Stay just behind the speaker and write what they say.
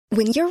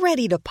When you're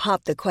ready to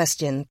pop the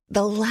question,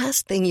 the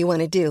last thing you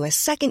want to do is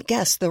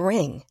second-guess the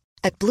ring.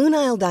 At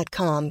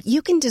BlueNile.com,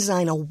 you can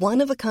design a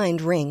one-of-a-kind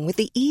ring with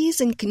the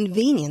ease and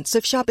convenience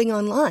of shopping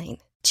online.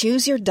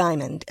 Choose your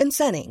diamond and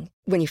setting.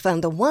 When you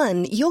find the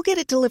one, you'll get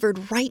it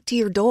delivered right to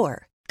your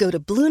door. Go to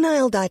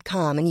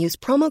BlueNile.com and use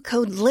promo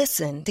code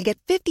LISTEN to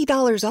get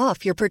 $50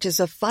 off your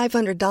purchase of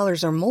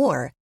 $500 or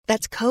more.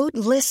 That's code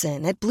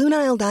LISTEN at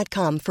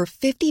BlueNile.com for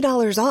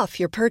 $50 off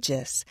your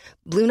purchase.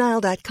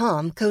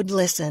 BlueNile.com, code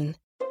LISTEN.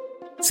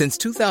 Since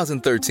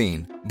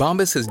 2013,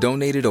 Bombas has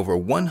donated over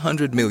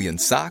 100 million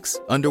socks,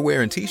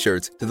 underwear, and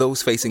T-shirts to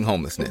those facing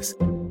homelessness.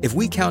 If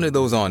we counted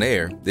those on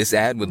air, this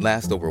ad would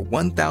last over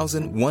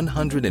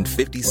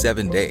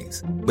 1,157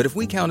 days. But if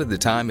we counted the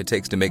time it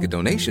takes to make a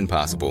donation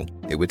possible,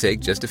 it would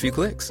take just a few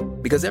clicks.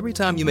 Because every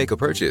time you make a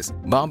purchase,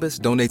 Bombas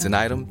donates an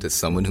item to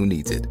someone who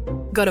needs it.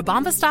 Go to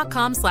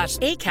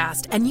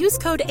bombas.com/ACAST and use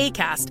code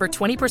ACAST for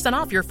 20%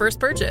 off your first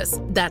purchase.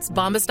 That's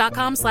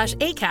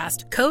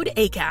bombas.com/ACAST, code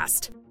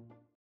ACAST.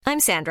 I'm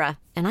Sandra,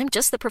 and I'm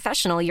just the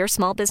professional your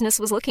small business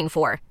was looking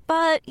for.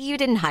 But you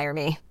didn't hire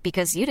me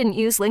because you didn't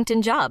use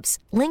LinkedIn Jobs.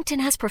 LinkedIn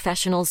has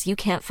professionals you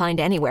can't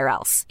find anywhere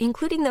else,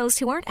 including those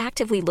who aren't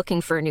actively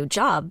looking for a new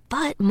job,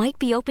 but might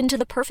be open to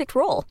the perfect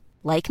role,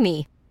 like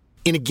me.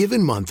 In a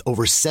given month,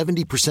 over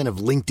 70% of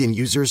LinkedIn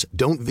users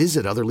don't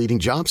visit other leading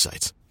job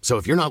sites. So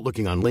if you're not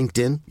looking on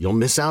LinkedIn, you'll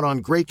miss out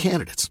on great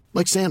candidates,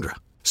 like Sandra.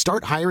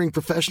 Start hiring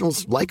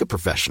professionals like a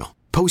professional.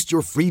 Post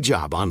your free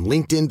job on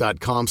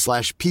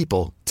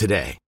linkedin.com/people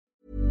today.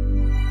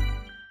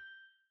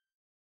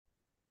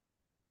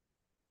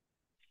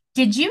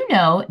 Did you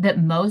know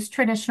that most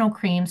traditional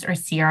creams or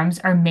serums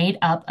are made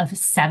up of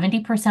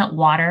 70%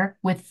 water,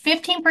 with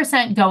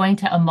 15% going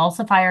to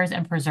emulsifiers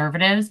and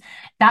preservatives?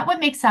 That what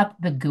makes up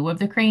the goo of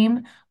the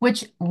cream,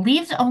 which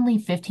leaves only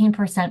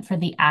 15% for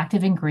the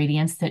active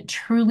ingredients that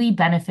truly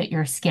benefit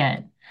your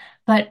skin.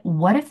 But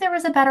what if there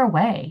was a better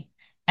way?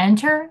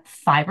 Enter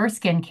Fiber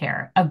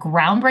Skincare, a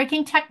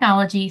groundbreaking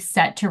technology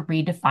set to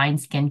redefine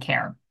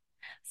skincare.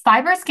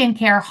 Fiber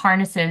Skincare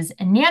harnesses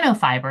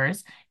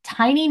nanofibers,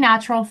 tiny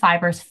natural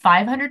fibers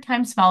 500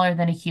 times smaller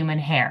than a human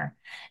hair.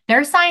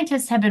 Their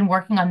scientists have been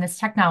working on this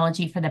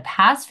technology for the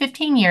past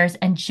 15 years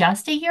and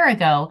just a year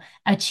ago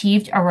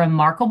achieved a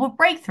remarkable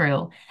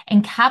breakthrough,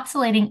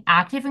 encapsulating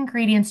active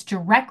ingredients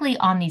directly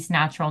on these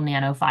natural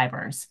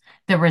nanofibers.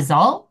 The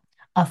result?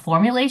 A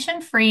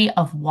formulation free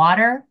of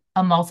water,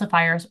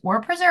 emulsifiers,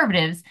 or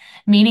preservatives,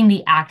 meaning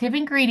the active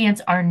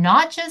ingredients are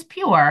not just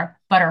pure,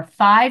 but are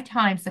 5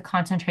 times the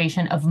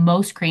concentration of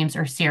most creams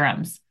or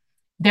serums.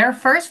 Their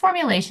first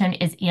formulation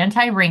is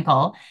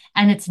anti-wrinkle,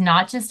 and it's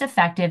not just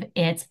effective,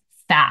 it's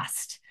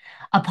fast.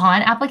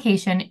 Upon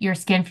application, your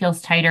skin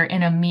feels tighter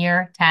in a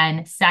mere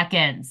 10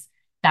 seconds.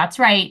 That's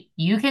right,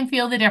 you can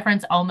feel the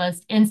difference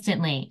almost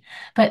instantly.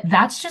 But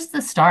that's just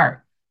the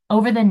start.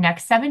 Over the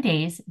next 7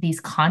 days, these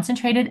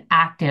concentrated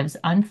actives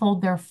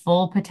unfold their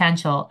full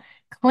potential,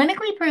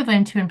 clinically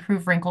proven to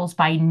improve wrinkles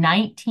by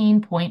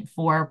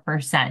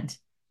 19.4%.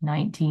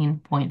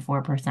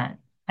 19.4%.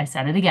 I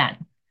said it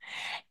again.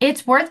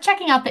 It's worth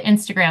checking out the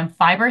Instagram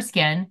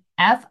FiberSkin,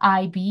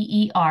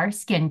 Fiber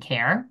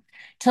Skincare,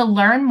 to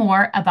learn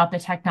more about the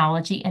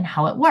technology and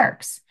how it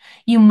works.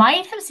 You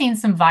might have seen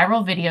some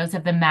viral videos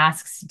of the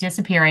mask's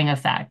disappearing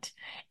effect.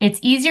 It's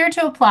easier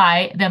to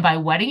apply than by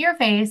wetting your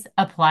face,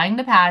 applying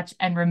the patch,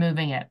 and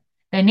removing it.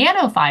 The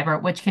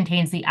nanofiber, which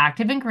contains the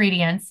active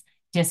ingredients,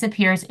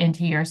 disappears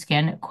into your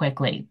skin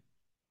quickly.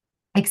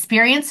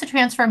 Experience the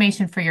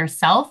transformation for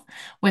yourself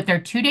with their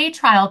 2-day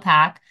trial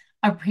pack,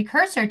 a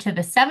precursor to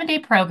the 7-day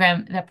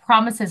program that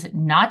promises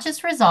not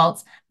just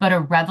results, but a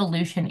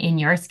revolution in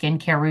your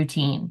skincare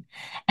routine.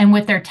 And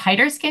with their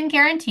tighter skin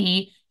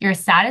guarantee, your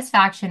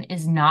satisfaction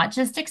is not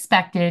just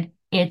expected,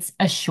 it's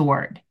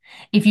assured.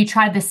 If you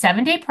try the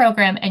 7-day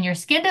program and your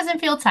skin doesn't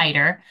feel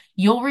tighter,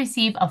 you'll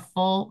receive a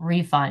full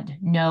refund,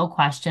 no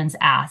questions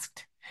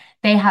asked.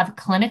 They have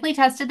clinically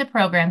tested the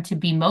program to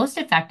be most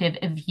effective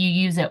if you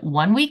use it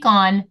 1 week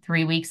on,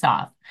 3 weeks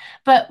off.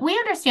 But we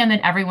understand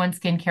that everyone's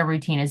skincare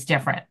routine is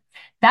different.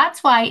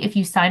 That's why if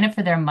you sign up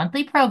for their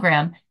monthly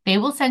program, they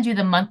will send you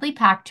the monthly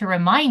pack to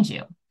remind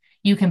you.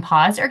 You can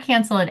pause or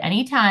cancel at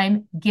any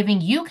time,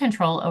 giving you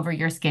control over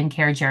your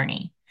skincare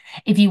journey.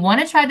 If you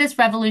want to try this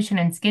revolution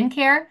in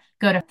skincare,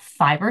 go to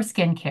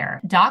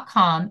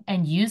fiberskincare.com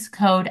and use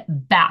code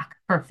BACK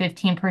for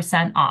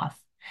 15% off.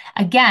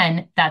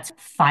 Again, that's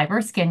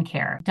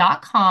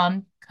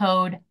fiberskincare.com,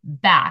 code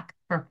BACK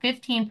for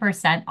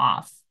 15%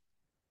 off.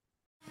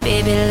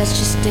 Baby, let's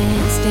just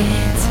dance,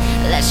 dance.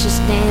 Let's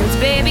just dance,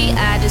 baby.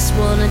 I just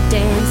wanna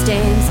dance,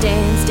 dance,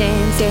 dance,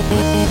 dance,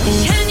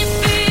 dance. Can you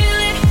feel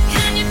it?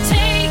 Can you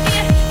take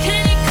it?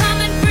 Can you come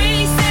and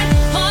breathe it?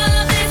 All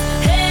of this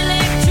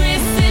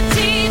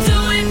electricity, do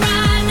it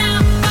right now,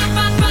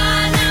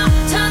 right now.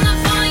 Turn the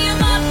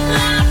volume up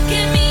loud,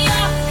 give me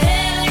your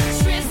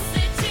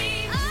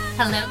electricity.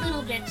 Hello,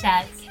 little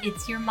bitchettes.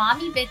 It's your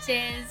mommy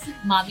bitches.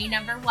 Mommy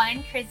number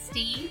 1,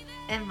 Christy.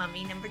 And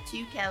mommy number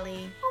 2,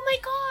 Kelly. Oh my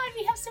God,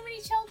 we have so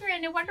many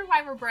children. No wonder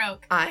why we're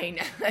broke. I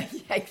know.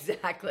 Yeah,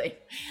 exactly.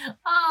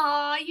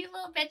 Aw, you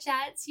little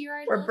bitchettes.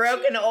 We're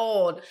broke and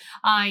old.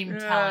 I'm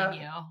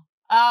telling you.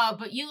 Oh,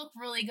 but you look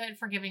really good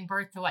for giving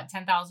birth to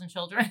 10,000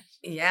 children?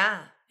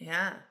 Yeah.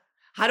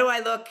 How do I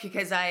look?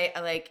 Because I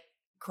like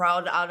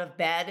crawled out of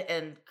bed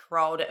and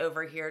crawled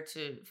over here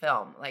to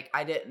film. Like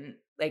I didn't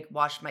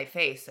wash my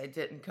face. I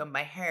didn't comb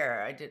my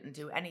hair. I didn't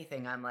do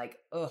anything. I'm like,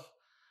 ugh.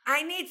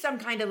 I need some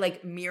kind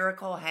of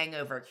miracle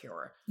hangover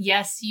cure.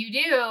 Yes, you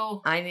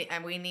do.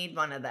 We need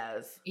one of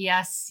those.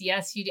 Yes,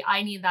 you do.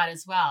 I need that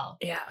as well.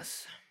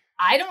 Yes.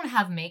 I don't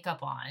have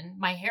makeup on.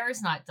 My hair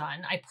is not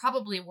done. I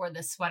probably wore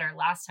this sweater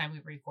last time we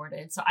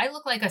recorded, so I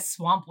look like a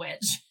swamp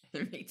witch.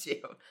 Me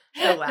too.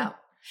 Oh, wow.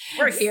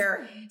 We're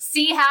here.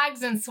 Sea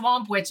hags and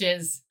swamp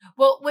witches.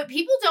 Well, what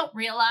people don't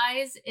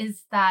realize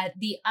is that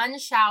the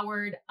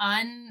unshowered,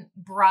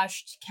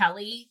 unbrushed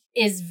Kelly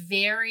is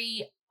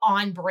very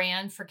on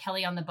brand for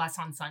Kelly on the bus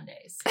on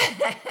Sundays.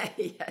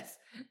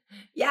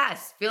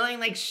 Yes. Feeling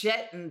like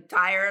shit and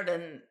tired,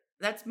 and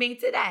that's me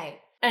today.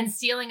 And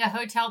stealing a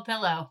hotel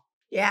pillow.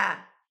 Yeah.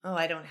 Oh,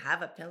 I don't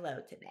have a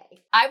pillow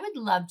today. I would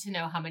love to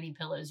know how many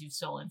pillows you've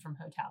stolen from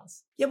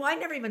hotels. Yeah, well, I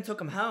never even took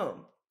them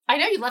home. I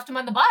know, you left them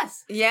on the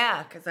bus.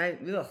 Yeah, because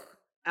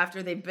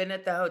after they've been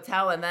at the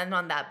hotel and then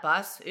on that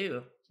bus,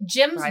 ew.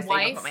 Jim's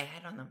wife. Put my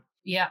head on them.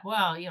 Yeah,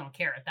 well, you don't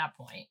care at that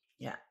point.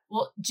 Yeah.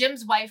 Well,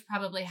 Jim's wife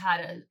probably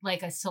had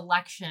a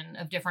selection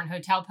of different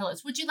hotel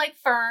pillows. Would you like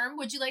firm?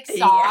 Would you like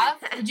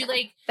soft? Yeah. Would you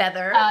like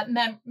feather?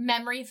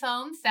 Memory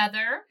foam,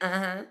 feather?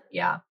 Uh-huh.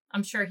 Yeah,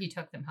 I'm sure he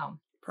took them home.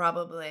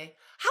 Probably.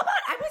 How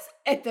about I was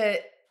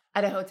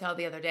at a hotel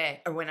the other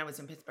day, or when I was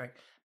in Pittsburgh.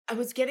 I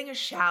was getting a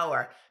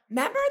shower.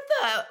 Remember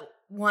the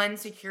one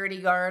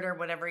security guard or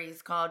whatever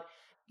he's called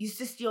used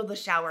to steal the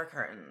shower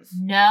curtains?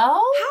 No.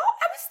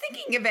 I was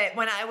thinking of it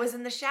when I was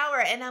in the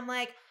shower, and I'm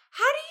like,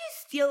 how do you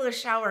steal a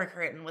shower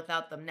curtain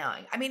without them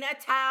knowing? I mean, a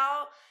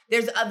towel,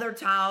 there's other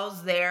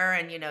towels there,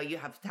 and you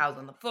have towels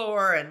on the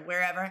floor and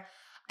wherever.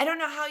 I don't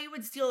know how you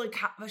would steal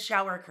a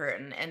shower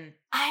curtain and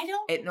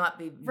it not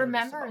be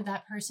remember noticeable.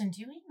 That person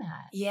doing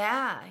that.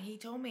 Yeah, he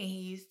told me he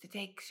used to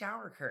take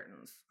shower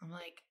curtains. I'm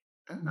like,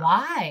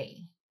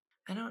 why?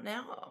 I don't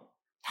know.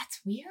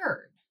 That's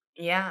weird.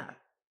 Yeah.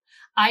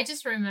 I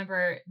just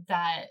remember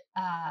that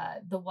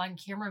the one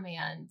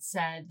cameraman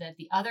said that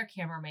the other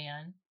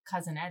cameraman,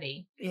 Cousin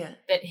Eddie,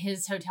 that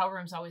his hotel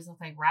rooms always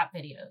look like rap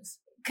videos.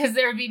 Because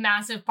there would be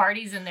massive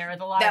parties in there with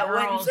a lot of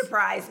girls. That wouldn't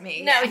surprise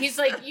me. No, he's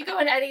like, you go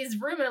in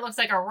Eddie's room and it looks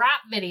like a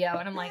rap video.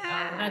 And I'm like,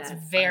 oh, that's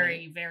very,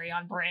 funny. Very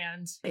on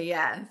brand.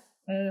 Yes.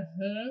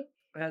 Mm-hmm.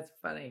 That's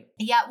funny.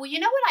 Yeah, well,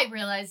 you know what I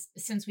realized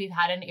since we've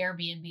had an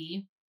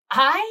Airbnb?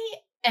 I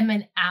am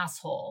an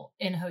asshole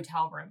in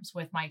hotel rooms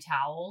with my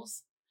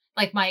towels.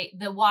 Like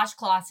the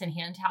washcloths and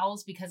hand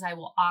towels, because I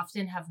will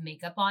often have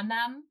makeup on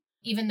them.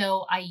 Even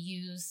though I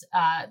use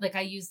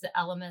the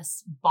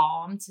Elemis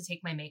balm to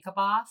take my makeup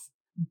off.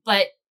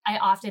 But I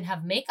often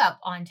have makeup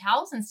on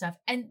towels and stuff.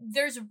 And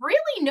there's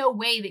really no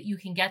way that you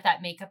can get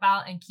that makeup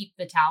out and keep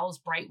the towels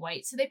bright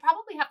white. So they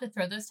probably have to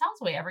throw those towels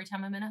away every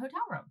time I'm in a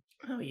hotel room.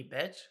 Oh, you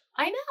bitch.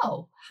 I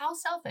know. How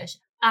selfish.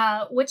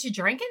 What you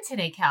drinking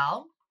today,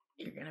 Cal?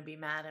 You're going to be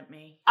mad at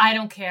me. I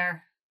don't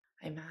care.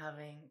 I'm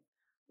having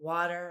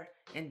water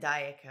and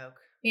Diet Coke.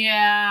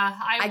 Yeah,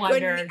 I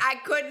wondered. I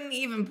couldn't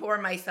even pour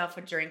myself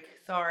a drink.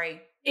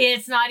 Sorry.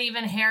 It's not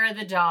even hair of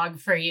the dog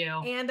for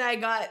you. And I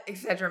got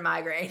Excedrin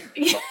migraine.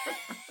 Yeah.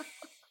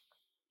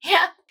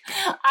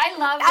 I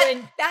love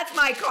that's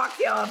my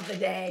cocktail of the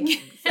day.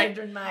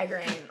 Excedrin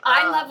migraine.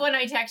 I love when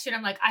I text you and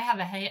I'm like, I have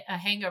a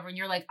hangover. And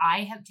you're like,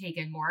 I have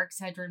taken more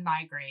Excedrin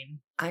migraine.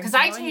 Because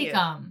I take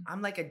them.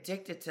 I'm like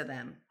addicted to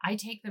them. I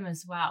take them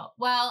as well.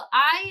 Well,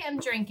 I am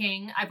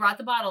drinking. I brought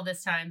the bottle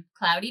this time.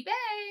 Cloudy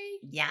Bay.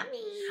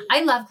 Yummy.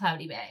 I love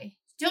Cloudy Bay.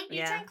 Don't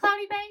you drink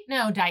Cloudy Bay?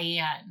 No,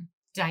 Diane.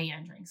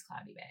 Diane drinks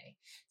Cloudy Bay.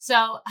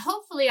 So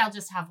hopefully I'll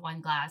just have one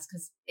glass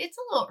because it's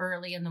a little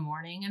early in the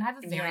morning and I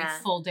have a very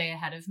full day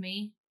ahead of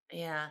me.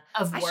 Yeah.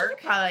 Of work. I should have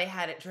probably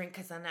had a drink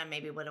because then I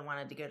maybe would have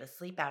wanted to go to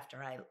sleep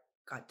after I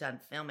got done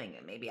filming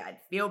and maybe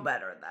I'd feel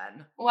better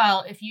then.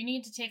 Well, if you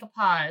need to take a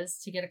pause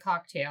to get a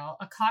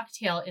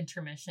cocktail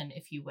intermission,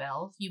 if you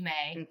will, you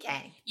may.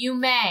 Okay. You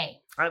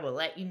may. I will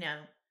let you know.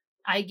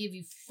 I give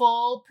you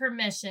full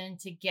permission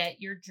to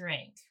get your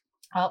drink.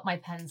 Oh, my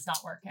pen's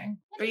not working.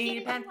 What do you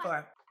need a pen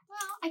for? Well,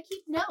 I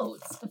keep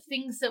notes of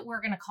things that we're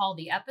going to call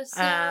the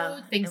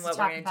episode, things to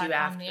talk about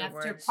on the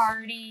after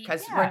party.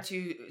 Because we're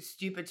too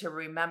stupid to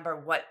remember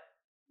what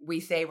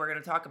we say we're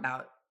going to talk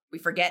about. We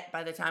forget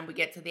by the time we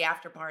get to the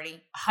after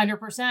party.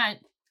 100%.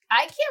 I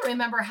can't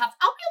remember I'll be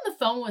on the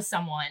phone with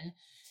someone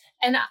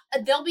and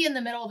they'll be in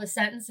the middle of a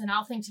sentence and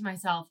I'll think to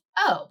myself,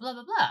 oh, blah,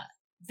 blah, blah.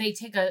 They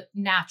take a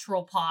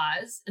natural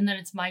pause and then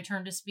it's my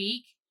turn to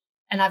speak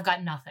and I've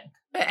got nothing.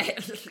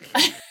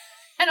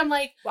 And I'm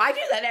like, well, I do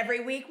that every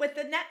week with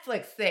the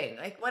Netflix thing,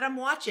 like what I'm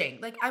watching.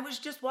 Like I was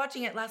just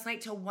watching it last night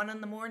till 1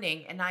 a.m.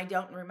 and I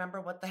don't remember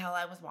what the hell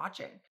I was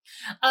watching.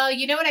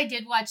 You know what I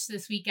did watch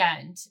this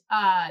weekend?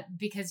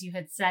 Because you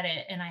had said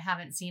it and I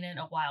haven't seen it in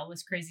a while,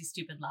 was Crazy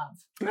Stupid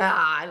Love.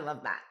 Ah, I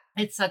love that.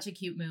 It's such a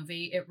cute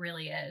movie. It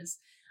really is.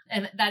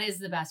 And that is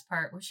the best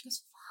part where she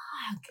goes,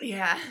 fuck.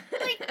 Yeah.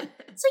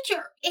 It's like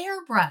you're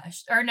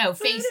airbrushed. Or no,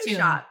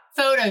 Facetune.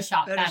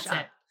 Photoshop. That's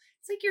it.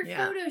 It's like your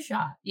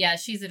Photoshop. Yeah,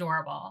 she's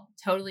adorable.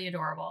 Totally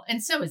adorable.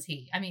 And so is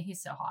he. I mean,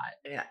 he's so hot.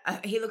 Yeah.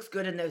 He looks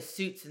good in those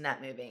suits in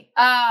that movie.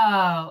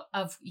 Oh,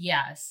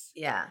 yes.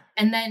 Yeah.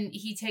 And then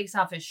he takes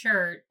off his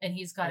shirt and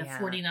he's got a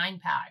 49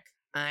 pack.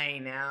 I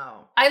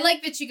know. I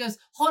like that she goes,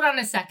 hold on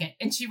a second.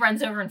 And she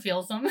runs over and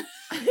feels them.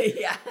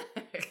 Yeah.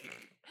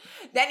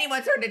 Then he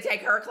wants her to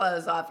take her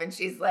clothes off and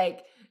she's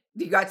like,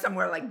 you got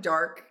somewhere like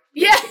dark?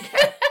 Yeah.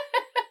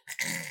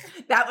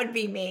 That would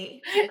be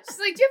me. She's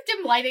like, do you have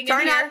dim lighting in here?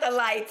 Turn out the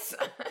lights.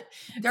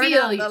 Turn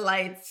out the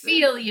lights.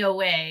 Feel your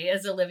way,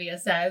 as Olivia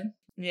said.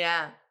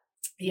 Yeah.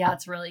 Yeah,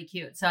 it's really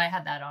cute. So I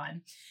had that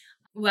on.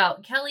 Well,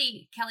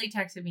 Kelly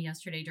texted me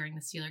yesterday during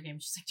the Steeler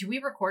game. She's like, do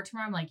we record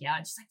tomorrow? I'm like, yeah.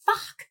 And she's like,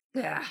 fuck.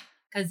 Yeah.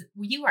 Because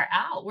you were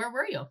out. Where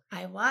were you?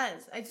 I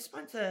was. I just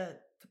went to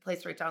the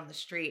place right down the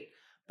street.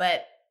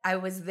 But I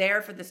was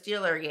there for the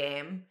Steeler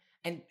game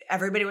and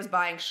everybody was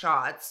buying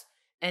shots.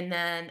 And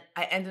then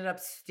I ended up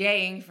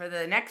staying for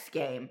the next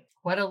game.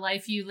 What a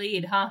life you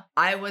lead, huh?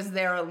 I was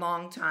there a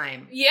long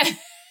time. Yeah.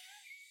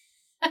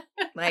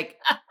 Like,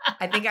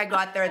 I think I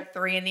got there at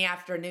 3 p.m.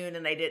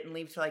 and I didn't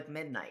leave till like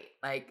midnight.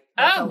 Like,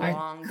 that's a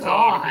long day to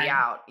be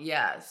out.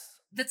 Yes.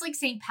 That's like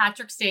St.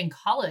 Patrick's Day in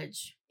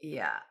college.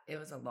 Yeah, it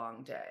was a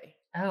long day.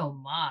 Oh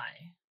my.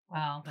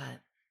 Wow.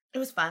 But it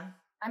was fun.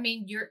 I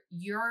mean,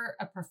 you're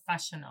a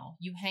professional.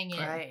 You hang in.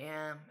 I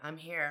am. I'm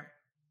here.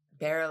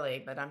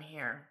 Barely, but I'm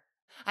here.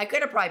 I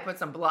could have probably put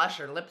some blush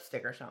or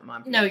lipstick or something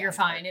on. No, you're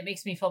fine. It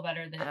makes me feel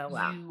better that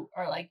you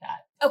are like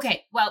that.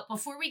 Okay, well,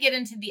 before we get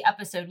into the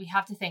episode, we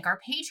have to thank our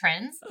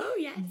patrons. Oh,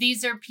 yes.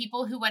 These are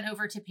people who went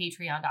over to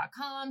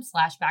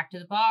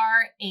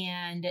patreon.com/backtothebar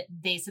and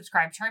they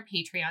subscribe to our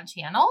Patreon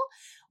channel,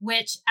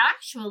 which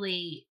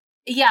actually,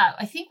 yeah,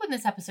 I think when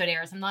this episode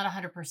airs, I'm not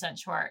 100%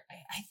 sure.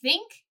 I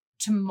think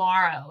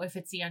tomorrow, if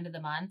it's the end of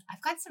the month,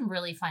 I've got some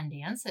really fun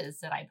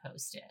dances that I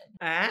posted.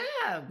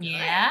 Oh, good.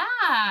 Yeah.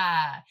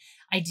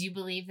 I do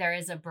believe there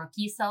is a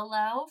Brookie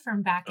solo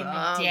from back in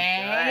the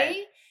day.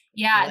 Good.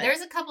 Yeah, Good.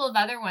 There's a couple of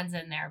other ones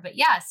in there. But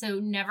yeah, so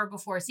never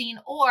before seen,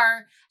 or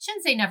I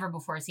shouldn't say never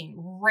before seen,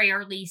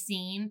 rarely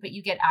seen, but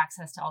you get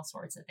access to all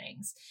sorts of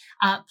things.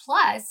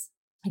 Plus,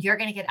 you're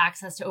going to get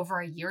access to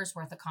over a year's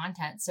worth of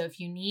content. So if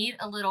you need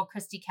a little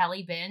Christy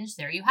Kelly binge,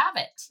 there you have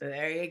it.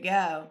 There you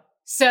go.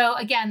 So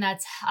again,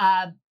 that's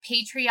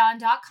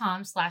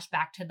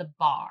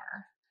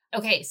patreon.com/backtothebar.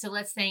 Okay, so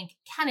let's thank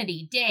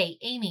Kennedy, Day,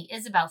 Amy,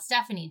 Isabel,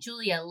 Stephanie,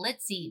 Julia,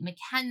 Litzy,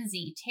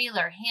 Mackenzie,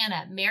 Taylor,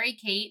 Hannah, Mary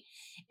Kate,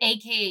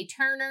 aka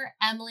Turner,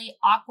 Emily,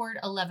 Awkward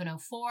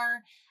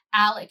 1104,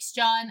 Alex,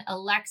 John,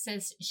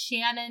 Alexis,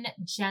 Shannon,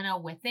 Jenna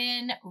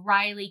Within,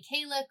 Riley,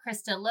 Kayla,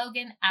 Krista,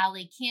 Logan,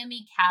 Allie,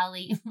 Cammie,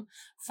 Callie,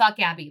 fuck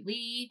Abby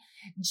Lee,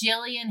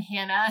 Jillian,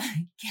 Hannah,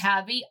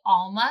 Gabby,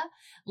 Alma,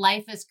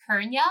 Life is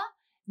Kernya,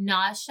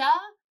 Nasha,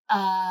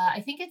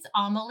 I think it's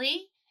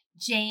Amelie,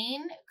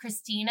 Jane,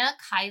 Christina,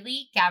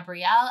 Kylie,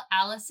 Gabrielle,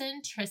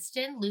 Allison,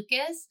 Tristan,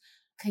 Lucas,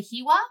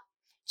 Kahiwa,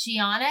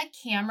 Gianna,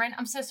 Cameron.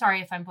 I'm so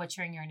sorry if I'm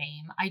butchering your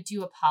name. I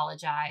do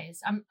apologize.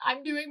 I'm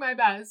doing my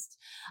best.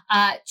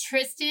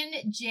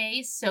 Tristan,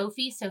 Jay,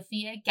 Sophie,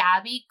 Sophia,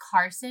 Gabby,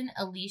 Carson,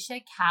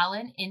 Alicia,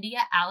 Callan,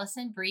 India,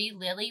 Allison, Bree,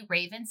 Lily,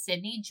 Raven,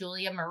 Sydney,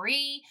 Julia,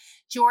 Marie,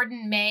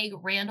 Jordan, Meg,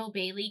 Randall,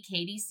 Bailey,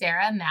 Katie,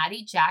 Sarah,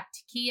 Maddie, Jack,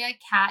 Takia,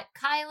 Kat,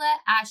 Kyla,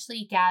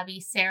 Ashley,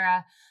 Gabby,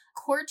 Sarah,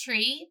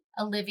 Courtry,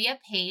 Olivia,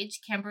 Paige,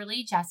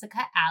 Kimberly,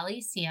 Jessica,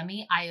 Allie,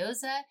 Sammy,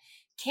 Ioza,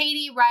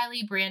 Katie,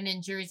 Riley, Brandon,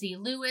 Jersey,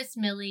 Lewis,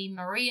 Millie,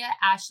 Maria,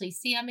 Ashley,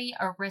 Sammy,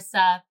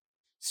 Arissa,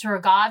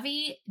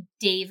 Suragavi,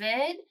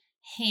 David,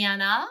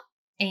 Hannah,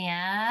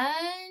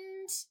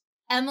 and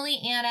Emily,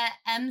 Anna,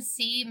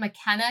 MC,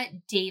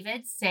 McKenna,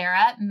 David,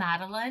 Sarah,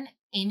 Madeline,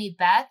 Amy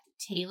Beth,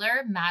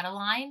 Taylor,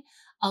 Madeline,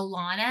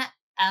 Alana,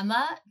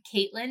 Emma,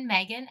 Caitlin,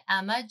 Megan,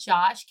 Emma,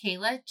 Josh,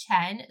 Kayla,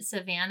 Chen,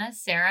 Savannah,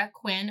 Sarah,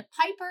 Quinn,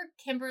 Piper,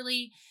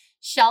 Kimberly,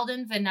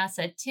 Sheldon,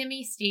 Vanessa,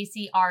 Timmy,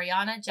 Stacy,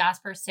 Ariana,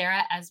 Jasper,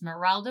 Sarah,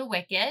 Esmeralda,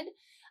 Wicked,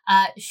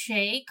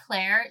 Shay,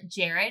 Claire,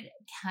 Jared,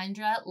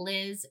 Kendra,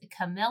 Liz,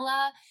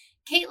 Camilla,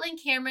 Caitlin,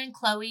 Cameron,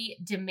 Chloe,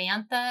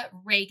 Demantha,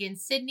 Reagan,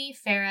 Sydney,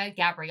 Farah,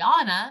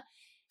 Gabriana,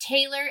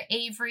 Taylor,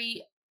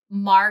 Avery,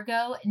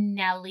 Margot,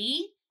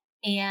 Nellie,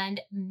 and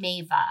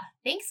Mava.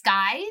 Thanks,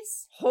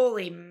 guys.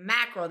 Holy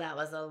mackerel, that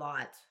was a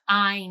lot.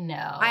 I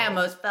know. I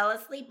almost fell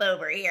asleep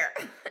over here.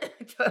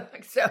 It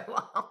took so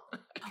long.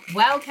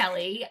 Well,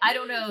 Kelly, I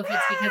don't know if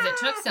it's because it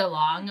took so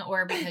long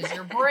or because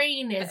your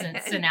brain isn't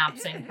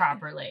synapsing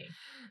properly.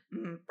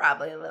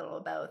 Probably a little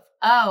of both.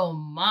 Oh,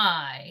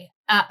 my.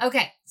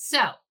 Okay,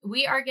 so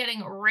we are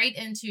getting right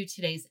into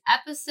today's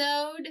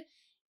episode.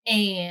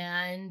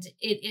 And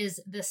it is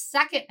the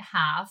second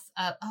half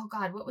of, oh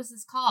God, what was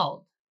this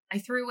called? I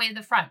threw away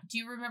the front. Do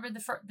you remember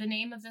the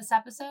name of this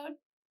episode?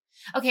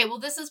 Okay, well,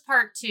 this is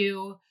part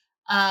 2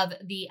 of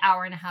the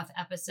hour-and-a-half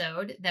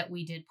episode that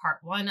we did part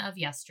 1 of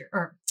yesterday.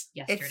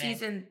 It's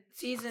season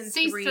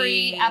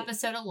 3,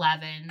 episode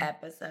 11.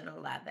 Episode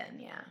 11,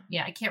 yeah.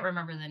 Yeah, I can't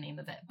remember the name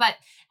of it. But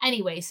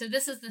anyway, so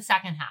this is the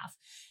second half.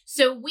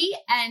 So we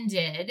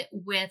ended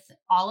with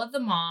all of the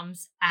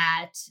moms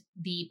at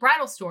the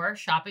bridal store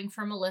shopping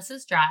for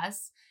Melissa's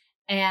dress.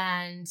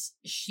 And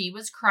she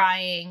was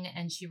crying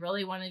and she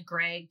really wanted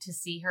Greg to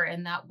see her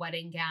in that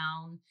wedding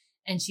gown.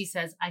 And she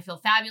says, I feel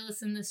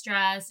fabulous in this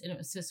dress. And it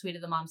was so sweet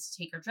of the moms to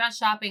take her dress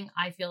shopping.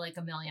 I feel like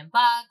 $1 million.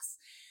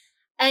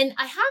 And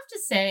I have to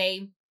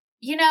say,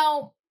 you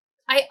know,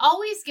 I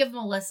always give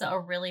Melissa a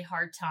really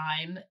hard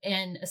time,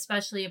 and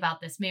especially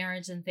about this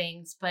marriage and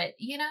things. But,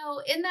 you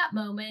know, in that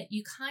moment,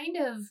 you kind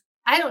of,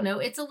 I don't know,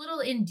 it's a little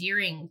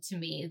endearing to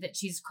me that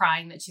she's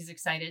crying that she's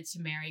excited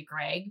to marry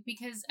Greg,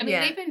 because, I mean,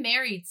 they've been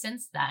married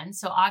since then.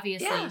 So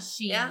obviously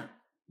she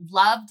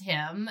loved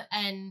him.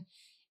 And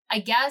I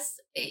guess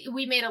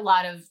we made a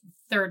lot of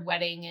third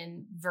wedding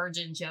and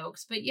virgin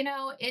jokes, but you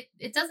know,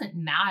 it doesn't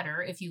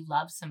matter if you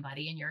love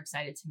somebody and you're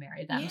excited to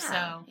marry them.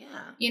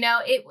 You know,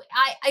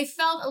 I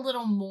felt a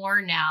little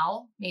more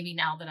now, maybe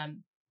now that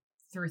I'm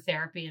through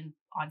therapy and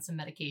on some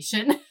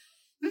medication,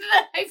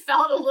 that I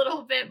felt a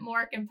little bit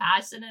more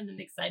compassionate and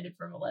excited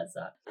for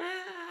Melissa.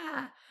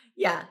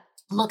 Yeah.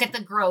 Look at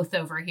the growth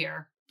over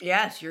here.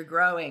 Yes, you're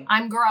growing.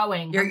 I'm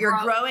growing. You're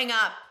growing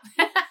up.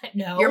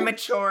 No. You're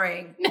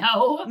maturing.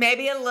 No.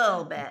 Maybe a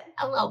little bit.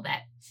 A little bit.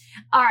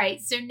 All right.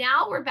 So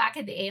now we're back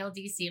at the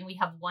ALDC and we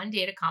have one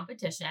day to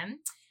competition.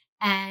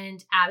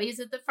 And Abby is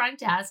at the front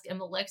desk and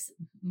Melissa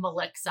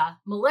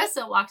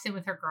walks in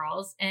with her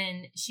girls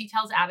and she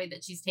tells Abby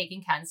that she's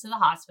taking Kenz to the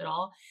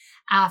hospital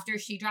after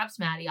she drops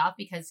Maddie off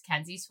because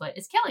Kenzie's foot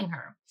is killing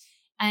her.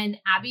 And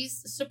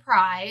Abby's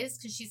surprised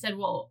because she said,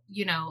 well,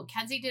 you know,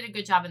 Kenzie did a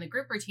good job in the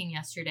group routine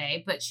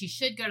yesterday, but she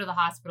should go to the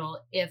hospital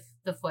if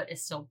the foot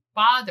is still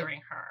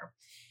bothering her.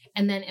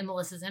 And then in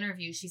Melissa's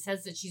interview, she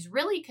says that she's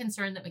really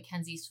concerned that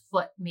Mackenzie's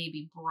foot may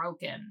be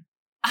broken.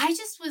 I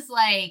just was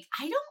like,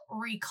 I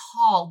don't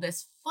recall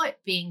this foot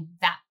being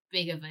that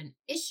big of an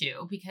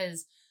issue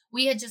because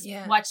we had just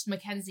watched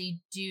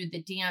Mackenzie do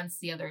the dance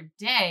the other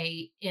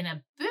day in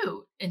a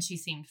boot and she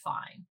seemed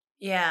fine.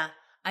 Yeah,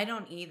 I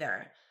don't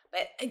either.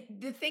 But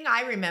the thing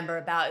I remember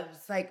about it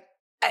was like,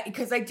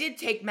 because I did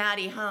take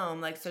Maddie home,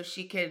 like, so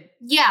she could.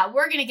 Yeah,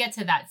 we're going to get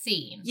to that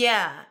scene.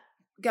 Yeah.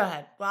 Go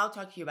ahead. Well, I'll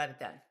talk to you about it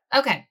then.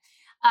 Okay.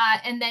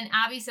 And then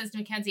Abby says to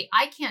Mackenzie,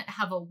 I can't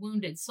have a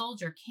wounded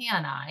soldier,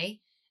 can I?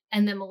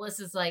 And then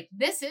Melissa's like,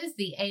 this is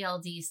the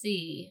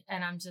ALDC.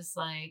 And I'm just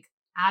like,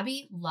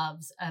 Abby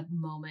loves a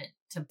moment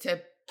to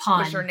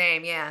pun. Push her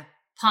name, yeah.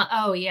 Pun.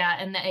 Oh, yeah.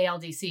 And the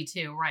ALDC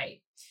too,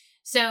 right.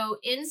 So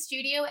in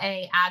Studio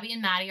A, Abby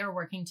and Maddie are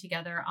working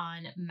together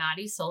on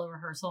Maddie's solo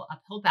rehearsal,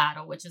 Uphill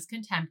Battle, which is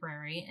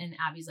contemporary. And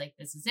Abby's like,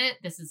 this is it.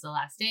 This is the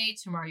last day.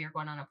 Tomorrow you're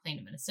going on a plane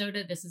to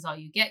Minnesota. This is all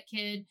you get,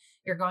 kid.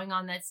 You're going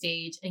on that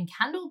stage. And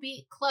Kendall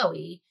beat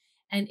Chloe.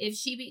 And if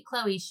she beat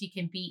Chloe, she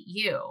can beat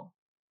you.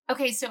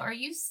 Okay, so are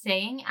you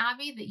saying,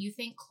 Abby, that you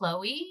think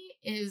Chloe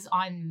is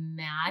on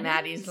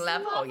Maddie's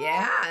level?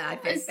 Yeah, I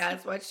think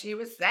that's what she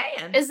was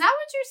saying. Is that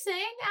what you're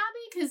saying, Abby?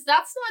 Because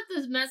that's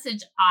not the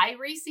message I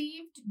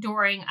received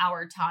during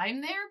our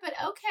time there. But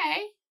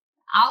okay,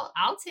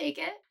 I'll take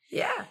it.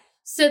 Yeah.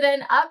 So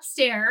then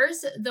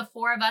upstairs, the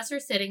four of us are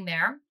sitting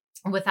there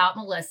without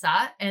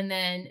Melissa. And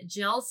then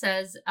Jill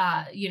says,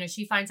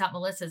 she finds out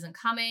Melissa isn't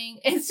coming.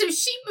 And so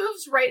she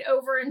moves right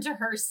over into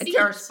her seat.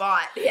 Into her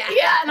spot. Yeah.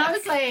 Yeah. And I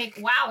was like,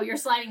 wow, you're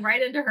sliding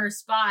right into her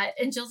spot.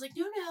 And Jill's like,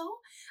 no,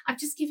 I'm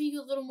just giving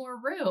you a little more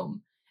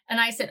room. And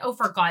I said, oh,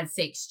 for God's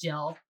sakes,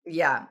 Jill.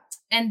 Yeah.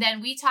 And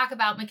then we talk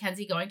about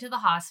Mackenzie going to the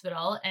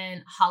hospital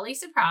and Holly's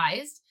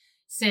surprised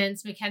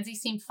since Mackenzie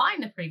seemed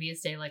fine the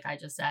previous day, like I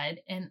just said.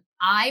 And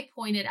I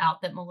pointed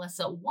out that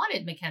Melissa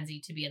wanted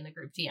Mackenzie to be in the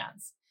group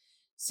dance.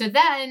 So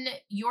then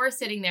you're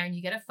sitting there and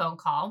you get a phone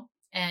call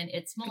and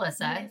it's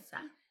Melissa.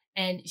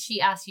 And she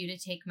asks you to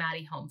take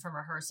Maddie home from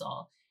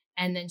rehearsal.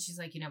 And then she's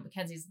like,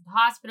 Mackenzie's at the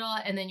hospital.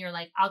 And then you're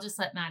like, I'll just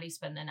let Maddie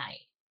spend the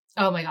night.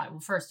 Oh my God. Well,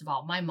 first of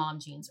all, my mom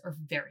jeans are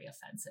very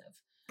offensive.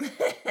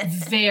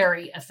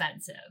 Very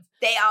offensive.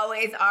 They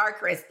always are,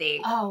 Christy.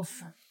 Oh,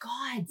 for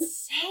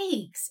God's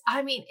sakes.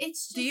 I mean,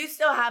 it's just... Do you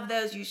still have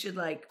those? You should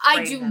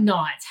I do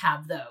not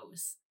have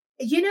those.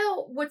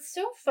 What's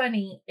so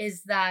funny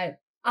is that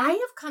I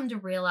have come to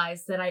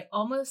realize that I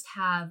almost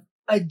have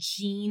a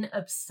jean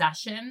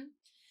obsession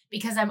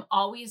because I'm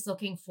always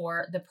looking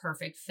for the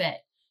perfect fit.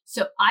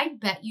 So I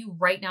bet you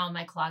right now in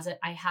my closet,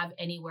 I have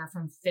anywhere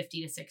from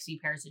 50 to 60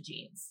 pairs of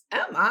jeans.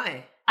 Oh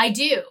my. I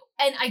do.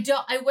 And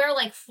I wear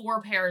like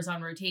 4 pairs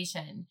on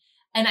rotation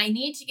and I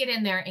need to get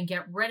in there and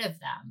get rid of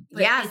them.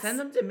 But yeah, send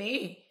them to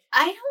me.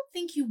 I don't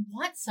think you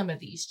want some of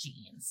these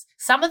jeans.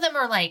 Some of them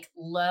are like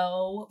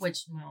low,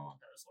 which no,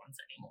 those ones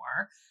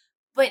anymore.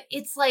 But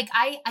it's like,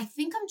 I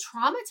think I'm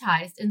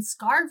traumatized and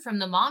scarred from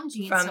the mom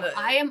jeans. So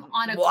I am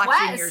on a quest.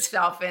 Watching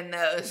yourself in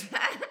those.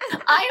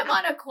 I am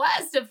on a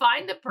quest to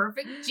find the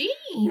perfect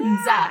jeans.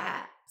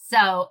 Yeah.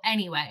 So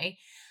anyway,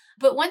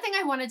 but one thing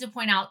I wanted to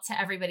point out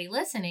to everybody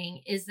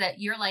listening is that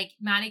you're like,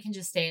 Maddie can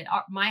just stay at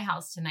my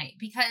house tonight,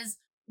 because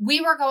we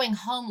were going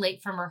home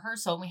late from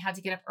rehearsal and we had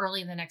to get up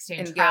early the next day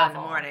and travel. Go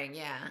in the morning,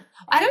 yeah.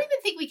 I don't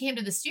even think we came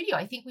to the studio.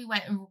 I think we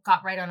went and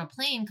got right on a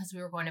plane because we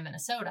were going to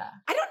Minnesota.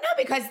 I don't know,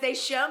 because they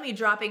show me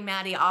dropping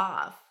Maddie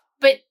off.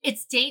 But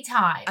it's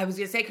daytime. I was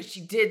going to say, because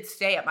she did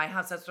stay at my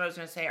house. That's what I was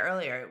going to say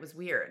earlier. It was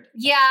weird.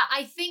 Yeah,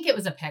 I think it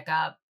was a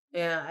pickup.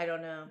 Yeah, I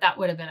don't know. That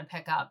would have been a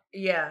pickup.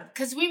 Yeah.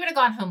 Because we would have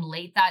gone home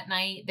late that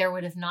night. There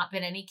would have not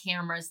been any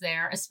cameras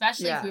there,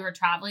 especially if we were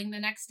traveling the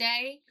next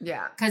day.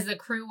 Yeah. Because the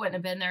crew wouldn't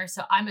have been there.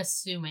 So I'm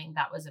assuming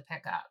that was a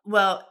pickup.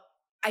 Well,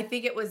 I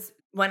think it was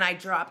when I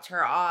dropped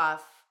her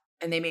off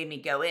and they made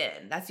me go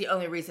in. That's the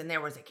only reason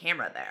there was a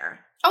camera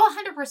there. Oh,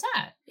 100%.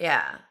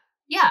 Yeah.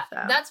 Yeah.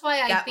 So that's why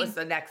I think. That was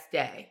the next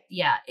day.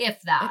 Yeah.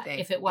 If that.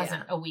 If it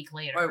wasn't a week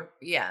later. Or,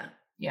 yeah.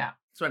 Yeah.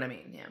 That's what I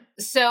mean, yeah.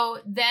 So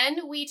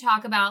then we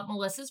talk about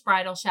Melissa's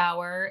bridal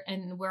shower,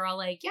 and we're all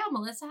like, yeah,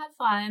 Melissa had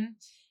fun.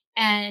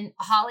 And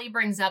Holly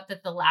brings up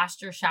that the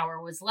last year shower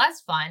was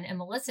less fun, and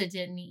Melissa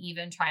didn't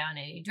even try on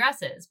any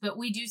dresses. But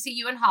we do see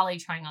you and Holly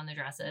trying on the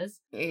dresses.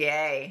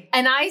 Yay.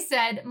 And I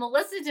said,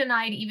 Melissa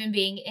denied even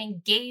being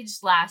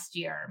engaged last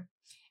year.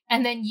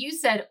 And then you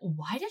said,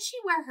 why does she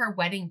wear her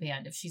wedding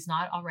band if she's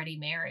not already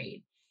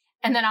married?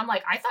 And then I'm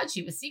like, I thought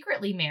she was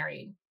secretly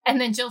married. And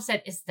then Jill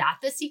said, is that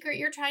the secret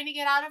you're trying to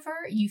get out of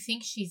her? You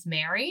think she's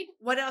married?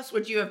 What else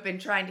would you have been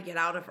trying to get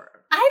out of her?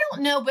 I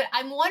don't know, but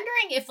I'm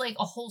wondering if like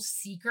a whole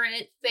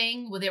secret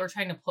thing where they were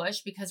trying to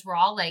push, because we're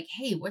all like,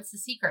 hey, what's the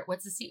secret?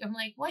 What's the secret? I'm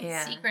like, what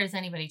secret is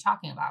anybody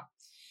talking about?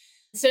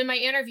 So in my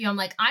interview, I'm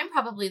like, I'm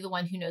probably the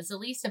one who knows the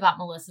least about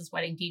Melissa's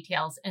wedding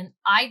details. And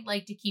I'd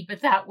like to keep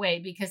it that way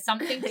because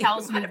something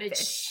tells me that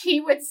she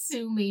would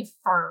sue me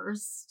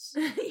first.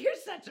 You're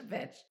such a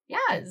bitch.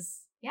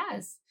 Yes.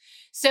 Yes.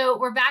 So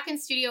we're back in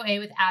Studio A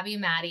with Abby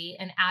and Maddie,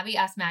 and Abby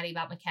asked Maddie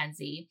about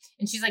Mackenzie,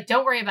 and she's like,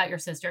 don't worry about your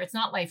sister. It's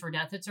not life or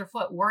death. It's her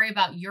foot. Worry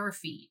about your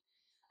feet.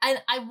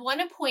 And I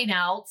want to point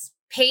out,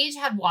 Paige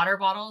had water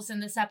bottles in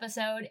this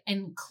episode,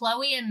 and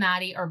Chloe and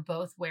Maddie are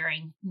both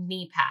wearing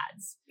knee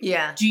pads.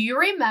 Yeah. Do you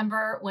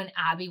remember when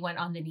Abby went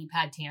on the knee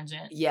pad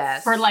tangent?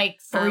 Yes. For like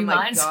 3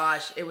 months? Oh my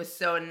gosh, it was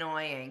so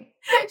annoying.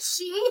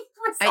 She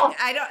was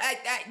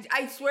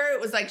I swear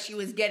it was like she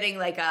was getting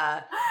like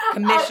a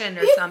commission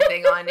or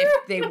something on if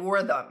they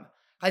wore them.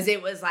 Because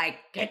it was like,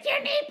 get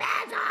your knee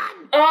pads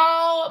on.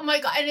 Oh my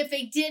God. And if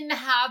they didn't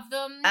have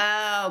them.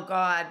 Oh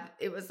God.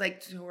 It was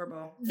like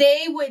horrible.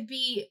 They would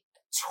be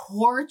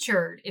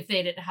tortured if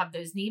they didn't have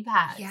those knee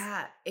pads.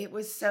 Yeah. It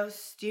was so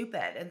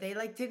stupid. And they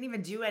like didn't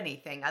even do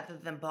anything other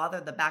than bother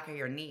the back of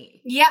your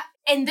knee. Yeah.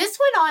 And this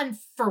went on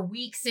for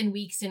weeks and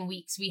weeks and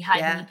weeks. We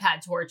had knee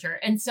pad torture.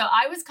 And so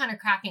I was kind of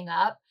cracking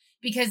up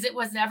because it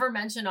was never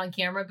mentioned on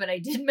camera, but I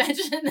did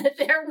mention that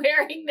they're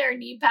wearing their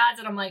knee pads.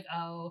 And I'm like,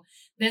 oh,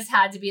 this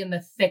had to be in the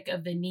thick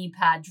of the knee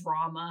pad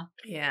drama.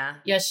 Yeah.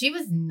 Yeah, she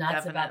was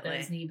nuts about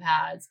those knee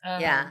pads. Oh,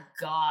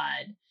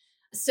 God.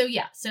 So,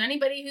 yeah. So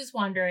anybody who's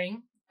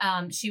wondering,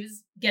 she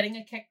was getting a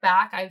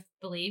kickback. I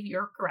believe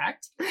you're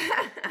correct.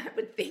 I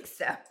would think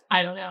so.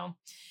 I don't know.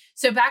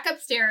 So back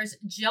upstairs,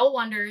 Jill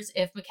wonders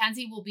if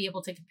Mackenzie will be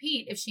able to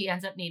compete if she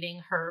ends up needing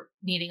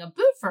a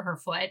boot for her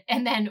foot.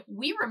 And then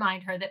we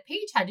remind her that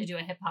Paige had to do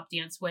a hip hop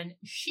dance when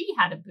she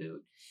had a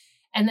boot.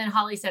 And then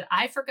Holly said,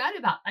 I forgot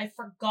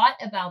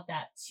about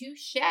that.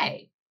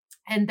 Touché.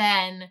 And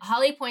then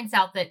Holly points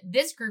out that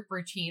this group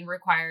routine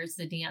requires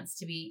the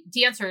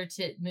dancer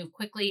to move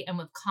quickly and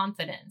with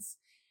confidence.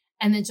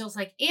 And then Jill's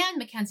like, and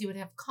Mackenzie would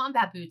have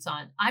combat boots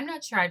on. I'm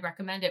not sure I'd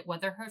recommend it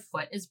whether her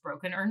foot is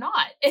broken or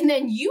not. And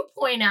then you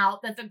point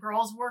out that the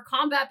girls wore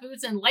combat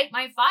boots and Light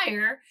My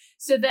Fire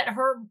so that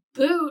her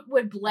boot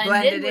would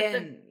blend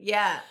in.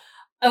 Yeah.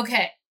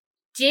 Okay.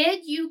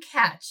 Did you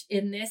catch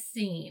in this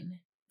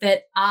scene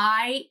that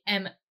I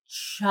am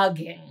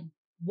chugging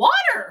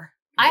water?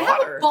 I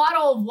have a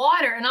bottle of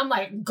water and I'm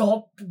like,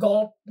 gulp,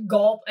 gulp,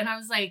 gulp. And I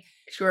was like,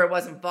 sure it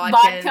wasn't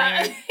vodka. In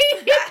there.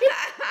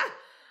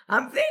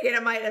 I'm thinking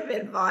it might have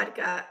been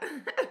vodka.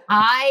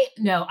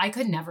 I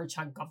could never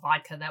chug a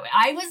vodka that way.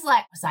 I was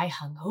like, was I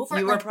hungover?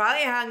 You were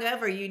probably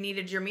hungover. You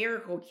needed your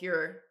miracle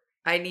cure.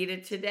 I need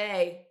it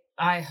today.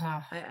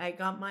 I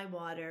got my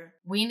water.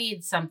 We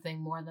need something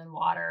more than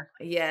water.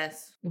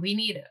 Yes. We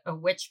need a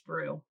witch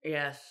brew.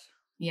 Yes.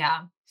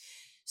 Yeah.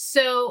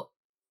 So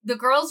the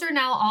girls are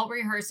now all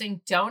rehearsing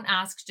Don't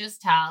Ask,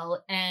 Just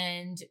Tell.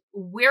 And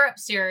we're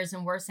upstairs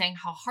and we're saying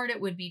how hard it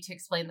would be to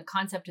explain the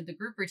concept of the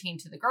group routine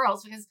to the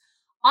girls because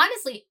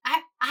honestly,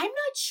 I'm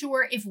not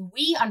sure if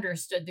we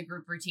understood the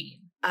group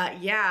routine.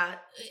 Yeah.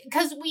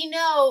 Because we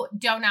know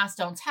Don't Ask,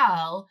 Don't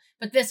Tell,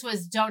 but this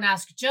was Don't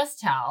Ask, Just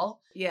Tell.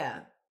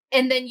 Yeah.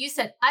 And then you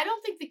said, I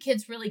don't think the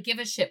kids really give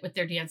a shit what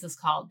their dance is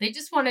called. They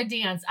just want to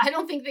dance. I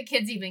don't think the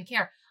kids even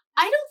care.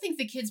 I don't think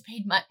the kids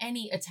paid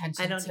any attention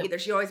to it. I don't either.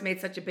 She always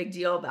made such a big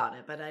deal about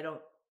it, but I don't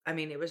I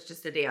mean, it was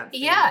just a dance.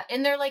 Yeah.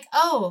 And they're like,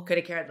 oh. Could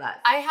have cared less.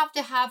 I have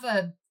to have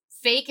a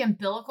fake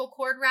umbilical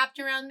cord wrapped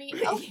around me.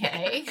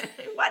 Okay.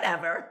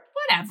 Whatever.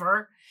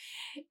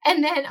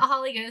 And then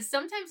Holly goes,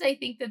 sometimes I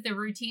think that the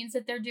routines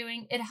that they're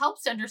doing, it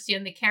helps to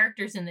understand the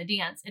characters in the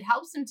dance. It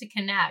helps them to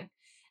connect.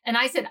 And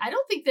I said, I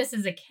don't think this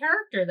is a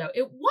character, though.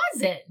 It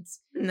wasn't.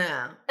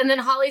 No. And then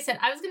Holly said,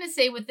 I was going to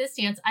say with this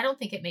dance, I don't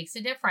think it makes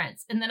a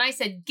difference. And then I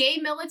said, gay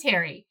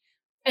military.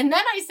 And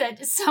then I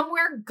said,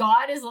 somewhere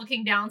God is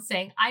looking down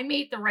saying, I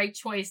made the right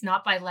choice,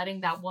 not by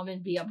letting that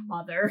woman be a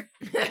mother.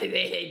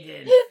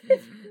 They did.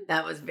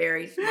 That was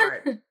very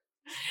smart.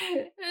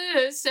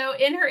 So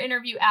in her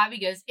interview, Abby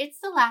goes, it's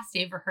the last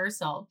day of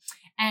rehearsal,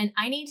 and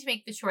I need to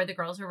make sure the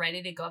girls are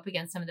ready to go up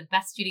against some of the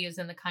best studios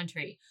in the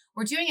country.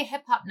 We're doing a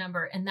hip hop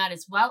number, and that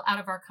is well out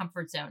of our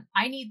comfort zone.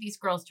 I need these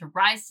girls to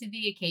rise to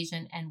the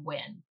occasion and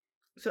win.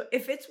 So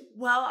if it's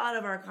well out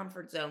of our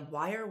comfort zone,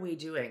 why are we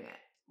doing it?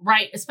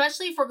 Right,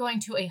 especially if we're going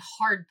to a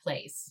hard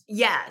place.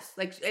 Yes.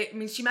 Like, I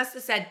mean, she must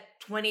have said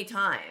 20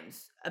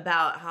 times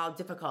about how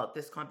difficult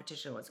this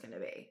competition was going to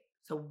be.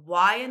 So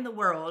why in the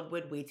world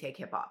would we take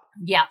hip hop?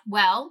 Yeah,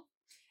 well,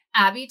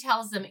 Abby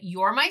tells them,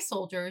 you're my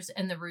soldiers,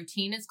 and the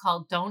routine is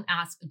called Don't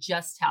Ask,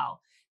 Just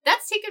Tell.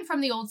 That's taken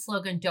from the old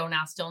slogan, Don't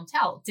Ask, Don't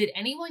Tell. Did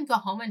anyone go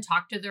home and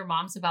talk to their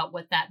moms about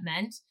what that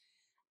meant?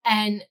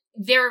 And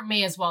there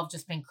may as well have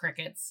just been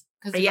crickets.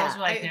 Because the girls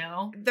were like,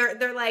 no.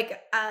 They're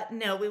like,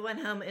 no, we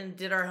went home and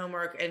did our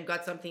homework and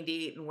got something to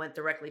eat and went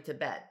directly to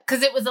bed.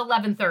 Because it was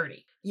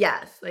 11:30.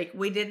 Yes. Like,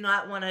 we did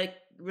not want to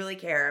really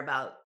care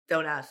about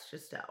Don't Ask,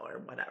 Just Tell or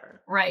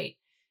whatever. Right.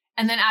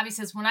 And then Abby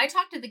says, when I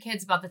talk to the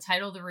kids about the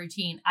title of the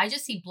routine, I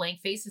just see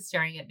blank faces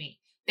staring at me.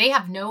 They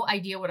have no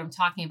idea what I'm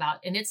talking about,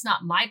 and it's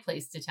not my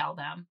place to tell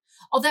them.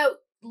 Although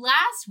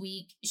last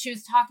week, she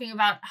was talking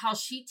about how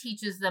she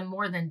teaches them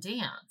more than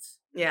dance.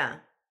 Yeah.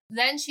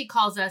 Then she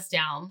calls us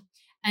down,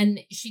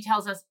 and she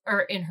tells us,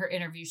 or in her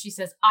interview, she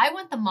says, I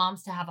want the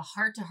moms to have a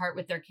heart-to-heart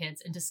with their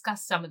kids and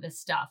discuss some of this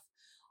stuff.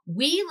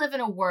 We live in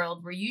a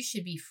world where you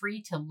should be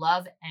free to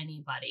love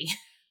anybody.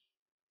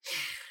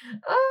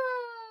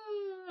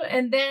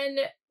 And then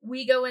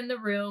we go in the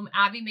room.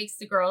 Abby makes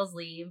the girls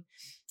leave.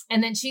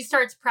 And then she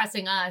starts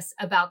pressing us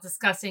about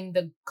discussing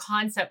the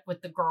concept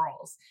with the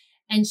girls.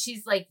 And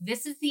she's like,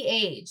 this is the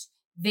age.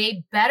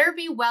 They better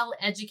be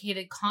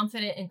well-educated,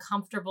 confident, and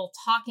comfortable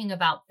talking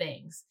about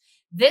things.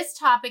 This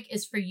topic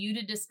is for you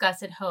to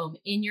discuss at home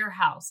in your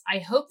house. I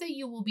hope that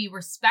you will be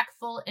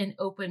respectful and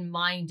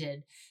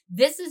open-minded.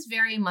 This is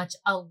very much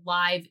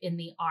alive in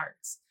the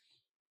arts.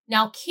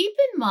 Now, keep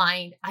in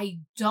mind, I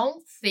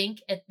don't think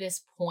at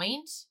this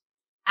point,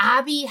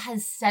 Abby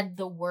has said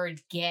the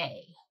word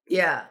gay.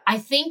 Yeah. I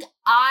think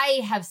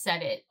I have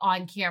said it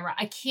on camera.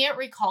 I can't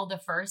recall the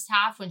first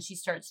half when she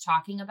starts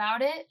talking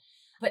about it,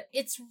 but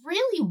it's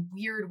really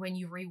weird when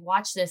you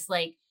rewatch this.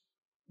 Like,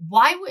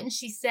 why wouldn't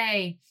she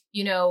say,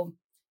 you know,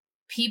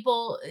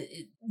 people,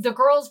 the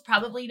girls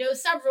probably know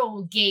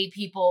several gay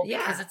people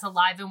because it's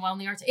alive and well in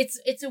the arts.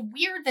 It's a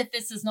weird that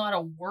this is not a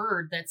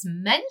word that's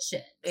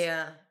mentioned.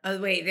 Yeah. Oh,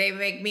 wait, they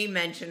make me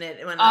mention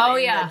it when I'm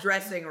in the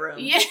dressing room.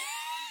 Yeah.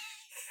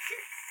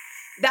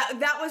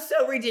 That was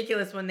so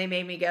ridiculous when they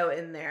made me go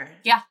in there.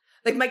 Yeah.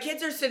 Like, my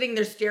kids are sitting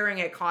there staring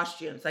at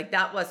costumes. Like,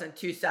 that wasn't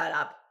too set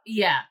up.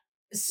 Yeah.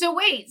 So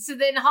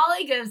then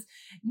Holly goes,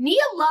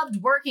 Nia loved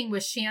working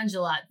with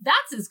Shangela.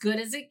 That's as good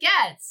as it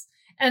gets.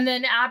 And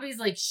then Abby's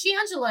like,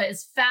 Shangela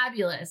is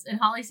fabulous. And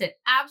Holly said,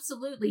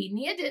 absolutely.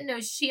 Nia didn't know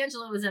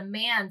Shangela was a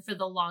man for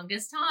the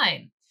longest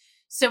time.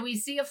 So we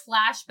see a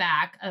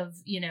flashback of,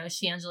 you know,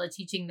 Shangela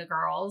teaching the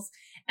girls.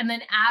 And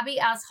then Abby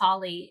asks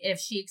Holly if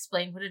she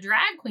explained what a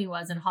drag queen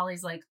was. And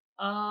Holly's like,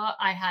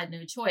 I had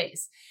no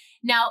choice.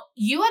 Now,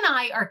 you and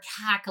I are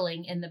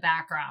cackling in the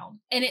background.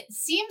 And it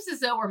seems as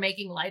though we're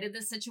making light of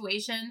this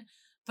situation.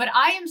 But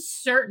I am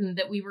certain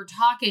that we were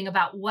talking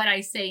about what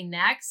I say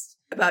next.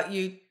 About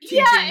you teaching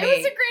me. It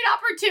was a great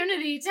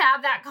opportunity to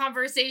have that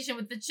conversation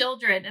with the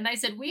children. And I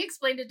said, we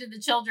explained it to the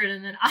children,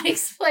 and then I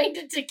explained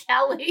it to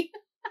Kelly.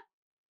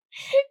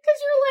 Because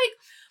you're like,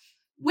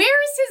 where's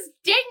his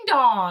ding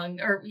dong?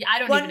 Or I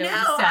don't even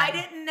know what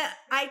you said.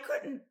 I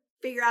couldn't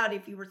figure out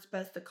if you were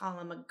supposed to call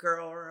him a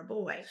girl or a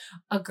boy.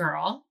 A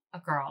girl.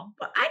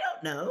 But I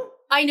don't know.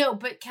 I know,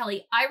 but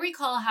Kelly, I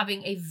recall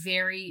having a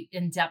very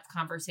in-depth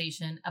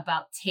conversation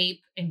about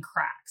tape and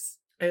cracks.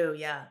 Oh,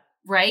 yeah.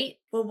 Right?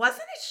 Well,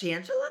 wasn't it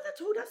Shangela that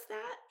told us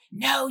that?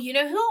 No, you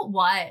know who it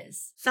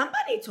was?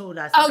 Somebody told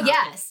us. Oh,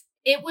 yes.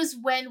 It was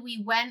when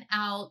we went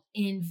out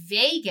in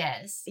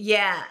Vegas.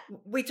 Yeah.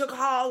 We took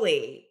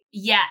Holly.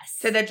 Yes.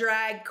 To the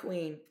drag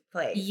queen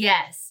place.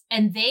 Yes.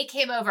 And they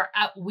came over.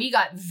 We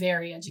got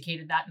very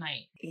educated that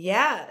night.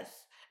 Yes.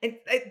 And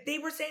they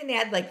were saying they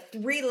had like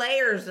 3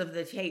 layers of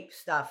the tape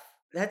stuff.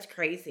 That's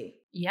crazy.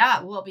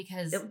 Yeah, well,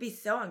 because... it would be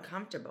so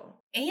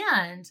uncomfortable.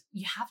 And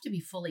you have to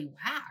be fully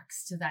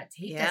waxed so that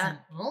tape doesn't...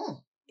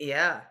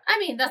 Yeah. I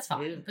mean, that's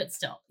fine, but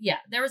still. Yeah,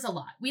 there was a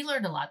lot. We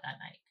learned a lot that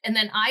night. And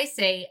then I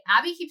say,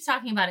 Abby keeps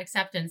talking about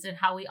acceptance and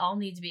how we all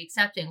need to be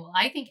accepting. Well,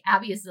 I think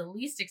Abby is the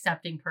least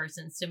accepting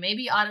person, so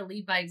maybe you ought to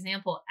lead by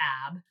example,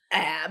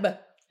 Ab.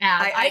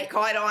 I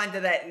caught on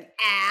to that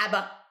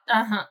ab.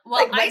 Uh-huh.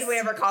 Well, Like, when do we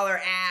ever call her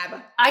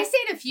ab? I say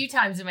it a few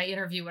times in my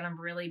interview when I'm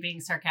really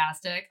being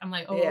sarcastic. I'm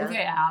like, oh, Yeah.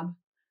 okay, ab.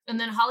 And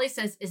then Holly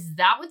says, is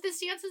that what this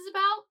dance is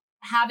about?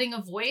 Having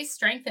a voice,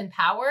 strength, and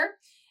power?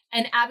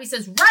 And Abby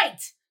says,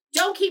 right.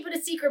 Don't keep it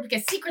a secret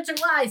because secrets are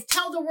lies.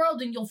 Tell the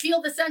world and you'll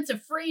feel the sense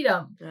of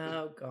freedom.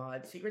 Oh,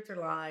 God. Secrets are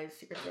lies.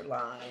 Secrets are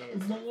lies.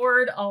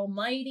 Lord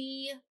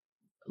Almighty.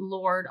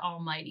 Lord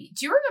Almighty.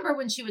 Do you remember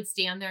when she would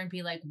stand there and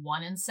be like,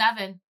 1 in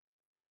 7?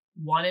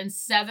 1 in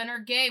 7 are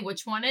gay.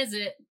 Which one is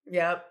it?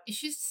 Yep.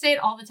 She used to say it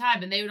all the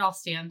time, and they would all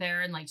stand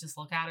there and like just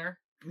look at her.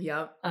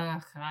 Yep.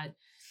 Oh, God.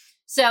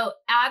 So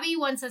Abby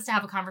wants us to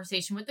have a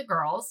conversation with the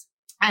girls,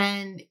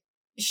 and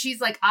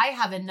she's like, I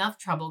have enough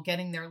trouble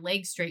getting their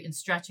legs straight and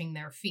stretching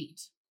their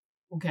feet.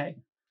 Okay.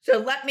 So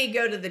let me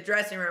go to the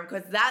dressing room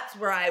because that's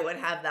where I would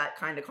have that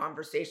kind of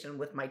conversation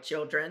with my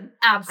children.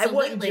 Absolutely. I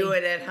wouldn't do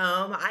it at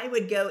home. I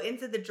would go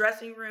into the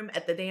dressing room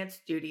at the dance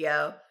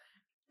studio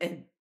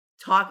and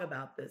talk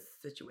about this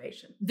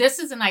situation. This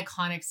is an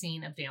iconic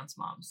scene of Dance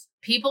Moms.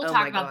 People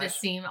talk about this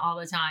scene all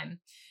the time.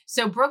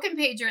 So Brooke and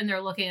Paige are in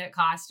there looking at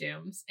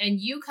costumes, and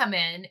you come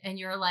in and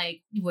you're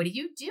like, what are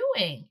you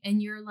doing?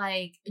 And you're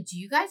like, do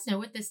you guys know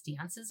what this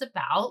dance is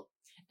about?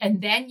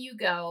 And then you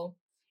go,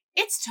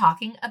 it's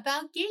talking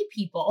about gay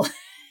people.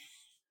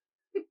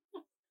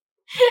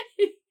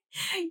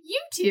 You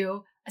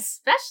two,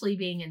 especially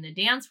being in the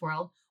dance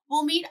world,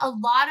 will meet a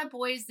lot of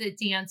boys that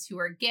dance who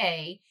are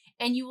gay,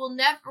 and you will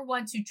never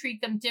want to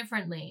treat them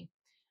differently.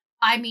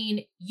 I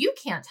mean, you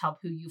can't help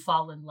who you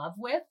fall in love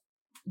with.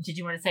 Did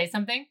you want to say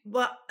something?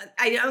 Well,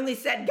 I only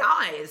said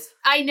guys.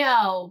 I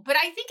know, but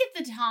I think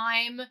at the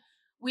time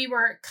we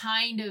were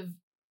kind of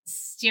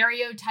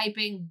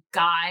stereotyping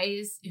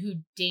guys who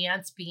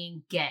dance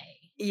being gay.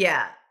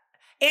 Yeah.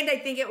 And I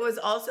think it was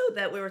also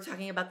that we were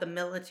talking about the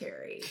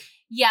military.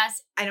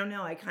 Yes. I don't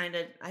know. I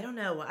don't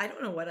know. I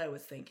don't know what I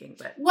was thinking,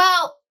 but.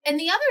 Well, and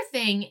the other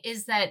thing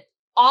is that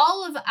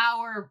all of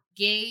our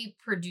gay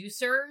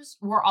producers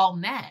were all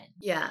men.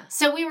 Yeah.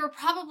 So we were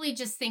probably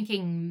just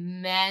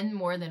thinking men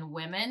more than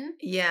women.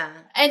 Yeah.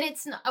 And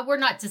we're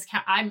not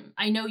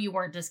I know you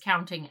weren't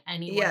discounting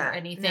anyone or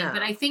anything,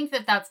 but I think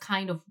that that's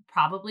kind of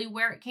probably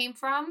where it came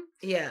from.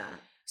 Yeah.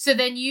 So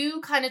then you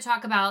kind of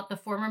talk about the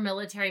former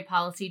military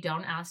policy,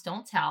 don't ask,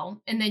 don't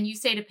tell. And then you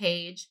say to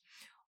Paige,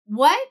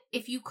 what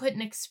if you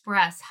couldn't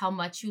express how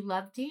much you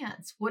love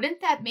dance?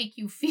 Wouldn't that make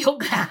you feel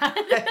bad?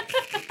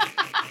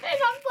 And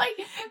I'm like,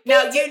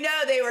 no, you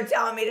know, they were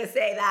telling me to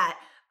say that.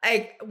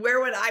 Like,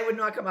 I would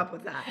not come up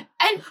with that.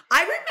 And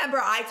I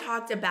remember I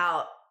talked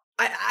about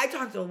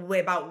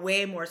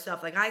way more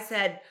stuff. Like I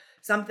said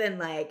something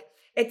like,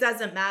 it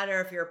doesn't matter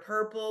if you're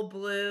purple,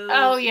 blue,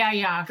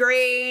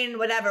 green,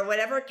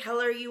 whatever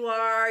color you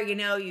are, you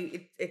know,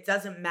 it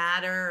doesn't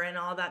matter and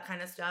all that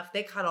kind of stuff.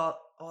 They cut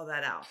all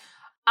that out.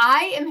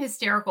 I am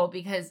hysterical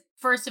because,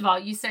 first of all,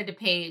 you said to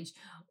Paige,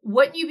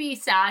 wouldn't you be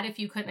sad if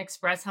you couldn't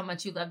express how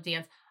much you love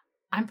dance?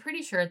 I'm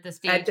pretty sure at this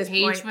stage,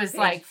 Paige was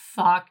like,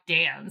 fuck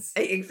dance.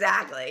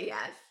 Exactly.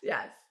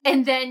 Yes.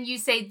 And then you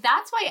say,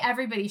 that's why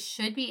everybody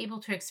should be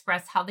able to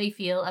express how they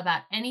feel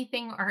about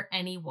anything or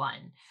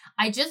anyone.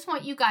 I just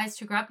want you guys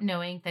to grow up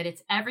knowing that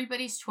it's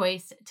everybody's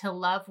choice to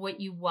love what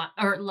you want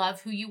or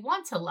love who you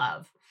want to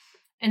love.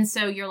 And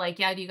so you're like,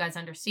 yeah, do you guys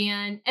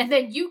understand? And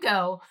then you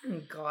go,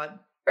 oh, God.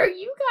 Are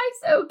you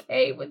guys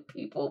okay with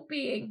people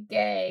being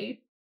gay?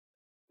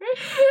 And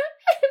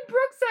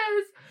Brooke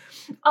says,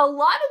 a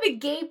lot of the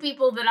gay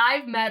people that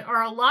I've met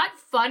are a lot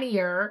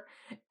funnier.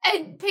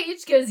 And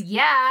Paige goes,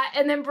 yeah.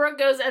 And then Brooke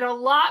goes, and a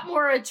lot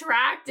more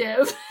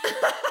attractive.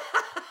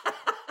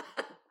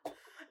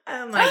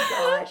 Oh my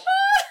gosh.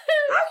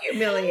 How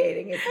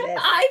humiliating is this?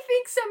 I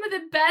think some of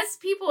the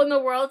best people in the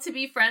world to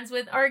be friends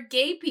with are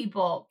gay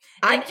people.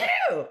 I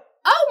do.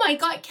 Oh my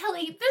God,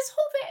 Kelly, this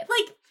whole thing,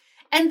 like,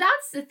 and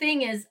that's the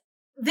thing is,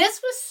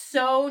 this was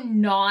so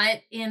not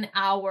in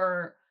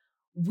our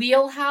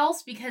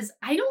wheelhouse because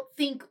I don't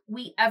think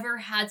we ever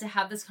had to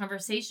have this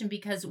conversation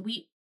because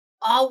we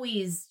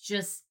always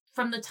just,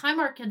 from the time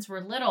our kids were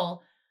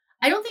little,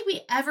 I don't think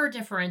we ever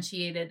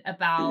differentiated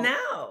about,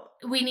 no,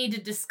 we need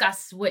to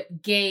discuss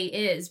what gay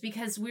is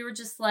because we were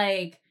just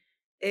like,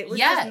 it was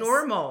just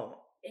normal.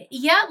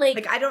 Yeah,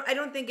 like I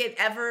don't think it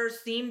ever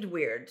seemed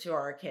weird to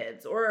our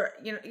kids or,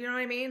 you know what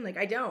I mean? Like,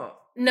 I don't.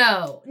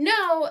 No,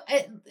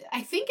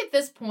 I think at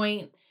this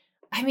point,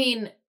 I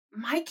mean,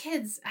 my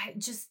kids, I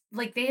just,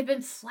 like, they have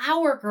been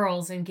flower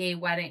girls in gay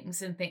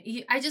weddings and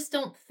things. I just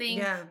don't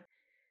think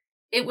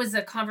it was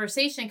a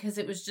conversation because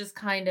it was just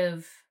kind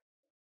of,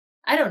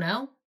 I don't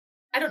know.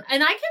 And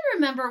I can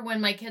remember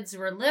when my kids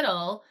were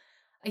little,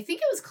 I think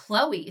it was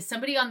Chloe,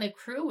 somebody on the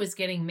crew was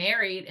getting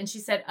married and she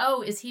said,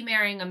 oh, is he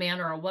marrying a man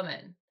or a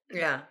woman?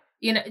 Yeah.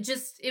 You know,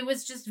 it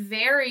was just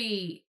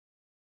very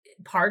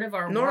part of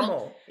our normal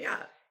world. Yeah.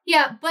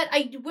 Yeah, but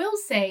I will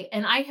say,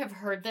 and I have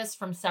heard this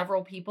from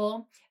several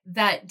people,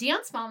 that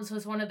Dance Moms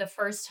was one of the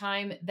first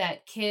time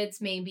that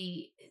kids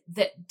maybe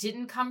that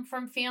didn't come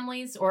from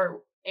families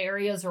or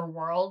areas or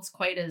worlds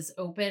quite as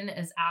open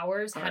as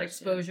ours, had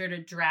exposure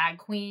to drag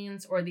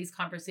queens or these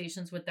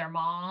conversations with their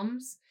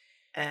moms.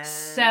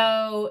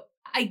 So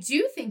I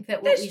do think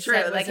that what we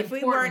said was like if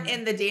important. we weren't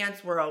in the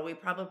dance world,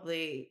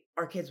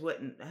 our kids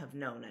wouldn't have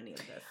known any of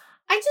this.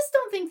 I just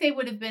don't think they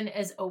would have been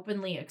as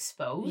openly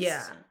exposed.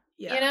 Yeah.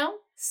 You know?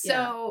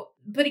 So,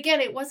 but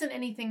again, it wasn't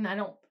anything that I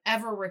don't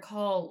ever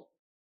recall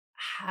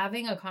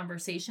having a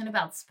conversation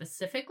about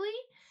specifically.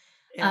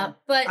 Yeah.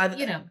 But,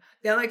 you know.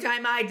 The only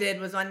time I did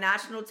was on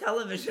national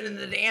television in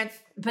the dance.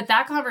 But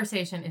that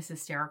conversation is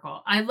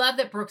hysterical. I love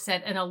that Brooke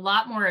said, and a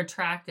lot more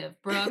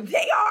attractive. Brooke.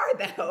 They are,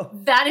 though.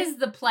 That is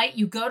the plight.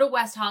 You go to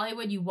West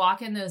Hollywood, you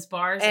walk in those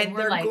bars, and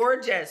we're they're like,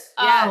 gorgeous.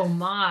 Oh, Yes.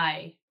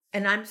 my.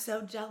 And I'm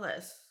so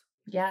jealous.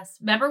 Yes.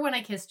 Remember when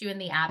I kissed you in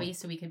the Abbey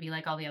so we could be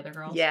like all the other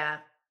girls? Yeah.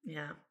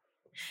 Yeah.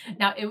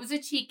 Now, it was a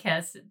cheek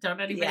kiss.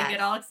 Don't anybody get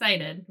all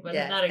excited. Was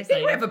not I excited.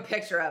 think we have a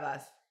picture of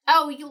us.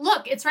 Oh,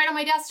 look, it's right on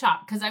my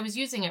desktop because I was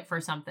using it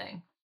for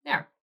something.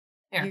 There.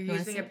 You're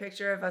using a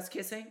picture of us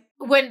kissing?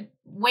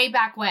 Way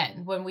back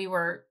when we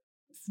were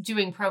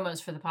doing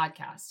promos for the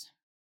podcast.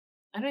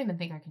 I don't even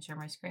think I can share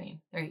my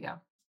screen. There you go.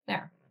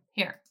 There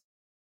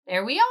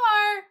we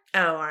are.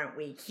 Oh, aren't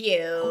we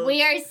cute?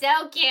 We are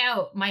so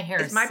cute. My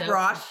hair is my so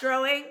bra cute.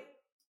 showing?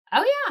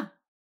 Oh, yeah.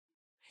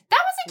 That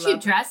was a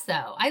cute dress,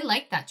 though. I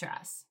like that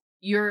dress.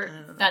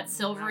 That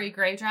silvery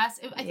gray dress.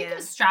 I think it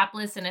was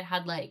strapless and it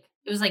had it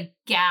was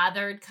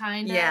gathered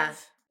kind of. Yeah.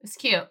 It's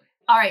cute.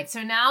 All right.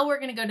 So now we're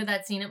going to go to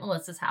that scene at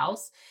Melissa's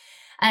house.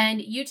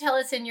 And you tell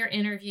us in your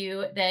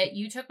interview that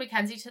you took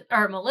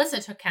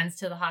Melissa took Ken's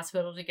to the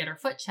hospital to get her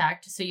foot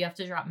checked. So you have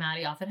to drop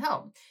Maddie off at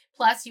home.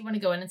 Plus, you want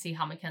to go in and see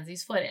how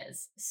Mackenzie's foot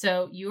is.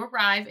 So you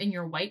arrive in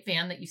your white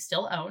van that you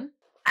still own.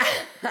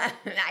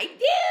 I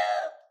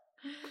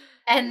do.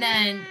 And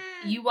then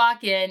you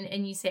walk in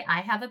and you say, I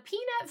have a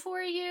peanut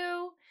for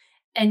you.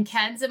 And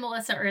Ken's and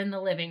Melissa are in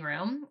the living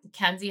room.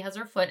 Kenzie has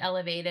her foot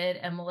elevated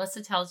and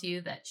Melissa tells you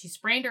that she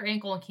sprained her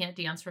ankle and can't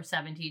dance for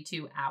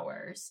 72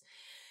 hours.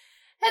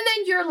 And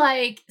then you're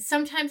like,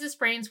 sometimes a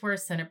sprain's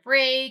worse than a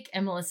break.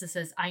 And Melissa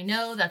says, I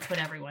know, that's what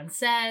everyone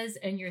says.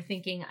 And you're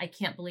thinking, I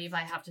can't believe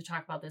I have to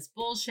talk about this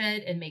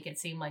bullshit and make it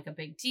seem like a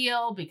big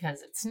deal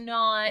because it's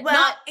not.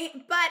 Well,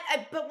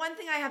 but one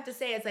thing I have to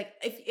say is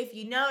if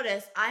you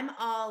notice, I'm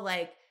all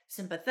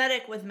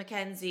sympathetic with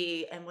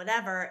Mackenzie and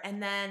whatever.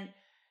 And then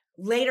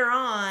later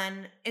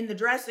on in the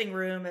dressing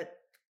room at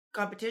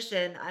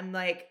competition, I'm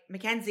like,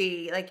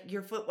 Mackenzie,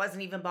 your foot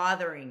wasn't even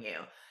bothering you.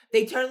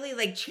 They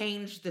totally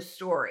changed the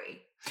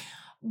story.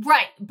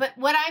 Right. But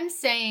what I'm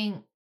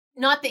saying,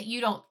 not that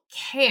you don't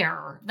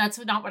care. That's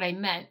not what I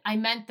meant. I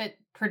meant that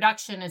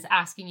production is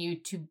asking you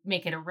to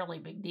make it a really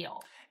big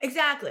deal.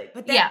 Exactly.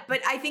 But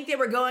I think they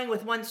were going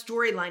with one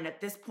storyline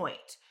at this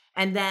point.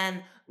 And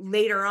then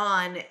later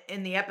on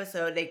in the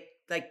episode, they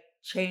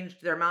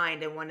changed their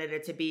mind and wanted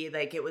it to be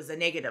it was a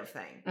negative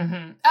thing.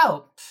 Mm-hmm.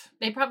 Oh,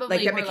 they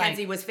probably that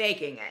Mackenzie was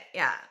faking it.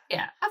 Yeah.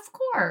 Yeah, of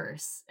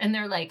course. And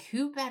they're like,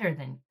 who better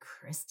than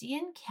Christy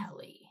and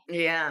Kelly?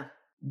 Yeah.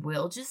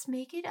 We'll just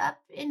make it up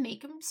and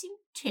make them seem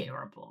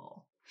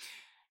terrible.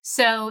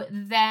 So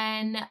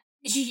then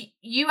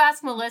you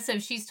ask Melissa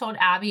if she's told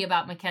Abby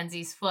about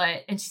Mackenzie's foot.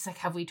 And she's like,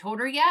 have we told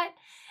her yet?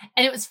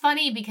 And it was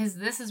funny because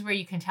this is where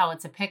you can tell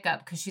it's a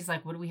pickup because she's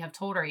like, would we have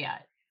told her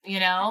yet? You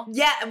know?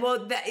 Yeah.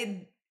 Well,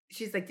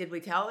 she's like, did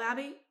we tell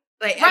Abby?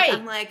 Right.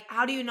 I'm like,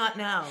 how do you not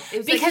know? It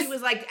was because she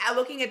was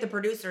looking at the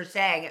producer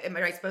saying, am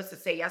I supposed to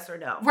say yes or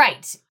no?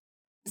 Right.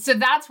 So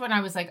that's when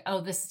I was like, oh,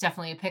 this is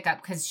definitely a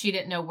pickup because she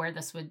didn't know where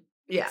this would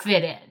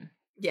fit in.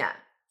 Yeah.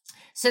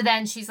 So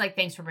then she's like,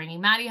 thanks for bringing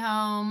Maddie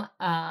home.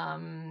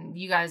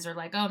 You guys are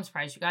like, oh, I'm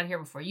surprised you got here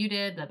before you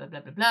did, blah, blah,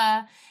 blah, blah,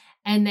 blah.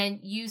 And then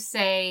you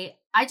say,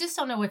 I just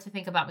don't know what to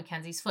think about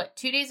Mackenzie's foot.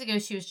 2 days ago,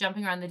 she was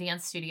jumping around the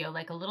dance studio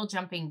like a little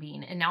jumping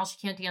bean. And now she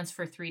can't dance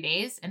for 3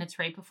 days. And it's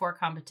right before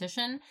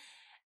competition.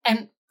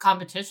 And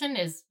competition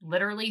is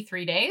literally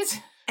 3 days.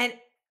 And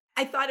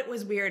I thought it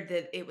was weird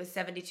that it was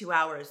 72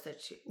 hours that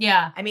she...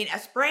 Yeah. I mean, a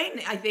sprain,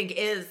 I think,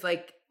 is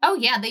Oh,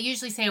 yeah. They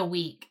usually say a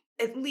week.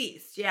 At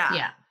least, yeah.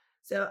 Yeah.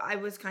 So I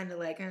was kind of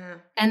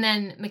And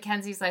then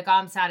Mackenzie's like, oh,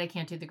 I'm sad I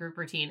can't do the group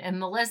routine. And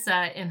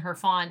Melissa in her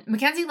fawn,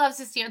 Mackenzie loves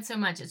this dance so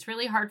much. It's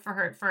really hard for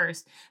her at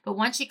first. But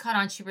once she caught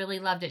on, she really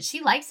loved it.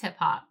 She likes hip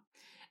hop.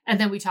 And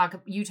then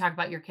you talk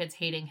about your kids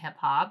hating hip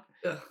hop.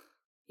 Ugh.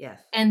 Yes.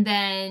 And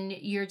then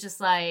you're just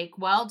like,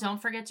 well,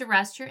 don't forget to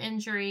rest your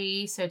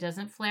injury so it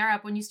doesn't flare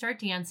up when you start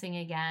dancing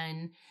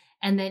again.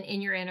 And then in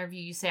your interview,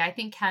 you say, I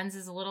think Ken's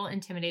is a little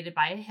intimidated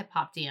by a hip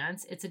hop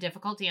dance. It's a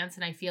difficult dance,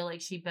 and I feel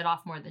like she bit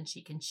off more than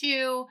she can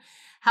chew.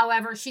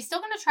 However, she's still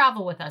going to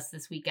travel with us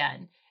this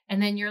weekend.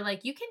 And then you're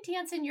like, you can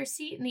dance in your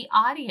seat in the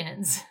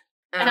audience.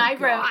 And I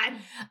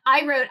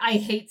wrote, I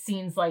hate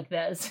scenes like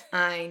this.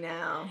 I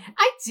know.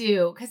 I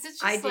do, because it's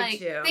just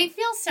too. They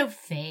feel so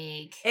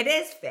fake. It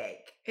is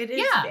fake. It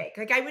is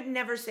fake. I would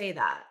never say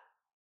that.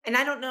 And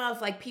I don't know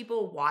if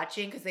people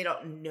watching, because they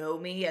don't know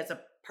me as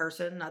a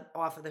person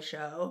off of the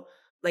show,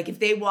 if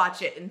they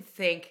watch it and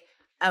think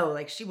Oh,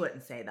 like she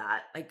wouldn't say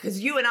that. Like, because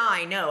you and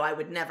I know I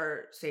would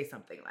never say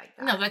something like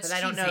that. No, that's But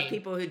I don't know if cheesy.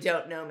 people who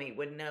don't know me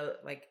would know,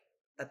 like,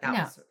 that No.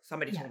 was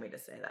somebody Yeah. told me to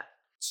say that.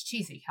 It's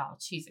cheesy, Cal.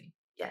 Cheesy.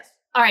 Yes.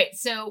 All right.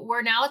 So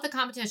we're now at the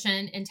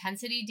competition,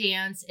 Intensity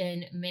Dance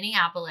in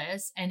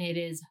Minneapolis, and it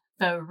is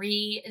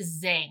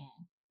freezing.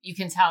 You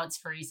can tell it's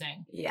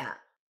freezing. Yeah.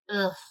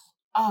 Ugh.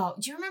 Oh,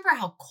 do you remember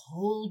how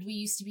cold we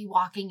used to be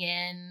walking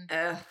in?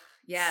 Ugh.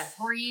 Yes.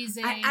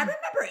 Freezing. I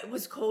remember it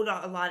was cold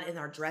a lot in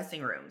our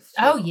dressing rooms,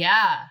 too. Oh,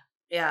 yeah.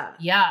 Yeah.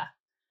 Yeah.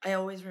 I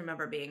always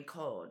remember being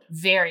cold.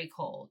 Very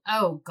cold.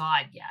 Oh,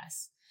 God,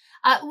 yes.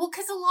 Well,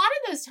 because a lot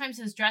of those times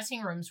those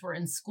dressing rooms were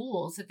in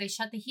schools that they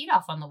shut the heat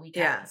off on the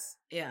weekends.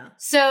 Yeah.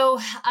 So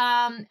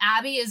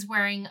Abby is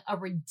wearing a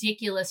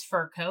ridiculous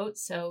fur coat.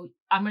 So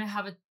I'm going to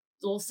have a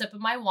little sip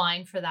of my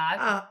wine for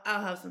that.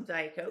 I'll have some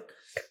Diet Coke.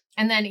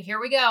 And then here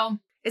we go.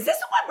 Is this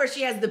the one where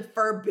she has the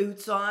fur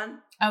boots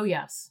on? Oh,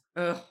 yes.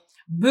 Ugh.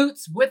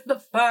 Boots with the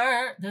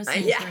fur. Those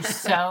things were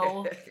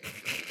so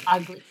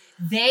ugly.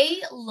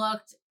 They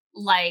looked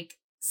like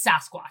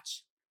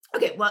Sasquatch.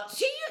 Okay, well,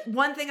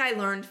 one thing I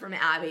learned from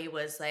Abby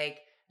was like,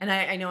 and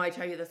I know I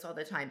tell you this all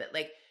the time, but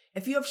like,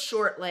 if you have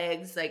short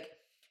legs, like,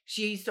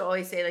 she used to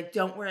always say, like,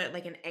 don't wear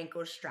like an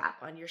ankle strap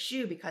on your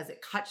shoe because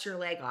it cuts your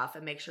leg off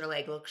and makes your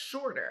leg look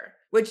shorter,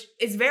 which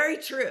is very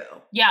true.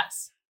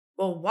 Yes.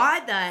 Well,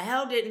 why the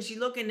hell didn't she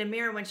look in the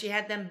mirror when she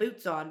had them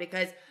boots on?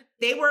 Because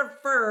they were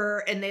fur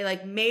and they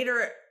like made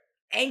her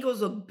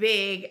ankles look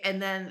big,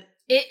 and then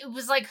it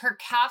was like her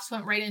calves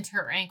went right into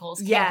her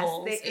ankles. Yes,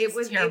 it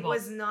was terrible. It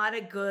was not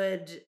a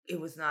good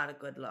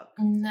look.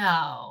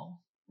 No.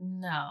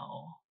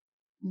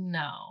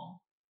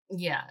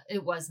 Yeah,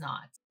 it was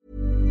not.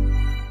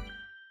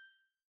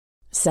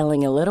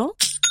 Selling a little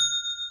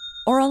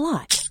or a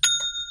lot?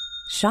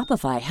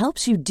 Shopify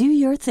helps you do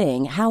your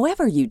thing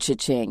however you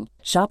cha-ching.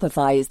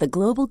 Shopify is the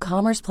global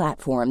commerce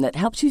platform that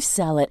helps you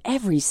sell at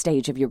every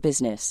stage of your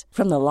business.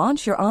 From the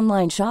launch your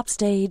online shop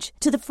stage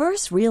to the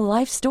first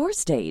real-life store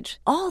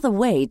stage, all the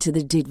way to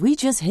the did we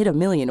just hit a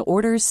million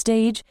orders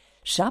stage.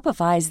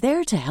 Shopify is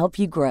there to help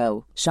you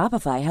grow.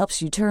 Shopify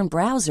helps you turn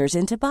browsers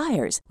into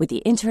buyers with the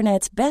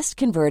internet's best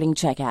converting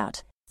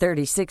checkout.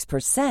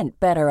 36%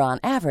 better on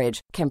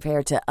average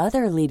compared to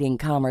other leading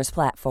commerce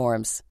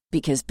platforms.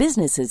 Because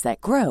businesses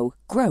that grow,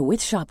 grow with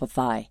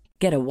Shopify.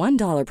 Get a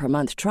 $1 per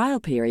month trial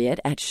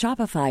period at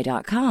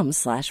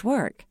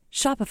shopify.com/work.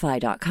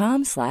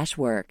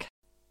 Shopify.com/work.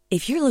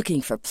 If you're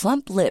looking for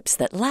plump lips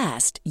that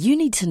last, you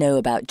need to know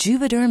about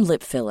Juvederm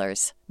lip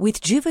fillers.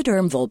 With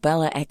Juvederm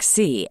Volbella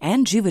XC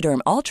and Juvederm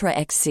Ultra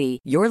XC,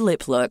 your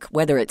lip look,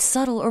 whether it's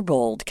subtle or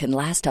bold, can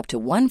last up to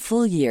 1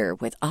 full year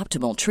with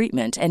optimal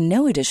treatment and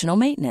no additional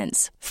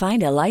maintenance.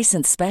 Find a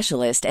licensed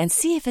specialist and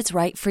see if it's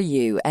right for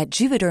you at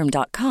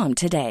Juvederm.com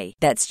today.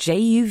 That's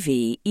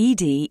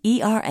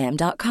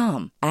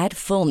JUVEDERM.com. Add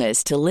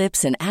fullness to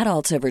lips in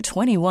adults over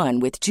 21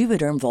 with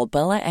Juvederm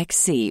Volbella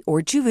XC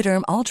or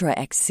Juvederm Ultra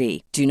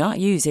XC. Do not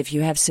use if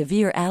you have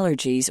severe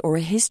allergies or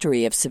a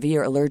history of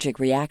severe allergic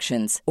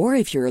reactions, or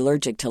if you're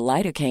allergic to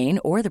lidocaine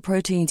or the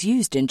proteins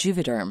used in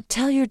Juvederm.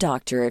 Tell your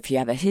doctor if you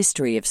have a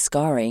history of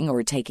scarring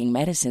or taking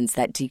medicines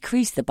that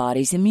decrease the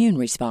body's immune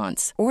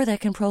response or that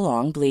can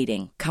prolong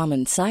bleeding.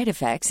 Common side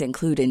effects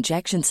include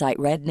injection site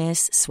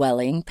redness,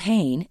 swelling,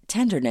 pain,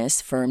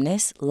 tenderness,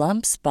 firmness,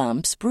 lumps,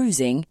 bumps,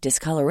 bruising,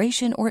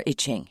 discoloration, or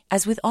itching.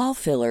 As with all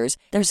fillers,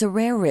 there's a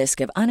rare risk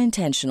of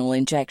unintentional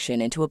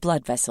injection into a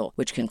blood vessel,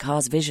 which can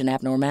cause vision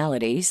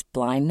abnormalities,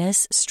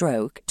 blindness,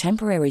 stroke,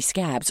 temporary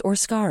scabs, or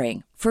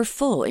scarring. For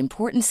full,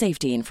 important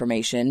safety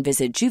information,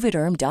 visit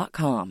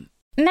Juvederm.com.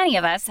 Many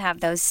of us have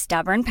those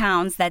stubborn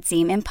pounds that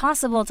seem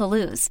impossible to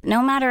lose,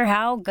 no matter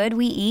how good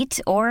we eat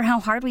or how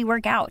hard we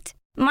work out.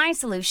 My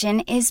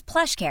solution is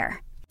PlushCare.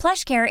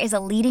 PlushCare is a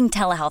leading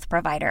telehealth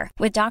provider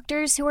with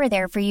doctors who are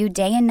there for you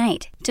day and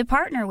night to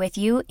partner with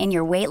you in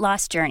your weight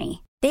loss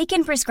journey. They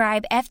can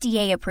prescribe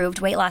FDA-approved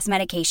weight loss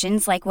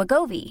medications like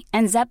Wegovy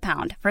and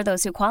Zepbound for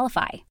those who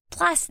qualify.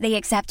 Plus, they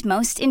accept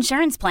most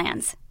insurance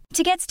plans.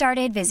 To get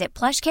started, visit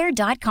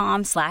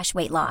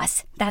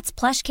plushcare.com/weightloss. That's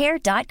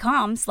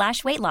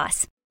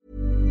plushcare.com/weightloss.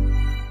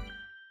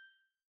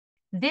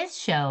 This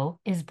show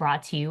is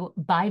brought to you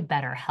by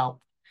BetterHelp.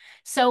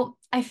 So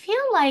I feel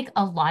like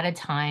a lot of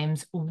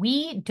times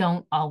we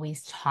don't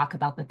always talk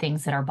about the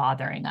things that are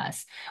bothering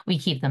us. We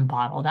keep them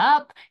bottled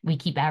up. We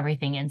keep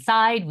everything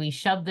inside. We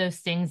shove those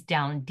things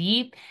down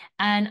deep.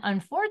 And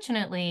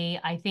unfortunately,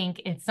 I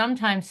think it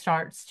sometimes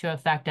starts to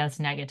affect us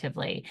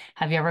negatively.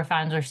 Have you ever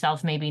found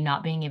yourself maybe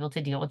not being able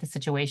to deal with the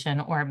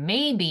situation or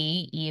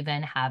maybe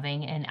even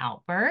having an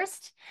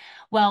outburst?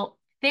 Well,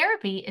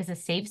 therapy is a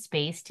safe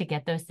space to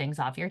get those things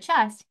off your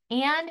chest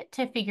and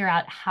to figure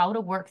out how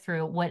to work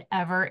through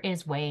whatever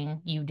is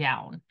weighing you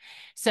down.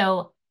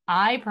 So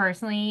I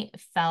personally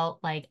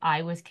felt like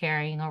I was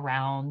carrying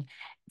around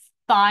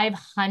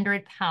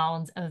 500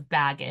 pounds of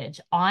baggage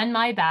on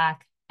my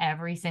back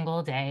every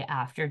single day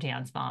after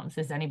Dance Moms.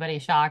 Is anybody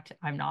shocked?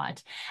 I'm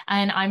not.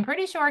 And I'm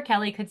pretty sure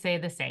Kelly could say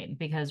the same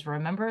because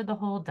remember the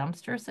whole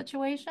dumpster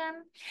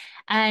situation?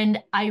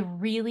 And I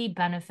really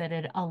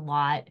benefited a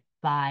lot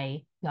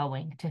by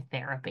going to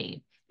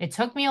therapy. It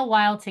took me a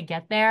while to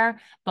get there,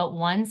 but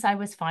once I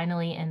was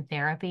finally in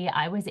therapy,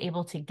 I was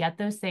able to get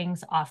those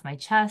things off my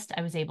chest.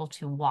 I was able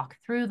to walk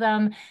through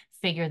them,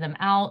 figure them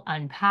out,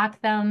 unpack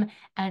them,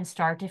 and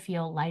start to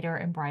feel lighter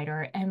and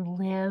brighter and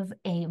live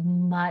a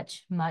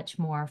much, much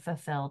more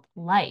fulfilled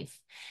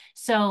life.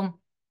 So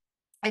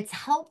it's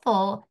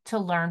helpful to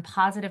learn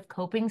positive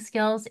coping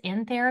skills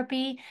in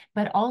therapy,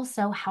 but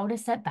also how to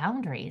set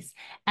boundaries.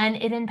 And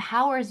it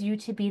empowers you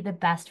to be the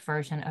best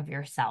version of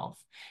yourself.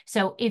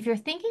 So if you're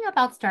thinking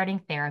about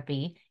starting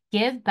therapy,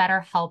 give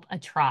BetterHelp a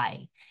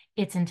try.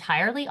 It's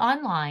entirely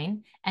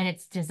online and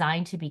it's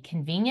designed to be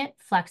convenient,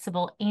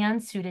 flexible,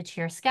 and suited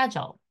to your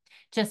schedule.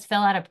 Just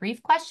fill out a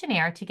brief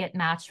questionnaire to get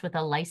matched with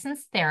a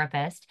licensed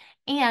therapist,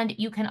 and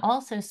you can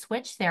also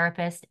switch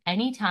therapists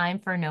anytime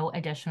for no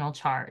additional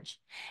charge.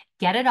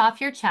 Get it off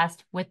your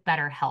chest with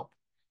BetterHelp.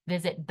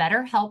 Visit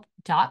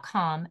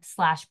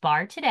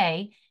betterhelp.com/bar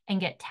today and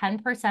get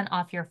 10%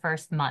 off your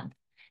first month.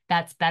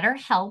 That's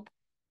BetterHelp,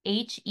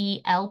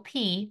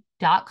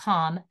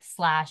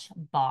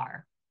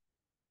 HELP.com/bar.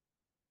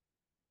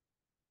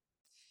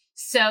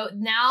 So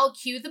now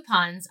cue the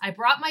puns. I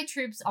brought my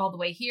troops all the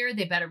way here.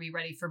 They better be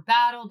ready for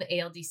battle. The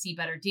ALDC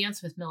better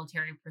dance with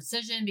military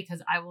precision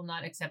because I will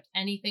not accept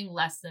anything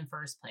less than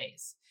first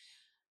place.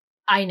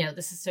 I know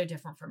this is so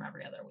different from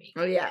every other week.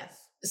 Oh,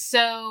 yes.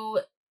 So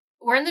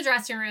we're in the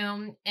dressing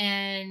room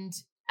and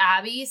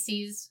Abby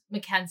sees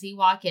Mackenzie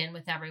walk in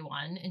with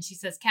everyone. And she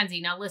says,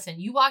 Kenzie, now listen,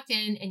 you walked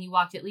in and you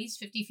walked at least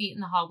 50 feet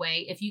in the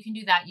hallway. If you can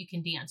do that, you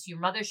can dance. Your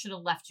mother should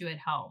have left you at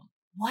home.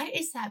 What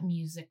is that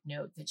music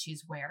note that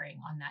she's wearing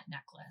on that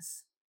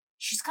necklace?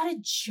 She's got a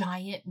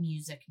giant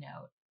music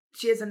note.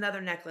 She has another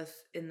necklace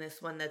in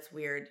this one that's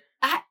weird.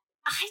 I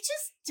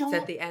just don't.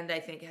 It's at the end, I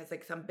think, it has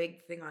like some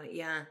big thing on it.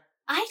 Yeah.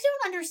 I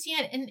don't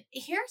understand. And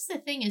here's the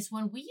thing is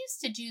when we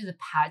used to do the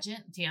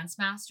pageant Dance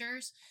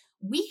Masters,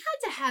 we had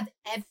to have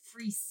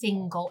every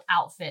single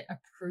outfit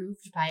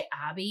approved by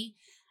Abby.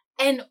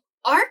 And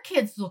our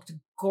kids looked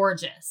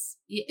gorgeous.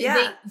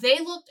 Yeah. They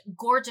looked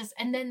gorgeous.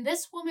 And then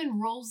this woman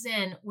rolls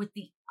in with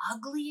the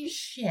ugliest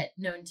shit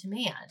known to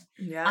man.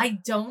 Yeah. I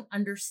don't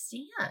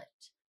understand.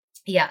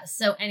 Yeah.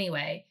 So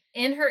anyway,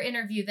 in her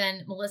interview,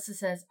 then Melissa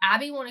says,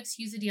 Abby won't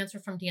excuse a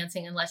dancer from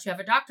dancing unless you have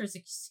a doctor's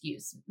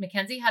excuse.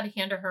 Mackenzie had to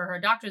hand her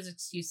doctor's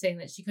excuse saying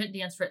that she couldn't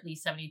dance for at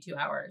least 72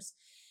 hours.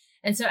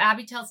 And so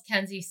Abby tells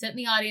Kenzie, sit in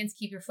the audience,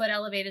 keep your foot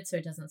elevated so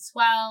it doesn't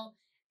swell.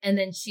 And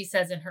then she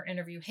says in her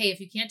interview, hey, if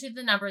you can't do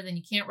the number, then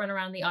you can't run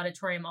around the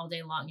auditorium all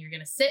day long. You're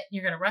going to sit and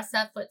you're going to rest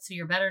that foot so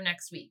you're better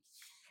next week.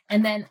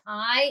 And then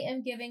I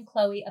am giving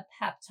Chloe a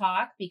pep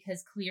talk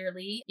because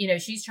clearly,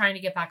 she's trying to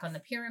get back on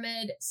the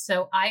pyramid.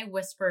 So I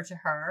whisper to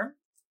her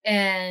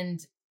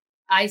and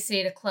I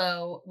say to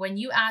Chloe, when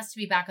you asked to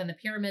be back on the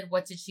pyramid,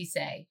 what did she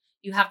say?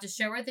 You have to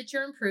show her that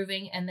you're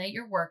improving and that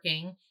you're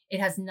working. It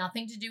has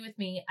nothing to do with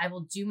me. I will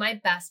do my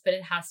best, but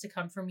it has to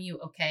come from you,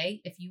 okay?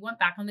 If you want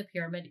back on the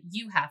pyramid,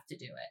 you have to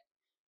do it.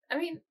 I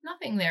mean,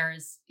 nothing there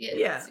is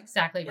it's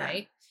exactly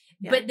right.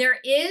 Yeah. But there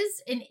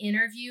is an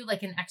interview,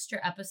 like an extra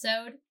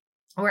episode,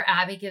 where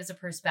Abby gives a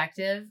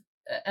perspective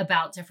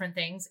about different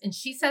things. And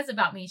she says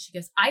about me, she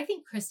goes, I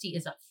think Christy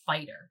is a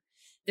fighter.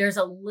 There's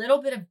a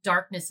little bit of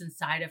darkness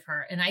inside of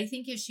her. And I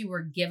think if she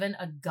were given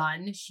a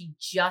gun, she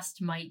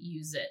just might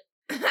use it.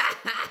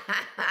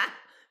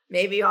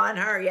 Maybe on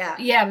her, yeah.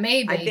 Yeah,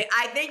 maybe.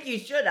 I think you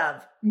should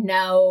have.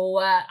 No,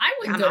 I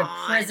wouldn't go to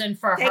prison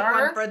for Take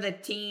her. One for the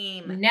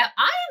team. No,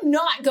 I am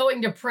not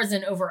going to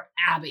prison over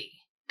Abby.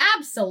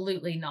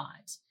 Absolutely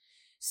not.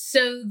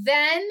 So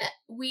then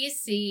we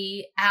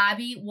see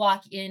Abby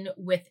walk in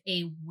with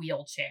a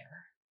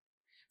wheelchair.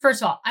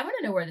 First of all, I want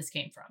to know where this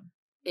came from.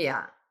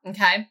 Yeah.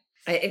 Okay.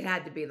 It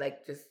had to be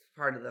like just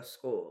part of the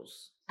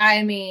schools.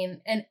 I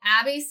mean, and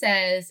Abby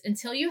says,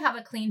 until you have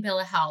a clean bill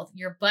of health,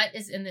 your butt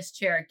is in this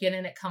chair. Get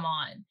in it. Come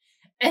on.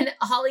 And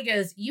Holly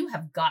goes, you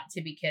have got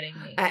to be kidding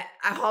me.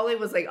 Holly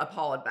was like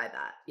appalled by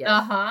that. Yes.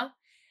 Uh-huh.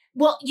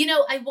 Well,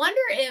 I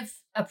wonder if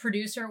a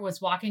producer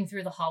was walking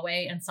through the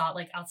hallway and saw it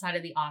like outside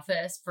of the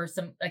office for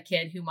a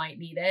kid who might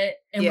need it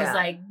and was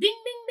like, ding,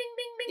 ding, ding,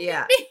 ding, ding.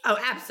 Yeah. Ding. Oh,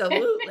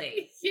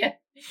 absolutely. Yeah.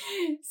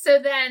 So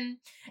then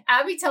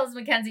Abby tells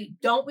Mackenzie,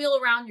 don't wheel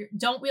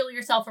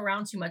yourself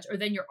around too much or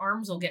then your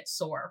arms will get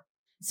sore.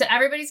 So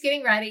everybody's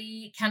getting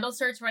ready. Kendall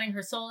starts running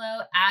her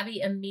solo. Abby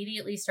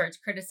immediately starts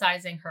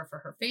criticizing her for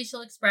her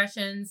facial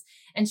expressions.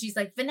 And she's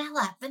like,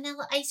 vanilla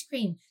ice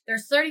cream.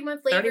 There's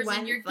 31 flavors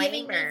and you're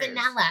giving me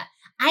vanilla.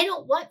 I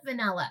don't want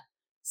vanilla.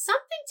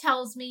 Something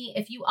tells me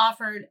if you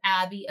offered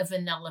Abby a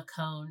vanilla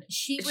cone,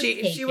 she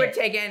would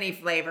take any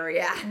flavor.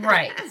 Yeah.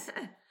 Right.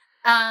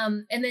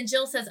 And then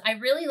Jill says, I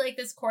really like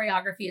this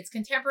choreography. It's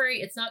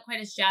contemporary. It's not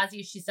quite as jazzy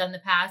as she's done in the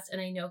past.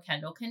 And I know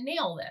Kendall can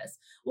nail this.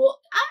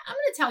 Well, I'm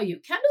going to tell you,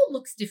 Kendall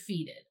looks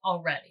defeated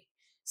already.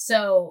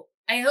 So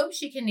I hope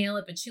she can nail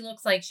it, but she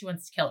looks like she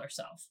wants to kill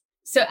herself.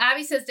 So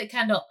Abby says to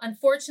Kendall,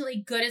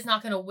 unfortunately, good is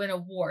not going to win a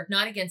war,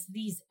 not against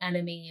these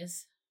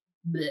enemies.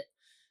 Blech.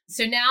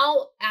 So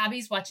now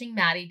Abby's watching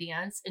Maddie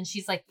dance and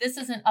she's like, this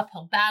is an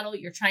uphill battle.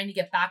 You're trying to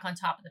get back on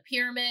top of the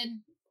pyramid.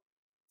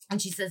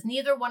 And she says,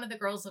 neither one of the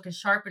girls look as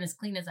sharp and as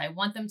clean as I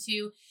want them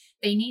to.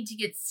 They need to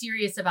get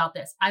serious about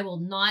this. I will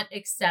not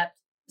accept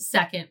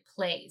second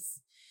place.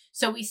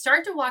 So we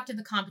start to walk to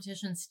the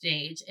competition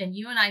stage and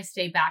you and I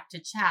stay back to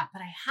chat.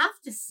 But I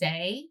have to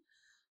say,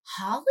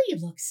 Holly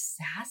looks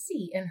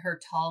sassy in her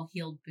tall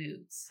heeled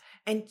boots.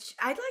 And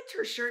I liked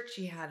her shirt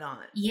she had on.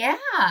 Yeah.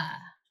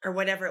 Or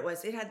whatever it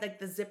was. It had like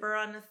the zipper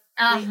on the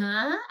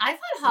Uh-huh. I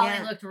thought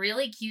Holly looked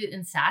really cute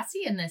and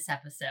sassy in this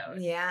episode.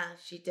 Yeah,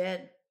 she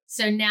did.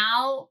 So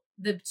now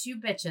the two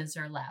bitches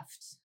are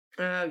left.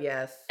 Oh,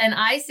 yes. And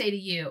I say to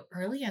you,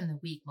 early in the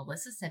week,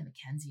 Melissa said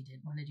Mackenzie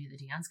didn't want to do the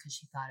dance because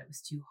she thought it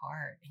was too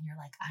hard. And you're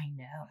like, I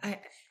know.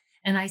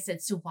 And I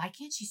said, so why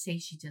can't she say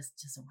she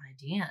just doesn't want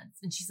to dance?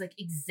 And she's like,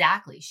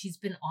 exactly. She's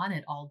been on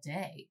it all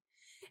day.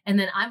 And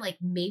then I'm like,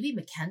 maybe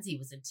Mackenzie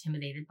was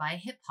intimidated by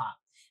hip hop.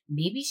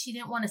 Maybe she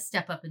didn't want to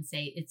step up and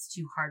say it's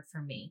too hard for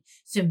me.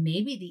 So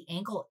maybe the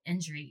ankle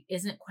injury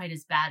isn't quite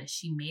as bad as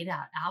she made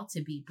out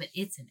to be, but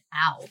it's an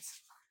out.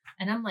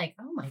 And I'm like,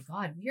 oh my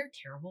God, we are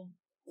terrible.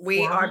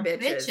 We are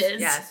bitches.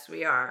 Yes,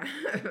 we are.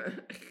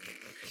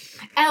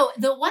 Oh,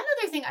 the one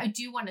other thing I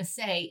do want to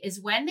say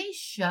is when they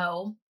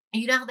show,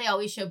 you know how they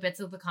always show bits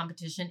of the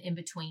competition in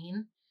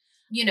between,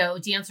 you know,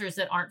 dancers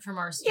that aren't from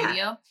our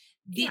studio.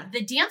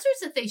 The dancers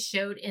that they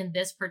showed in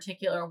this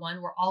particular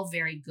one were all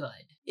very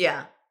good.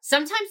 Yeah.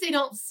 Sometimes they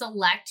don't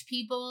select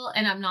people,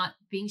 and I'm not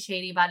being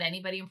shady about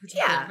anybody in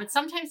particular, but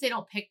sometimes they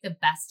don't pick the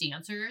best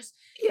dancers.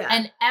 Yeah.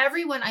 And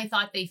everyone I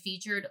thought they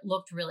featured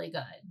looked really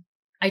good.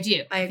 I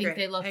do. I think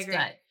they looked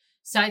good.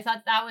 So I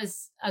thought that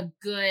was a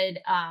good,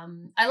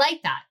 I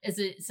like that as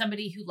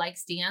somebody who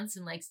likes dance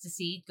and likes to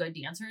see good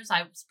dancers.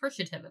 I was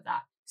appreciative of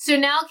that. So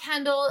now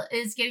Kendall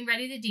is getting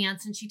ready to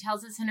dance, and she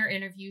tells us in her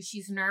interview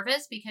she's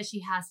nervous because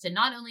she has to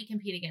not only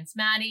compete against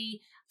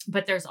Maddie,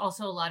 but there's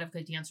also a lot of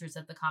good dancers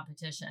at the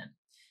competition.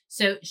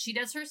 So she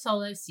does her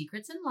solo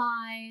Secrets and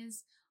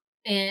Lies,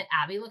 and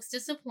Abby looks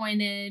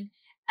disappointed.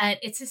 And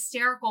it's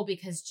hysterical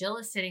because Jill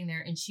is sitting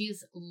there and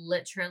she's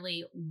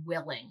literally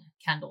willing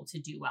Kendall to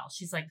do well.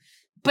 She's like,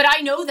 but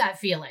I know that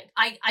feeling.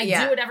 I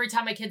do it every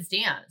time my kids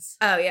dance.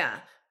 Oh, yeah.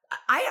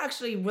 I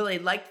actually really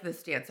liked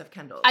this dance of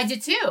Kendall's. I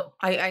did too.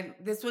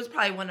 This was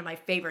probably one of my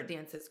favorite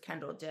dances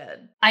Kendall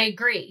did. I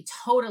agree.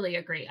 Totally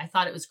agree. I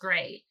thought it was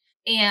great.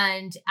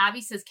 And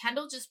Abby says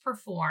Kendall just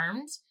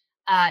performed.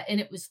 And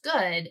it was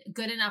good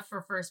enough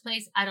for first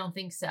place. I don't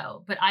think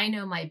so, but I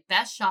know my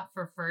best shot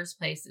for first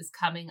place is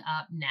coming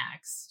up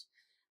next.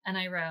 And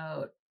I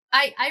wrote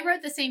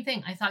the same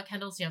thing. I thought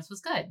Kendall's dance was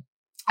good.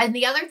 And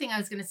the other thing I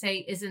was going to say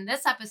is in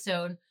this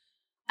episode,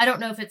 I don't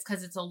know if it's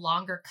because it's a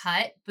longer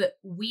cut, but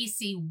we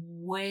see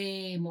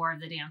way more of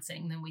the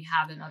dancing than we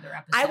have in other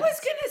episodes. I was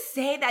going to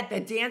say that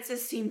the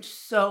dances seemed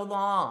so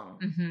long.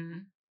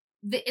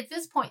 Mm-hmm. At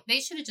this point,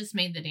 they should have just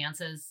made the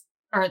dances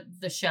or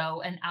the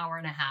show an hour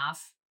and a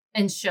half.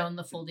 And shown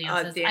the full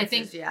dances. I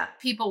think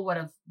people would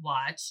have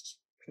watched.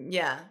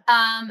 Yeah.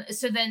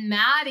 So then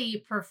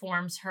Maddie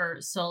performs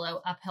her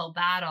solo uphill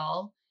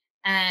battle.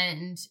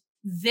 And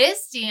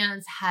this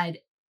dance had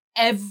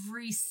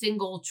every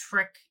single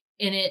trick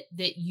in it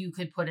that you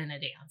could put in a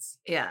dance.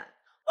 Yeah.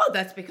 Well,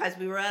 that's because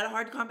we were at a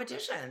hard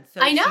competition.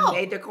 So I know. She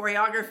made the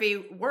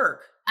choreography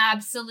work.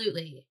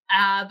 Absolutely.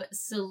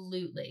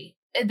 Absolutely.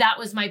 That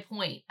was my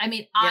point. I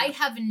mean, I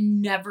have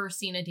never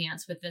seen a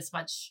dance with this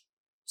much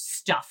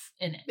stuff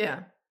in it.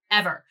 Yeah.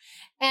 Ever.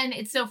 And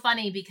it's so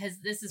funny because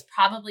this is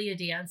probably a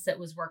dance that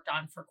was worked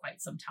on for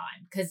quite some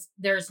time because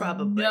there's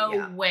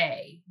no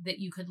way that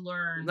you could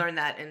learn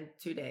that in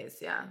 2 days.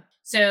 Yeah.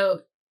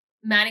 So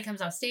Maddie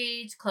comes off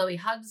stage, Chloe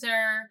hugs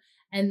her,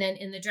 and then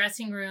in the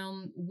dressing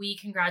room, we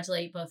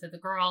congratulate both of the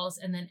girls.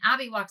 And then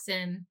Abby walks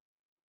in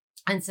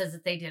and says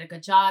that they did a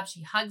good job.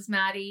 She hugs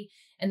Maddie.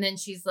 And then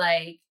she's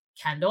like,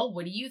 Kendall,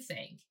 what do you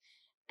think?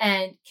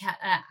 And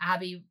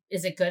Abby,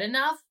 is it good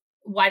enough?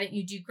 Why didn't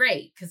you do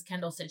great? Because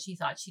Kendall said she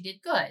thought she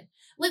did good.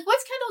 Like,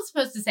 what's Kendall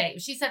supposed to say?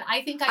 If she said,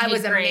 I think I did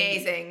was great,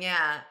 amazing.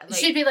 Yeah.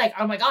 She'd be like,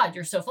 oh my God,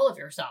 you're so full of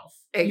yourself.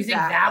 Exactly. You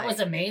think that was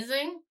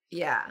amazing?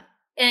 Yeah.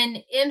 And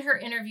in her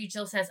interview,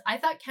 Jill says, I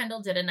thought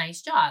Kendall did a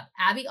nice job.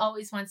 Abby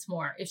always wants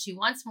more. If she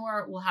wants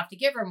more, we'll have to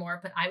give her more.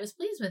 But I was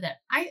pleased with it.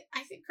 I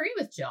agree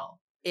with Jill.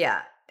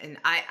 Yeah. And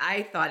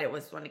I thought it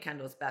was one of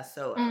Kendall's best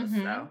solos.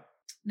 Mm-hmm. So.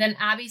 Then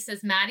Abby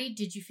says, Maddie,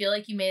 did you feel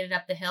like you made it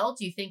up the hill?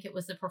 Do you think it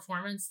was the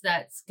performance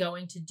that's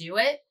going to do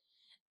it?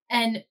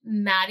 And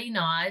Maddie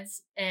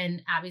nods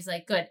and Abby's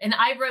like, good. And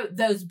I wrote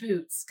those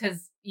boots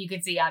because you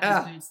could see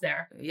Abby's boots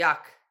there. Yuck.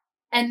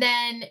 And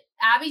then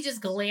Abby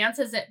just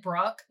glances at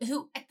Brooke,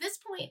 who at this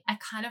point, I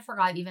kind of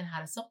forgot even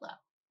how to solo.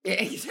 Yeah,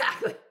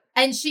 exactly.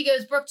 And she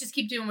goes, Brooke, just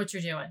keep doing what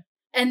you're doing.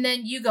 And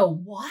then you go,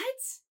 what?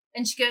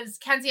 And she goes,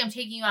 Kenzie, I'm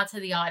taking you out to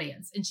the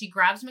audience. And she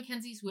grabs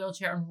Mackenzie's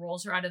wheelchair and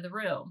rolls her out of the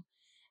room.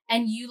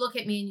 And you look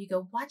at me and you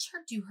go, watch her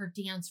do her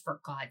dance for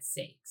God's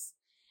sakes.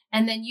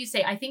 And then you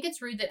say, I think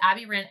it's rude that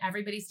Abby ran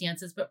everybody's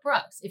dances but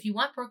Brooke's. If you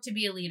want Brooke to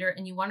be a leader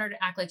and you want her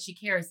to act like she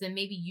cares, then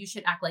maybe you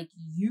should act like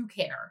you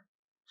care.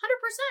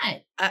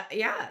 100%.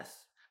 Yes.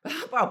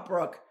 How about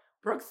Brooke?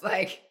 Brooke's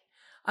like,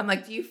 I'm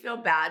like, do you feel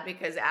bad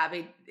because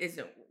Abby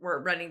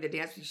we're running the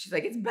dance? She's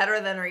like, it's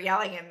better than her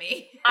yelling at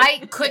me.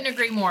 I couldn't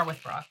agree more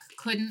with Brooke.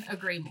 Couldn't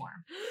agree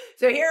more.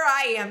 So here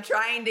I am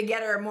trying to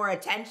get her more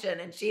attention.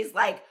 And she's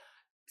like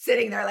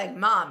sitting there like,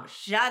 Mom,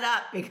 shut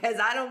up because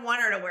I don't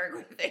want her to work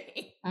with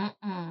me.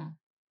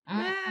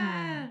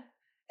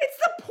 It's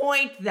the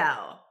point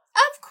though.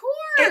 Of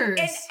course.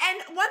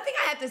 And one thing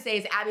I have to say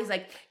is Abby's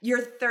like,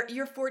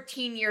 you're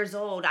 14 years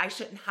old. I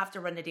shouldn't have to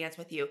run the dance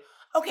with you.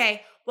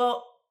 Okay,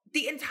 well,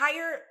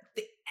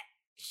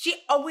 she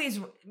always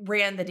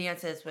ran the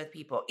dances with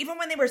people, even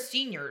when they were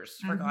seniors,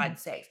 for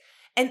God's sakes.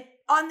 And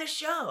on the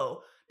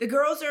show, the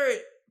girls are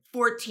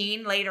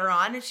 14 later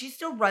on, and she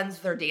still runs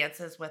their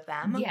dances with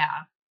them.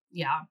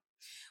 Yeah.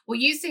 Well,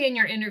 you say in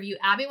your interview,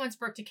 Abby wants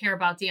Brooke to care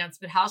about dance,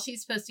 but how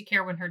she's supposed to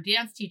care when her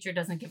dance teacher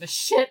doesn't give a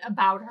shit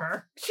about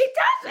her? She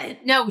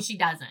doesn't. No, she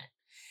doesn't.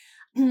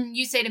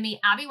 You say to me,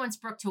 Abby wants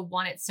Brooke to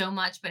want it so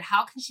much, but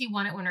how can she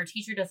want it when her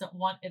teacher doesn't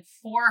want it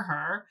for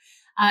her?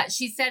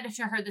 She said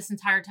to her this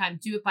entire time,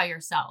 do it by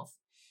yourself.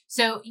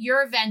 So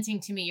you're venting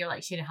to me. You're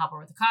like, she didn't help her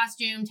with the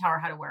costume, tell her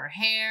how to wear her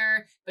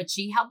hair, but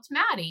she helped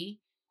Maddie.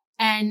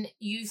 And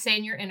you say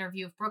in your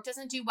interview, if Brooke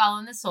doesn't do well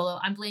in the solo,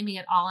 I'm blaming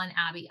it all on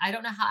Abby. I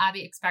don't know how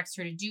Abby expects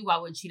her to do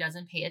well when she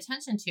doesn't pay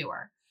attention to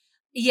her.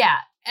 Yeah,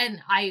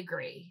 and I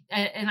agree.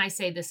 And I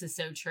say this is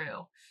so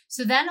true.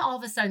 So then all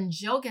of a sudden,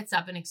 Jill gets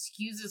up and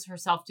excuses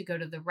herself to go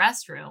to the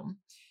restroom.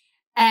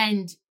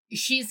 And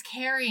she's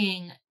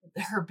carrying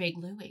her big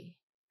Louie,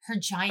 her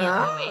giant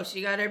Louie. Oh,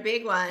 she got her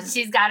big one.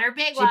 She's got her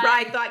big one. She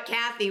probably thought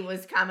Kathy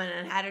was coming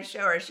and had her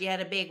show her. She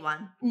had a big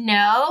one.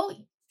 No,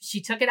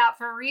 she took it out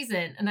for a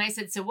reason. And I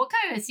said, so what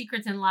kind of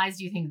secrets and lies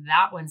do you think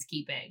that one's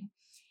keeping?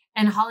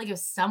 And Holly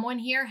goes, someone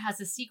here has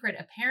a secret,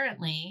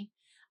 apparently.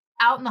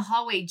 Out in the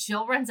hallway,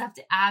 Jill runs up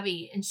to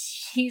Abby and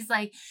she's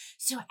like,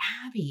 so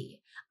Abby,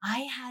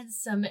 I had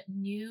some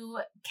new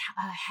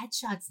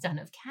headshots done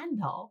of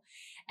Kendall.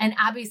 And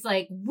Abby's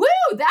like, woo,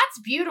 that's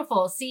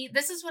beautiful. See,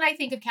 this is what I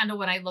think of Kendall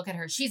when I look at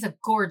her. She's a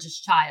gorgeous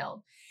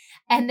child.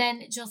 And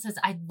then Jill says,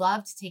 I'd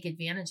love to take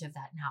advantage of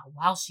that now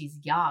while she's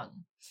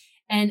young.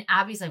 And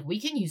Abby's like, we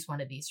can use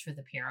one of these for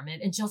the pyramid.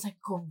 And Jill's like,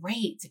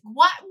 great.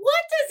 What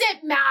does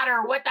it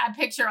matter what that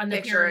picture on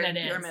the pyramid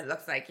is? Pyramid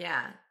looks like,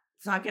 yeah.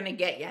 It's not going to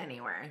get you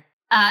anywhere.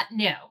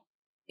 No.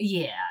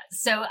 Yeah.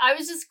 So I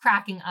was just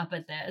cracking up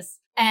at this.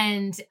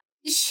 And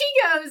she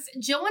goes,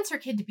 Jill wants her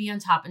kid to be on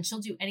top and she'll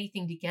do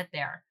anything to get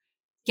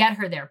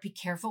her there. Be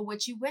careful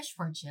what you wish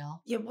for,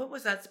 Jill. Yeah. What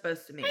was that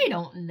supposed to mean? I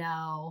don't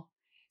know.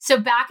 So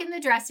back in the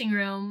dressing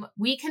room,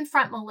 we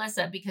confront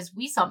Melissa because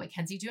we saw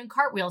Mackenzie doing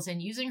cartwheels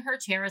and using her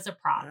chair as a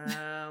prop.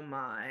 Oh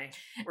my.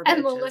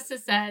 And Melissa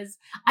says,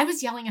 I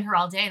was yelling at her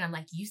all day. And I'm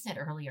like, you said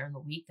earlier in the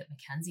week that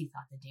Mackenzie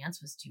thought the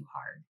dance was too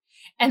hard.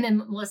 And then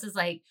Melissa's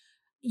like,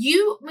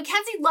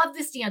 Mackenzie loved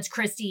this dance,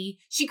 Christy.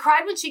 She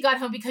cried when she got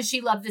home because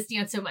she loved this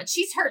dance so much.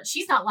 She's hurt.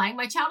 She's not lying.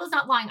 My child is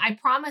not lying. I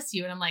promise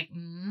you. And I'm like,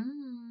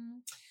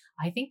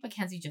 I think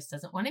Mackenzie just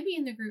doesn't want to be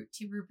in the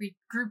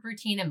group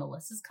routine, and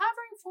Melissa's covering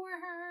for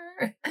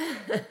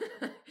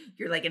her.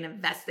 You're like an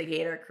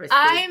investigator, Christy.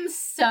 I'm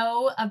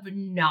so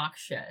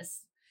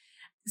obnoxious.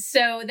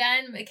 So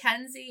then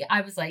Mackenzie,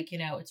 I was like,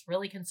 it's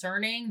really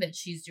concerning that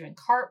she's doing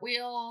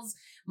cartwheels.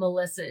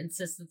 Melissa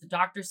insists that the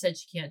doctor said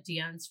she can't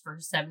dance for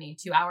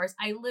 72 hours.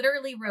 I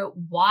literally wrote,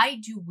 why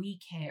do we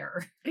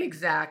care?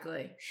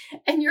 Exactly.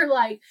 And you're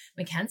like,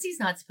 Mackenzie's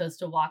not supposed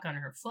to walk on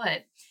her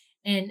foot.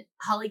 And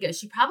Holly goes,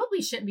 she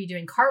probably shouldn't be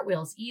doing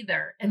cartwheels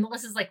either. And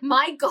Melissa's like,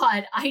 my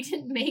God, I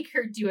didn't make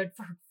her do it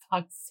for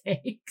fuck's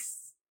sakes.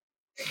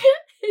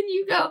 And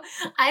you go,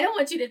 I don't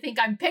want you to think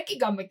I'm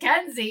picking on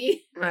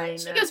Mackenzie. I know.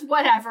 She goes,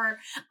 whatever.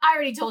 I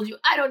already told you.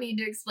 I don't need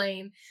to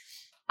explain.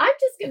 I'm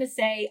just going to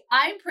say,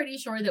 I'm pretty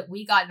sure that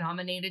we got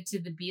nominated to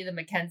be the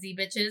Mackenzie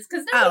bitches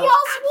because nobody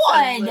else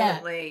would.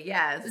 Absolutely,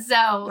 yes.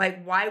 So,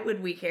 why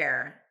would we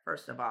care,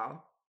 first of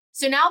all?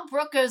 So now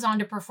Brooke goes on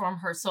to perform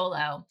her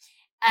solo.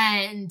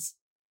 And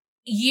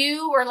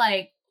you were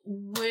like,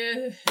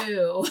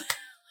 woohoo.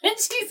 When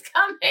she's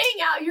coming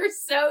out, you're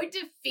so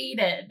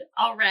defeated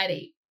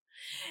already.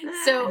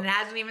 So it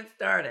hasn't even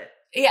started.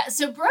 Yeah.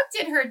 So Brooke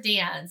did her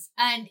dance.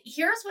 And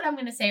here's what I'm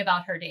going to say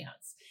about her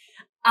dance.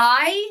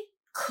 I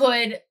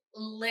could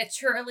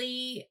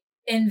literally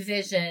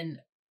envision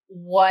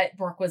what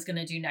Brooke was going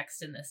to do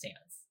next in this dance.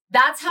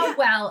 That's how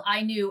well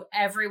I knew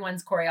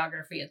everyone's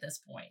choreography at this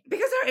point.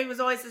 Because it was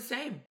always the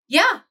same.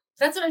 Yeah.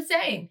 That's what I'm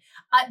saying.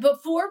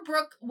 Before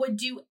Brooke would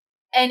do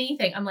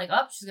anything, I'm like,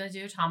 oh, she's going to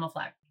do a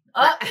Tomafleck.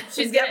 Oh,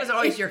 that was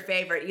always your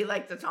favorite. You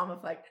liked the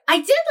Tomafleck. I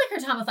did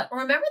like her Tomafleck.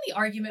 Remember the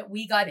argument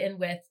we got in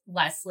with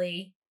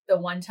Leslie the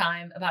one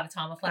time about a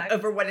Tomafleck?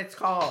 Over what it's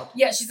called.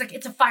 Yeah, she's like,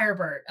 it's a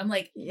Firebird. I'm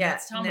like, yeah,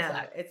 it's Tomafleck.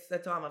 No, it's the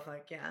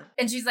Tomafleck, yeah.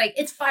 And she's like,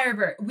 it's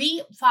Firebird.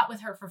 We fought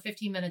with her for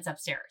 15 minutes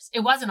upstairs.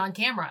 It wasn't on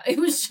camera. It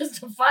was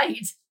just a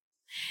fight.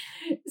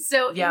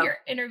 So in your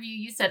interview,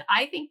 you said,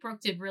 I think Brooke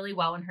did really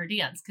well in her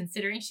dance,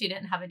 considering she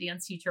didn't have a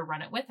dance teacher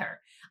run it with her.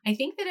 I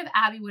think that if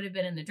Abby would have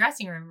been in the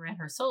dressing room and ran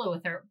her solo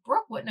with her,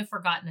 Brooke wouldn't have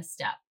forgotten a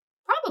step.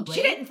 Probably.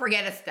 She didn't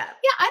forget a step.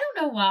 Yeah, I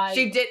don't know why.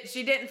 She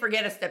didn't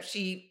forget a step.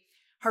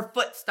 her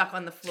foot stuck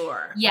on the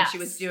floor when Yes. she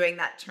was doing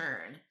that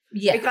turn.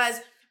 Yes. Because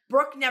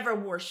Brooke never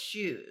wore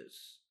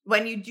shoes.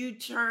 When you do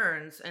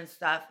turns and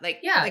stuff,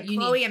 like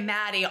Chloe and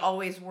Maddie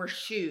always wore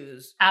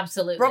shoes.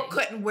 Absolutely. Brooke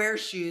couldn't wear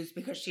shoes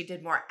because she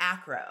did more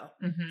acro.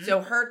 Mm-hmm.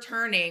 So her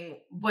turning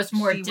was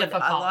more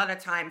difficult. Would a lot of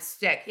times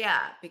stick. Yeah,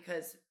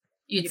 because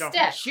you don't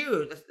have a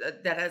shoe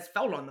that has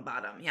felt on the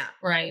bottom. Yeah.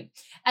 Right.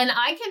 And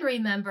I can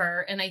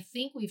remember, and I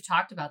think we've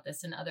talked about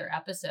this in other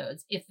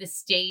episodes, if the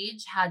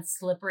stage had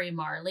slippery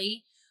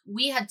marley,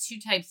 we had two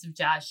types of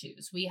jazz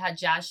shoes. We had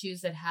jazz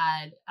shoes that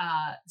had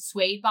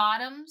suede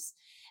bottoms,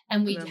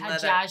 and we had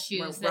jazz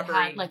shoes that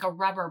had like a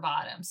rubber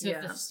bottom. So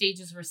if the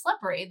stages were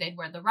slippery, they'd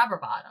wear the rubber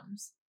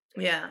bottoms.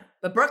 Yeah.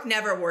 But Brooke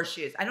never wore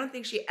shoes. I don't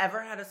think she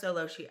ever had a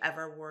solo. She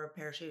ever wore a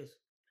pair of shoes.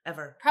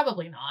 Ever.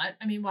 Probably not.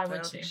 I mean, why would she?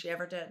 I don't think she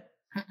ever did.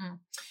 Mm-mm.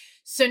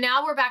 So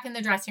now we're back in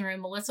the dressing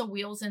room. Melissa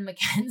wheels in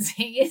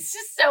Mackenzie. It's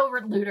just so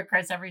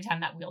ludicrous every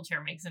time that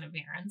wheelchair makes an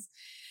appearance.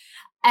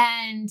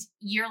 And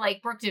you're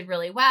like, Brooke did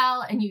really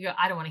well. And you go,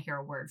 I don't want to hear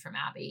a word from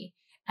Abby.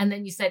 And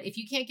then you said, if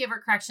you can't give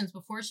her corrections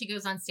before she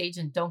goes on stage,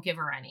 and don't give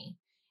her any.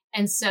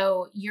 And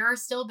so you're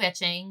still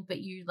bitching, but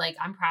you like,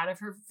 I'm proud of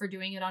her for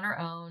doing it on her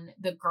own.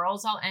 The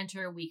girls all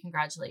enter. We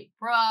congratulate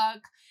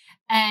Brooke.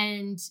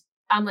 And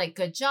I'm like,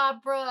 good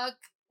job, Brooke.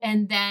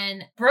 And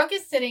then Brooke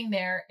is sitting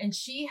there and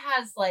she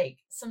has like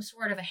some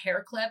sort of a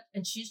hair clip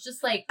and she's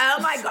just like, oh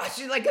my gosh,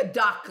 she's like a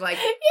duck. Like,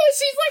 yeah,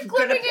 she's like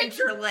gonna pinch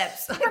her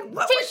lips. Like,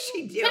 what was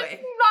she doing?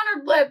 On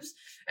her lips.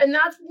 And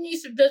that's when you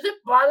said, does it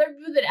bother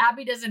you that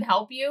Abby doesn't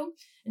help you?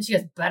 And she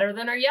goes, better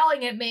than her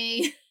yelling at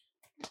me.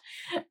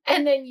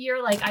 And then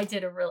you're like,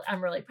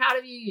 I'm really proud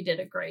of you. You did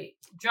a great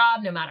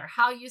job, no matter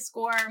how you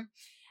score.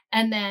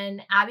 And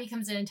then Abby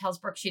comes in and tells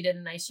Brooke she did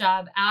a nice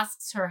job,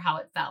 asks her how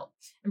it felt.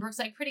 And Brooke's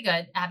like, pretty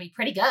good. Abby,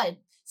 pretty good.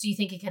 So you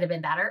think it could have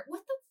been better?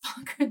 What the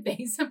fuck are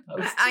they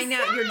supposed to I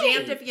know. say? You're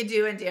damned if you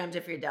do and damned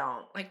if you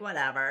don't. Like,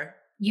 whatever.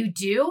 You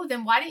do?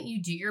 Then why didn't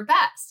you do your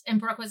best? And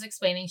Brooke was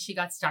explaining she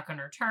got stuck on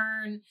her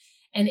turn.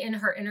 And in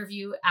her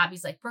interview,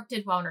 Abby's like, Brooke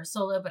did well in her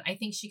solo, but I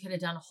think she could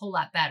have done a whole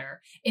lot better.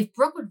 If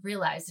Brooke would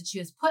realize that she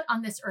was put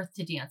on this earth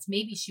to dance,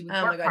 maybe she would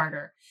work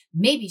harder.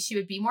 Maybe she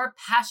would be more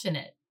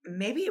passionate.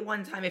 Maybe at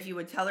one time, if you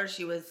would tell her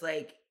she was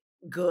like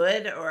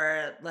good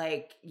or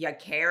like you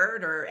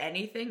cared or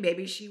anything,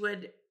 maybe she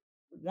would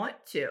want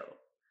to.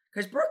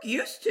 Because Brooke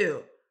used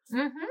to.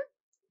 Mm-hmm.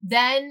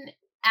 Then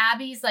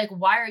Abby's like,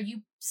 why are you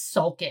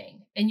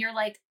sulking? And you're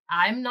like,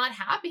 I'm not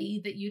happy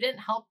that you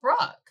didn't help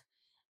Brooke.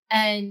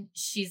 And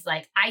she's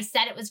like, I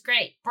said it was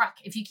great. Brooke,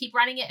 if you keep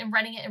running it and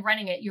running it and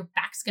running it, your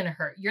back's going to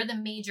hurt. You're the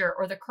major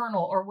or the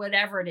colonel or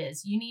whatever it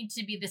is. You need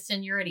to be the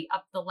seniority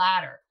up the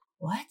ladder.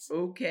 What?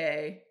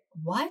 Okay.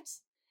 What?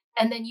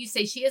 And then you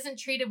say she isn't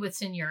treated with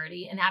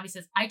seniority. And Abby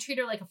says, I treat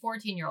her like a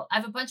 14-year-old. I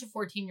have a bunch of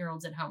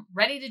 14-year-olds at home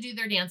ready to do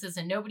their dances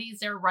and nobody's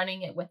there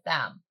running it with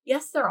them.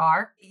 Yes, there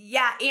are.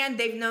 Yeah. And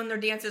they've known their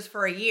dances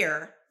for a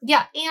year.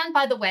 Yeah. And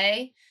by the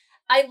way,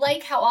 I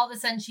like how all of a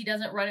sudden she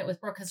doesn't run it with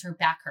Brooke because her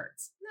back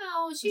hurts.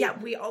 No, Yeah,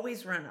 we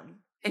always run them.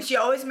 And she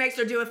always makes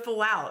her do it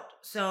full out.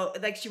 So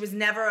like she was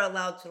never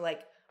allowed to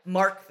like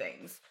mark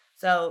things.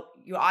 So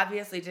you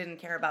obviously didn't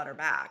care about her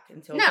back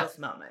until this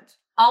moment.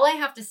 All I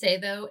have to say,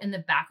 though, in the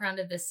background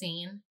of this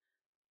scene,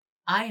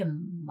 I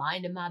am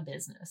minding my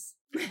business.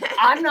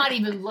 I'm not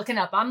even looking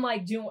up. I'm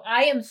like,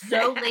 I am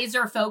so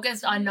laser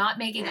focused on not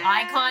making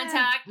eye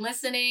contact,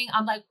 listening.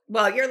 I'm like,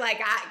 well, you're like,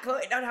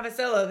 Chloe don't have a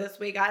solo this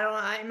week.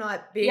 I'm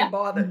not being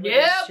bothered with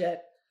this shit.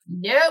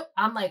 Nope.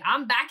 I'm like,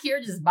 I'm back here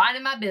just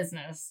minding my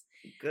business.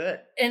 Good.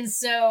 And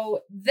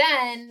so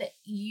then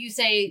you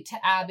say to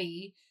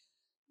Abby,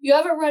 you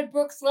haven't read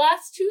Brooke's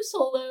last two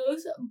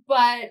solos,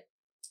 but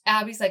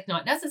Abby's like,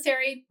 not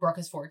necessary. Brooke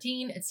is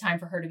 14. It's time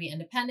for her to be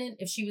independent.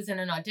 If she was in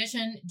an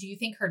audition, do you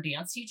think her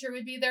dance teacher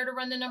would be there to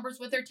run the numbers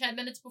with her 10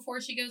 minutes before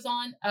she goes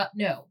on?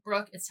 No,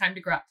 Brooke, it's time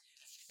to grow up.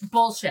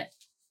 Bullshit.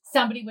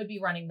 Somebody would be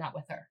running that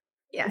with her.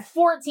 Yeah.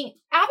 14.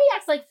 Abby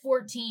acts like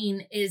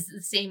 14 is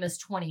the same as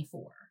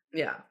 24.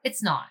 Yeah.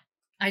 It's not.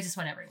 I just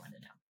want everyone to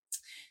know.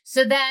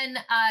 So then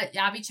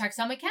Abby checks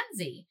on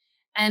Mackenzie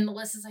and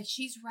Melissa's like,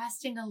 she's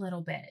resting a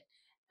little bit.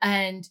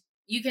 And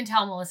you can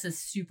tell Melissa's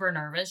super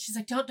nervous. She's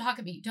like, don't talk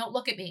at me. Don't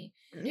look at me.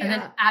 Yeah. And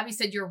then Abby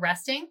said, you're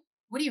resting?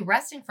 What are you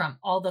resting from?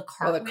 All the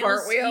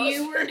cartwheels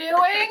you were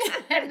doing?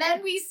 And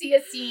then we see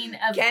a scene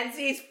of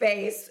Kenzie's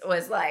face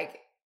was like,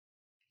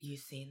 you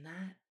seen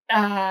that?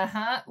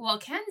 Uh-huh. Well,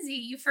 Kenzie,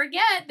 you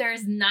forget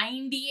there's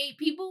 98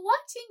 people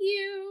watching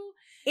you.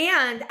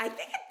 And I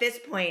think at this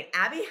point,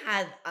 Abby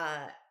had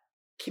a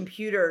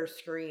computer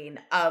screen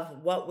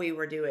of what we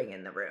were doing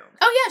in the room.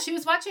 Oh, yeah. She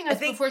was watching us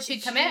before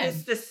she'd come in. She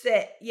used to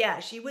sit. Yeah,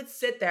 she would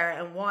sit there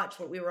and watch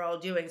what we were all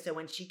doing. So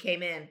when she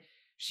came in,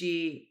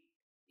 she,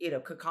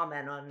 could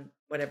comment on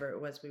whatever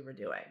it was we were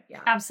doing.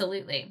 Yeah.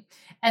 Absolutely.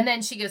 And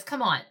then she goes,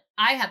 come on.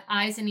 I have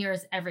eyes and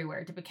ears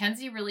everywhere. Did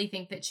Mackenzie really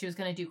think that she was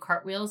going to do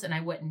cartwheels and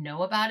I wouldn't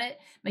know about it?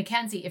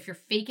 Mackenzie, if you're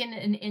faking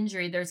an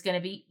injury, there's going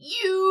to be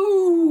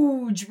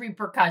huge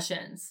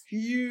repercussions.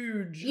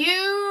 Huge.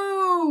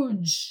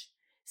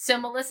 So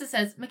Melissa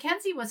says,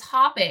 Mackenzie was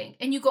hopping.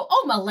 And you go,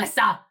 oh,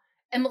 Melissa.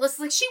 And Melissa's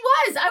like, she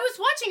was. I was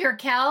watching her,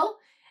 Kel.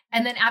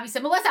 And then Abby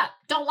said, Melissa,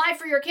 don't lie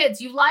for your kids.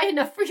 You lie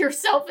enough for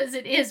yourself as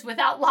it is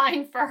without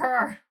lying for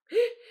her.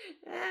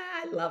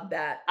 I love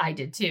that. I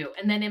did too.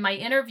 And then in my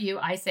interview,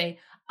 I say,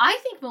 I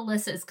think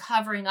Melissa is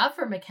covering up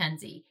for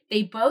Mackenzie.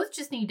 They both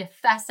just need to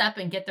fess up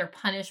and get their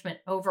punishment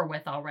over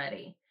with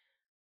already.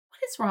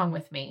 What is wrong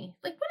with me?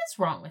 Like, what is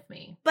wrong with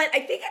me? But I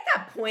think at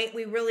that point,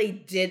 we really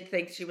did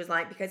think she was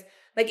lying because,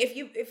 like, if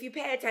you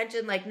pay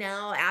attention, like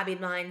now Abby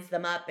lines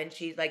them up and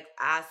she like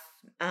asks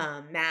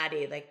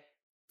Maddie, like,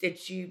 did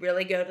she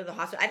really go to the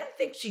hospital? I don't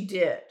think she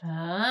did.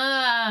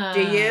 Ah.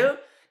 Do you?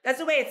 That's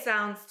the way it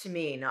sounds to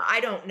me. No, I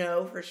don't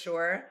know for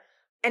sure.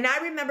 And I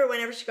remember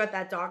whenever she got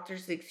that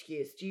doctor's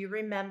excuse. Do you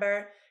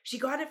remember? She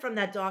got it from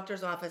that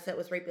doctor's office that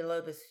was right below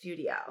the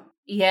studio.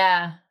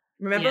 Yeah.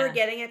 Remember Yeah. her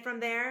getting it from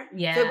there?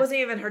 Yeah. So it wasn't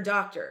even her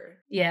doctor.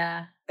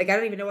 Yeah. Like, I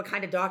don't even know what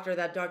kind of doctor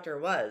that doctor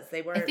was.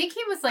 They were. I think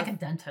he was like a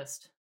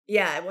dentist.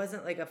 Yeah, it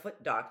wasn't like a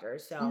foot doctor.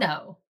 So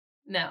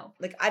No.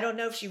 Like, I don't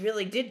know if she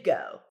really did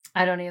go.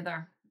 I don't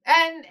either.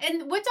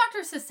 And what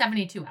doctor says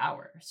 72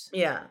 hours?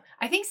 Yeah.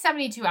 I think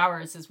 72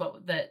 hours is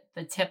what the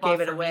tip off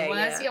Gave it for away, me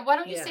was. yeah. Why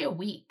don't you Yeah. say a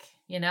week,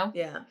 you know?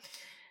 Yeah.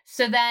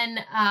 So then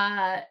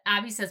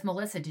Abby says,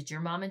 Melissa, did your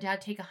mom and dad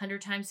take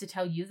 100 times to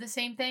tell you the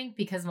same thing?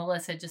 Because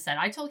Melissa just said,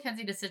 I told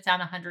Kenzie to sit down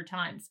 100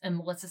 times. And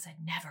Melissa said,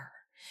 never.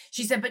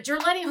 She said, but you're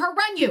letting her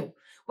run you.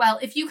 Well,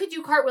 if you could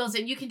do cartwheels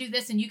and you can do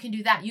this and you can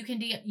do that,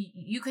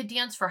 you could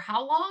dance for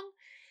how long?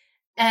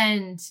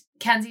 And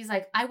Kenzie's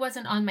like, I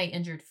wasn't on my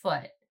injured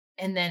foot.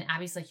 And then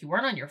Abby's like, you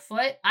weren't on your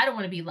foot? I don't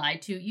want to be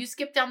lied to. You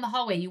skipped down the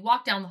hallway. You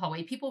walked down the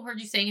hallway. People heard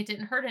you saying it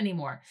didn't hurt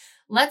anymore.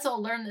 Let's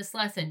all learn this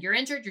lesson. You're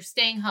injured. You're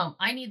staying home.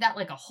 I need that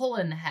like a hole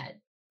in the head.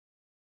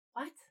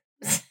 What?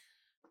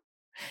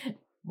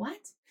 What?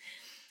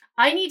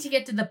 I need to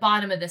get to the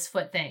bottom of this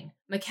foot thing.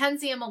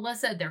 Mackenzie and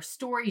Melissa, their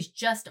stories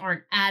just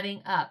aren't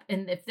adding up.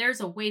 And if there's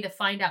a way to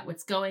find out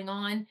what's going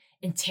on,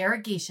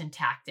 interrogation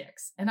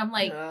tactics. And I'm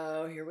like,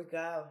 oh, here we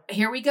go.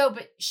 Here we go.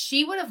 But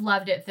she would have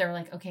loved it if they're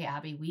like, okay,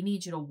 Abby, we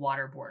need you to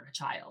waterboard a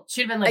child.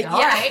 She'd have been like, all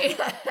right.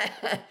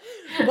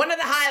 One of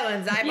the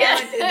Highlands.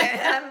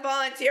 I'm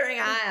volunteering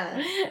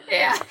Highlands.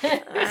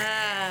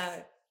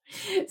 Yeah.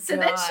 So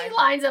then she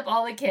lines up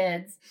all the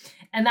kids.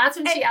 And that's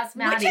when she asks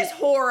Maddie. Which is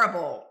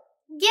horrible.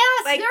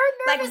 Yes, like,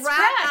 they're a nervous rat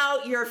wreck.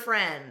 out your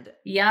friend.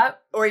 Yep.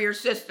 Or your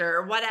sister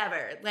or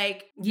whatever.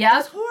 Like, yep.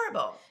 It's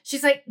horrible.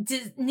 She's like,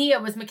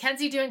 Nia, was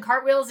Mackenzie doing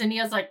cartwheels? And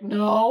Nia's like,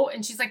 no.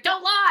 And she's like,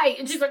 don't lie.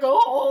 And she's like,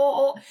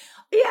 oh.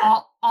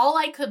 Yeah. All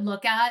I could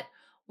look at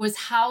was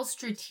how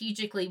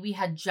strategically we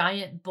had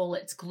giant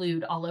bullets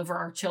glued all over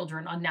our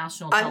children on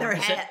national television. On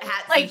their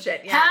hats like, and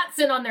shit. Yeah. Hats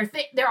and on their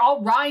thing. They're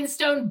all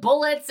rhinestone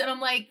bullets. And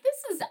I'm like,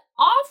 this is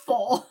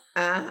awful.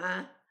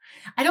 Uh-huh.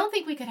 I don't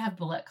think we could have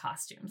bullet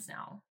costumes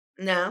now.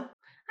 No.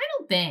 I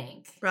don't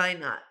think. Probably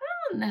not.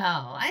 I don't know.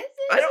 I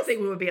don't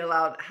think we would be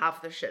allowed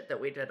half the shit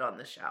that we did on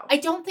the show. I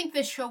don't think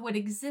this show would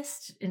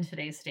exist in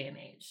today's day and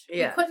age.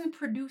 Yeah. We couldn't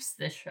produce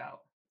this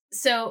show.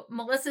 So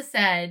Melissa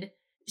said,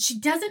 she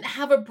doesn't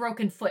have a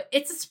broken foot.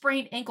 It's a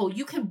sprained ankle.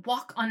 You can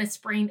walk on a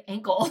sprained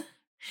ankle.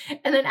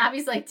 And then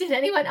Abby's like, did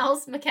anyone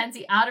else witness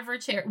Mackenzie out of her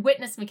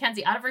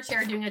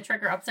chair doing a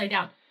trick or upside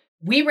down?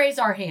 We raise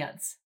our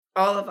hands.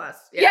 All of us.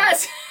 Yeah.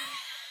 Yes.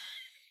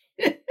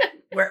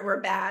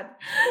 We're bad.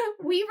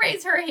 We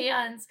raise her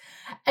hands.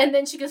 And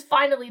then she goes,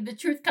 finally, the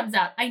truth comes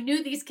out. I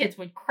knew these kids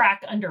would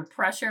crack under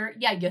pressure.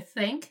 Yeah, you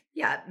think?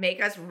 Yeah,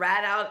 make us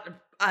rat out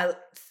a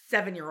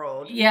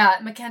 7-year-old. Yeah,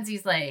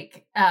 Mackenzie's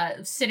like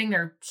sitting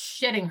there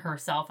shitting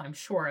herself, I'm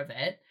sure of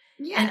it.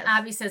 Yes. And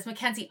Abby says,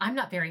 Mackenzie, I'm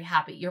not very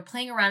happy. You're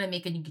playing around and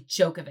making a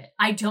joke of it.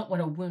 I don't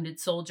want a wounded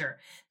soldier.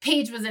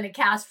 Paige was in a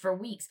cast for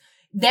weeks.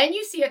 Then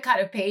you see a cut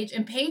of Paige,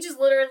 and Paige is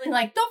literally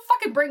like, don't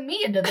fucking bring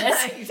me into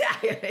this.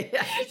 Exactly.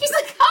 Yeah. She's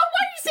like, why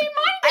do you say my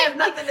name? I have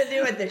nothing to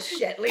do with this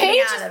shit. Leave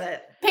me out of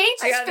it.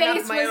 Paige's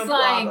face was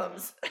like,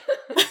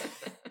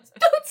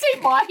 don't say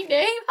my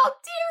name. How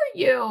dare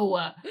you?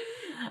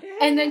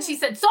 And then she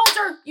said,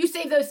 soldier, you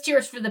save those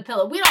tears for the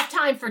pillow. We don't have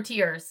time for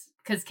tears.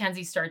 Because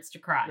Kenzie starts to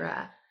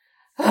cry.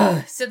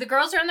 So the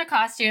girls are in their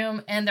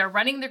costume, and they're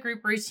running the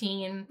group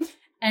routine.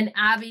 And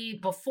Abby,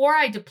 before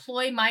I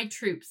deploy my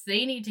troops,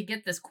 they need to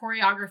get this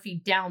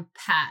choreography down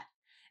pat.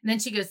 And then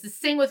she goes, this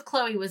thing with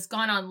Chloe was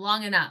gone on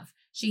long enough.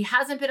 She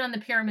hasn't been on the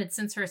pyramid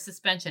since her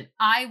suspension.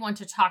 I want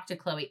to talk to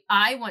Chloe.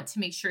 I want to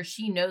make sure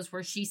she knows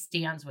where she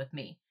stands with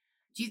me.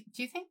 Do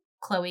you think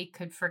Chloe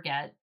could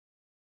forget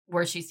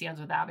where she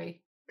stands with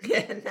Abby?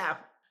 No.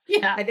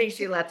 Yeah. I think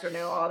she lets her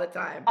know all the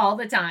time. All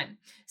the time.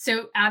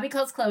 So Abby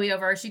calls Chloe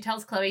over. She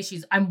tells Chloe,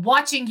 I'm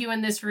watching you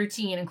in this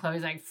routine. And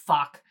Chloe's like,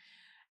 fuck.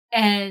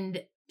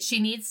 And she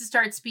needs to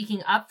start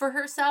speaking up for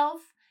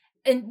herself.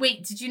 And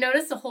wait, did you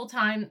notice the whole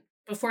time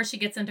before she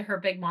gets into her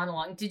big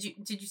monologue, did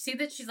you see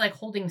that she's like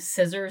holding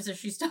scissors as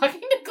she's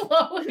talking to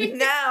Chloe?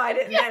 No, I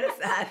didn't notice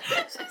that.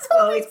 She's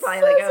Chloe's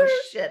probably like, oh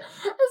shit.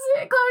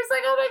 Chloe's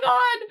like, oh my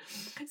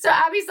God. So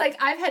Abby's like,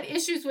 I've had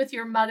issues with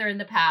your mother in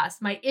the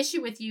past. My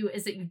issue with you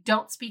is that you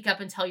don't speak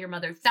up and tell your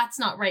mother, that's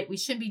not right. We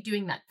shouldn't be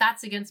doing that.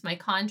 That's against my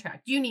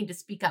contract. You need to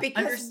speak up.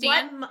 Because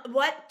understand?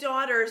 what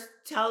daughter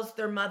tells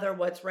their mother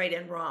what's right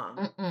and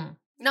wrong?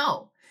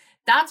 No.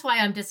 That's why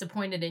I'm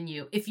disappointed in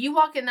you. If you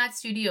walk in that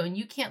studio and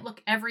you can't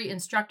look every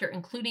instructor,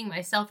 including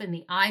myself, in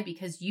the eye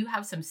because you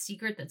have some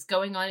secret that's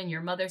going on and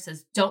your mother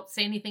says, don't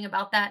say anything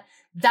about that,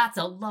 that's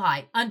a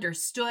lie.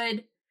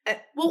 Understood?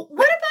 Well,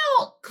 what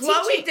about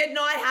Chloe teaching? did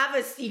not have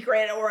a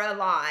secret or a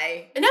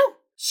lie. No,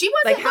 she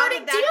wasn't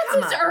learning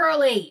dances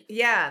early.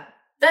 Yeah.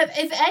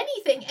 If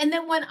anything. And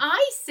then when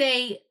I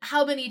say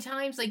how many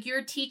times, like,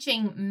 you're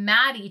teaching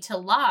Maddie to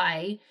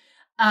lie,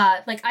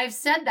 like, I've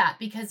said that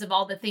because of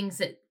all the things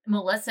that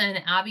Melissa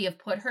and Abby have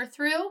put her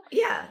through.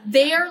 Yeah.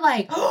 They're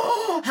like,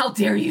 oh, how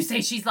dare you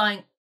say she's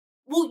lying?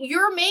 Well,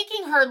 you're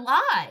making her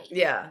lie.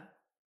 Yeah.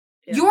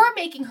 You're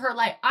making her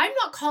lie. I'm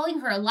not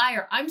calling her a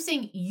liar. I'm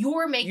saying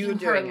you're making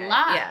her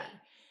lie.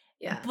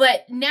 Yeah.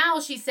 But now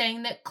she's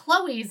saying that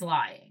Chloe's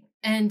lying.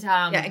 And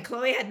and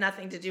Chloe had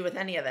nothing to do with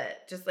any of it.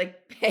 Just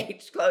like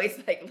Paige. Chloe's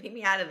like, leave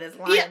me out of this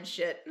lying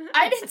shit.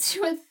 I didn't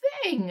do a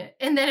thing.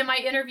 And then in my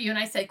interview, and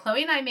I said,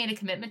 Chloe and I made a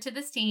commitment to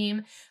this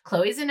team.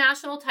 Chloe's a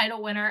national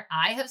title winner.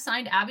 I have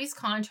signed Abby's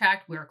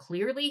contract. We're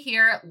clearly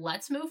here.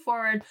 Let's move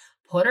forward.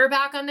 Put her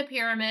back on the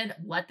pyramid.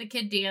 Let the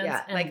kid dance.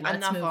 Yeah, and like, let's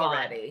enough move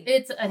already. On.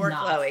 It's Poor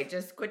enough. Chloe,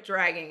 just quit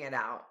dragging it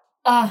out.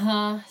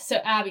 So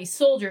Abby,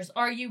 soldiers,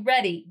 are you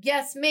ready?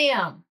 Yes,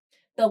 ma'am.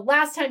 The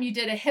last time you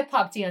did a hip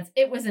hop dance,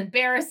 it was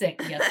embarrassing.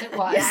 Yes, it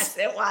was. Yes,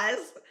 it was.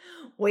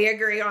 We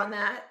agree on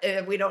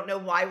that. We don't know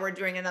why we're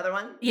doing another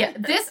one. Yeah,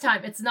 this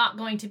time it's not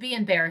going to be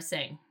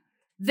embarrassing.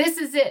 This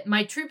is it.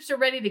 My troops are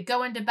ready to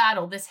go into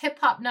battle. This hip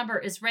hop number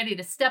is ready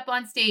to step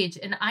on stage,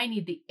 and I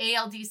need the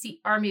ALDC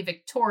Army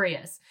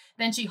victorious.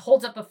 Then she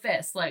holds up a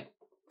fist like,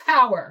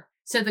 power.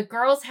 So the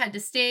girls head to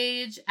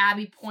stage.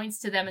 Abby points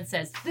to them and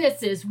says,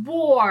 this is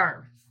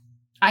war.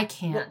 I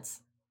can't.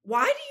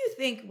 Well, why do you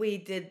think we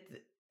did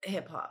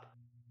hip hop?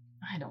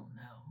 I don't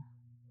know.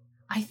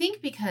 I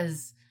think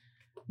because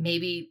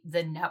maybe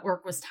the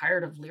network was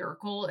tired of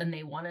lyrical and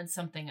they wanted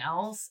something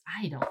else.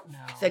 I don't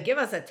know. So give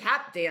us a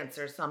tap dance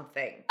or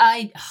something.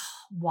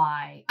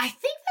 Why? I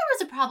think there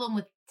was a problem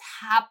with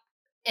tap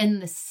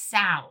and the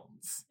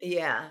sounds.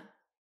 Yeah.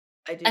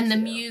 I do. And the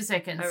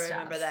music and stuff. I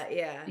remember that,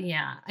 yeah.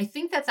 Yeah. I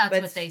think that's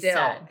what they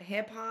said.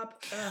 Hip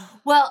hop.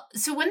 Well,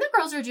 so when the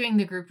girls are doing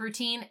the group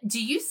routine,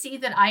 do you see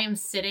that I am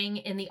sitting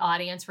in the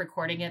audience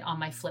recording it on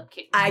my flip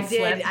camera? I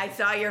did. I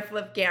saw your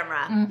flip camera.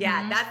 Mm-hmm.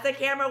 Yeah, that's the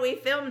camera we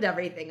filmed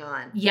everything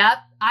on. Yep.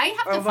 I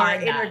have to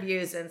find that.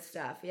 Interviews and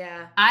stuff,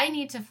 yeah. I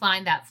need to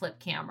find that flip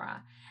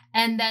camera.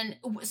 And then,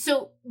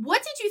 so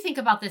what did you think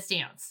about this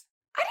dance?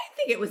 I didn't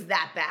think it was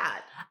that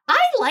bad. I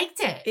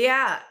liked it.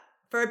 Yeah.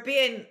 For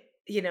being,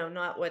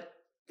 not what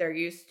they're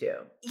used to.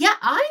 Yeah,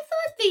 I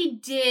thought they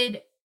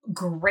did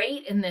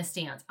great in this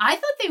dance. I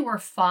thought they were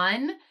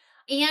fun.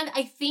 And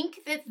I think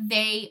that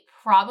they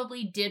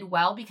probably did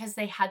well because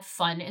they had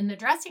fun in the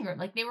dressing room.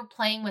 Like, they were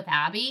playing with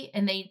Abby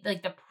and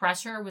the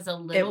pressure was a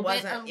little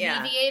bit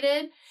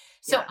alleviated. Yeah.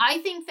 So I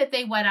think that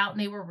they went out and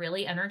they were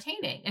really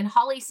entertaining. And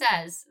Holly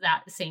says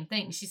that same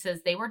thing. She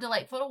says they were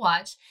delightful to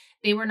watch.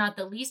 They were not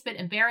the least bit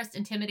embarrassed,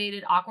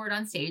 intimidated, awkward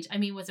on stage. I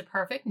mean, was it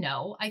perfect?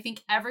 No. I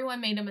think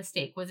everyone made a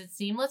mistake. Was it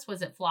seamless?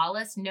 Was it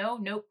flawless? No,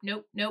 nope.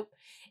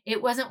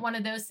 It wasn't one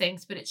of those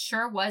things, but it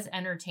sure was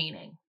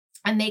entertaining.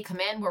 And they come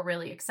in, we're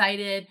really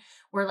excited.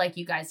 We're like,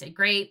 you guys did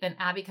great. Then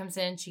Abby comes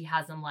in, she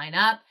has them line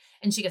up.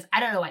 And she goes, I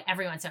don't know why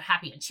everyone's so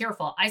happy and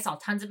cheerful. I saw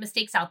tons of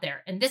mistakes out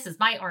there. And this is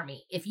my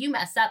army. If you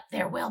mess up,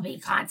 there will be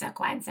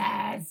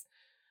consequences.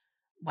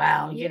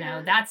 Well,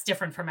 that's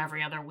different from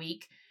every other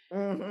week.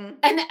 Mm-hmm.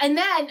 And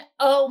then,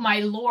 oh my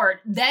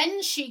Lord,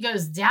 then she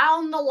goes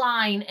down the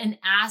line and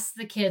asks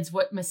the kids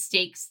what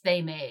mistakes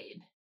they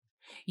made.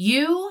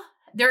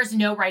 There's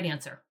no right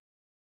answer.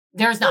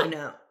 There's none.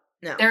 No.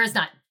 There is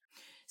none.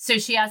 So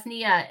she asked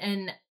Nia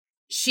and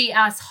she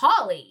asked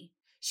Holly,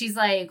 she's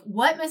like,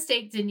 what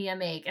mistake did Nia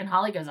make? And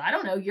Holly goes, I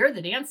don't know. You're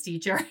the dance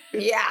teacher.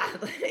 Yeah.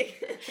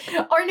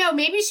 Or no,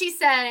 maybe she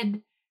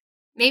said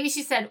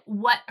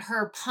what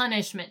her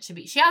punishment should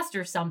be. She asked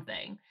her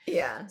something.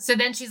 Yeah. So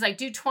then she's like,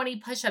 do 20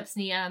 push-ups,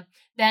 Nia.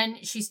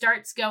 Then she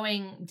starts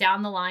going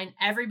down the line.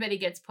 Everybody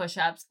gets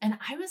push-ups. And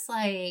I was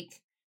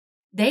like,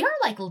 they are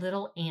like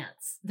little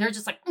ants. They're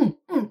just like,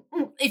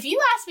 If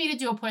you asked me to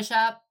do a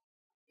push-up,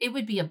 it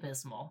would be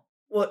abysmal.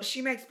 Well,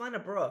 she makes fun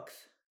of Brooks.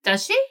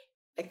 Does she?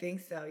 I think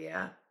so,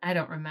 yeah. I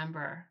don't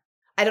remember.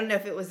 I don't know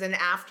if it was an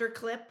after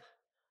clip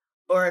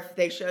or if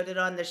they showed it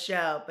on the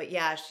show. But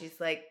yeah, she's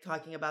like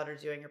talking about her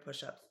doing her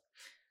push-ups.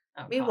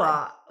 Oh,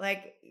 meanwhile,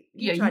 like,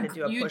 you try to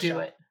do a push-up. You do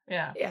it.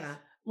 Yeah. Yeah.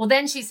 Well,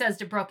 then she says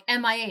to Brooke,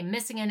 MIA,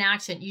 missing in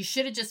action. You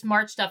should have just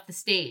marched up the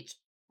stage.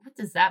 What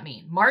does that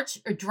mean? March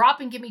or drop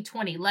and give me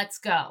 20. Let's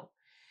go.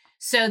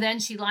 So then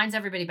she lines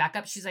everybody back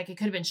up. She's like, it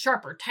could have been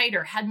sharper,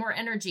 tighter, had more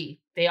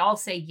energy. They all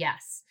say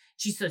yes.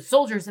 She says,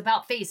 soldiers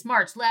about face,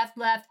 march, left,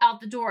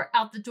 out the door.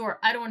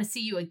 I don't want to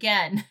see you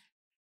again.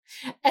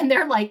 And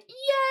they're like,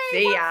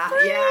 yay, we're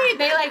free. Yeah.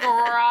 They like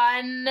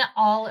run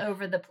all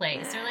over the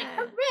place. They're like,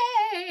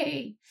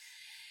 hooray.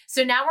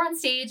 So now we're on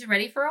stage,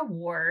 ready for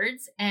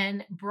awards.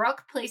 And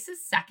Brooke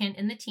places second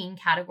in the teen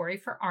category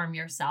for Arm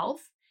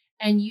Yourself.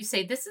 And you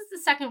say, this is the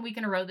second week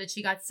in a row that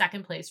she got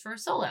second place for a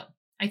solo.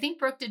 I think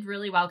Brooke did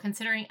really well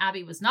considering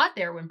Abby was not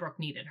there when Brooke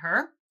needed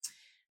her.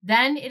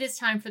 Then it is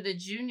time for the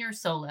junior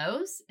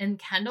solos. And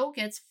Kendall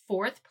gets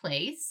fourth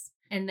place.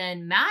 And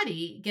then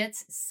Maddie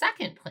gets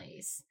second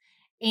place.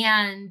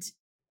 And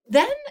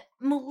then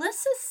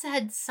Melissa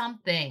said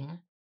something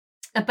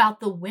about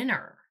the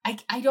winner.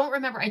 I don't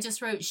remember. I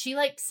just wrote, she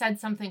like said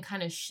something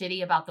kind of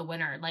shitty about the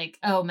winner. Like,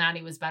 oh,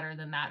 Maddie was better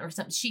than that or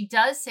something. She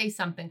does say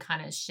something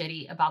kind of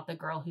shitty about the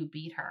girl who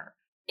beat her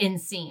in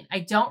scene.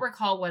 I don't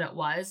recall what it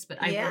was, but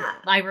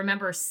I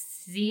remember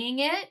seeing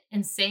it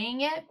and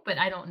saying it, but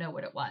I don't know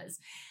what it was.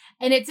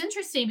 And it's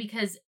interesting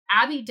because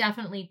Abby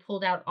definitely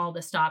pulled out all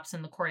the stops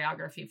in the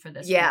choreography for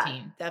this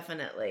routine.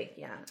 Definitely.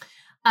 Yeah.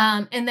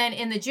 And then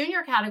in the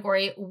junior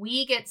category,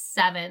 we get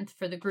seventh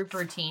for the group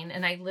routine.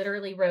 And I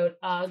literally wrote,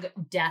 ugh,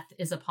 death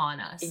is upon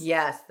us.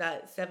 Yes,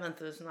 that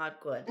seventh was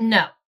not good.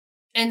 No.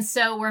 And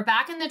so we're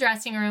back in the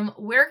dressing room.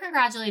 We're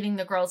congratulating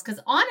the girls because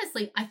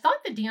honestly, I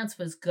thought the dance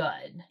was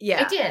good.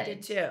 Yeah, I did. I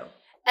did too.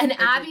 And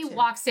Abby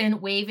walks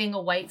in waving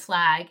a white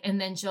flag. And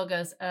then Jill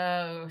goes,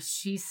 oh,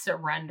 she's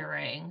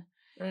surrendering.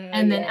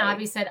 And then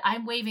Abby said,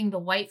 I'm waving the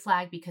white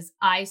flag because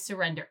I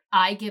surrender.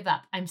 I give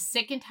up. I'm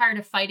sick and tired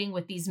of fighting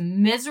with these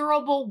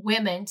miserable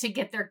women to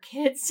get their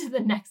kids to the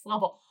next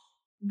level.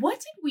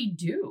 What did we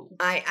do?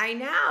 I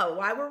know.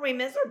 Why were we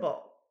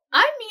miserable?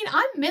 I mean,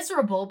 I'm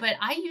miserable, but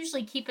I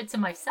usually keep it to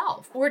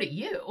myself or to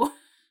you.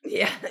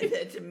 Yeah,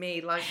 to me.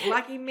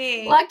 Lucky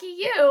me. Lucky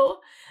you.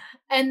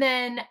 And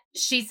then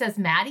she says,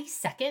 Maddie,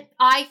 second.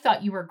 I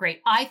thought you were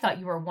great. I thought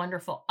you were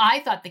wonderful. I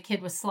thought the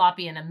kid was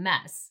sloppy and a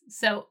mess.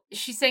 So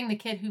she's saying the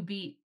kid who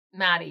beat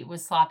Maddie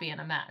was sloppy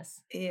and a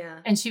mess. Yeah.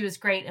 And she was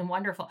great and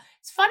wonderful.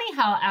 It's funny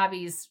how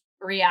Abby's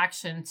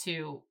reaction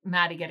to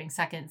Maddie getting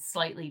second is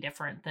slightly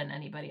different than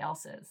anybody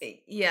else's.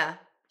 Yeah.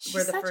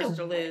 We're the first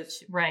to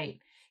lose. Right.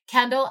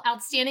 Kendall,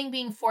 outstanding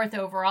being fourth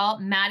overall.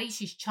 Maddie,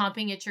 she's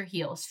chomping at your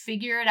heels.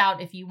 Figure it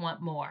out if you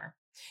want more.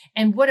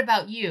 And what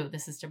about you?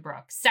 This is to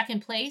Brooke.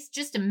 Second place,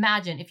 just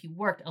imagine if you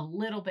worked a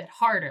little bit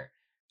harder.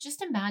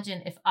 Just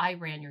imagine if I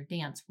ran your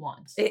dance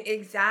once.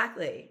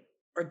 Exactly.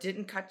 Or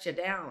didn't cut you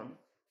down.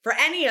 For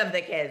any of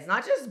the kids,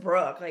 not just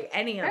Brooke, like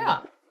any of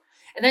them.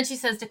 And then she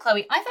says to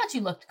Chloe, I thought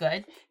you looked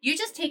good. You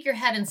just take your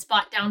head and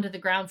spot down to the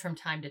ground from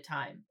time to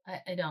time.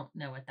 I don't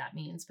know what that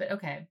means, but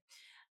okay.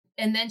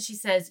 And then she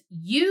says,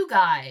 you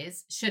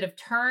guys should have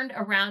turned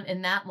around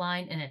in that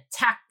line and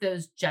attacked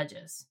those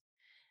judges.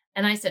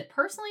 And I said,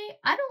 personally,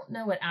 I don't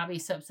know what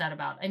Abby's so upset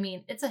about. I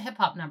mean, it's a hip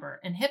hop number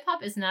and hip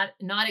hop is not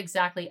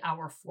exactly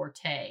our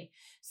forte.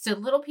 So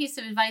little piece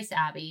of advice,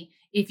 Abby,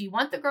 if you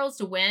want the girls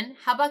to win,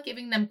 how about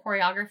giving them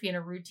choreography and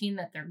a routine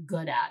that they're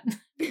good at?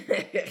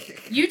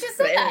 You just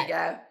said that. There you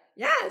go.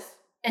 Yes.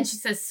 And she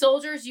says,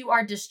 soldiers, you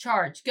are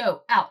discharged.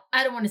 Go out.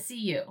 I don't want to see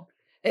you.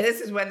 And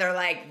this is when they're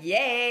like,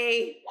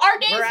 yay, our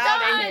day's we're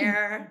done. Out of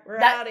here. We're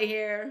out of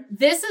here.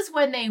 This is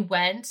when they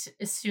went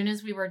as soon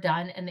as we were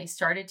done and they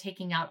started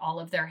taking out all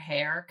of their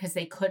hair because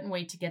they couldn't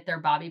wait to get their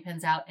bobby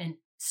pins out and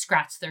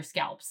scratch their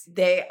scalps.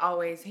 They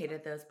always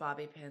hated those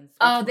bobby pins.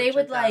 Oh, they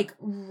would like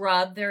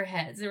rub their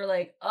heads. They were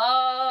like,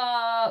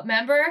 oh,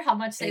 remember how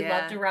much they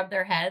loved to rub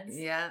their heads?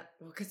 Yeah,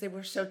 well, because they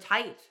were so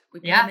tight. We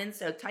put them in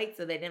so tight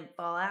so they didn't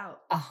fall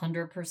out.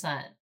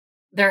 100%.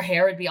 Their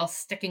hair would be all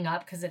sticking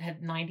up because it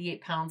had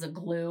 98 pounds of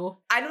glue.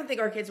 I don't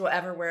think our kids will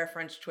ever wear a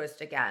French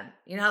twist again.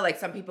 You know, like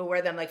some people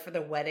wear them like for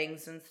the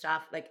weddings and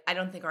stuff. Like, I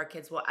don't think our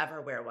kids will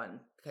ever wear one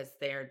because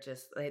they're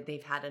just,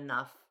 they've had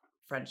enough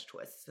French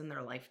twists in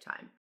their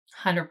lifetime.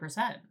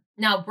 100%.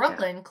 Now,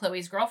 Brooklyn,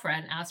 Chloe's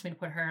girlfriend, asked me to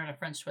put her in a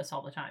French twist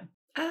all the time.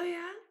 Oh,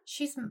 yeah?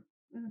 She's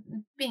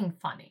being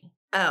funny.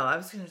 Oh, I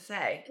was going to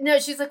say. No,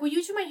 she's like, will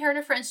you do my hair in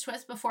a French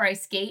twist before I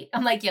skate?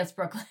 I'm like, yes,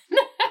 Brooklyn.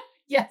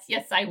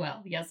 Yes, I will.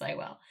 Yes, I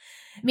will.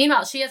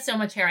 Meanwhile, she has so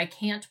much hair, I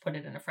can't put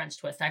it in a French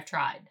twist. I've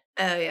tried.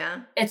 Oh,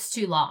 yeah? It's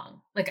too long.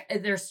 Like,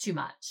 there's too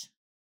much.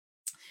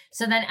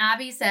 So then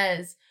Abby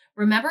says,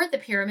 remember at the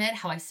pyramid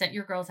how I sent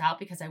your girls out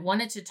because I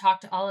wanted to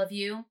talk to all of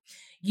you?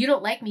 You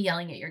don't like me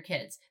yelling at your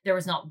kids. There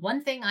was not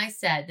one thing I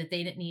said that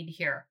they didn't need to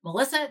hear.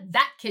 Melissa,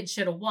 that kid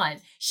should have won.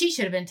 She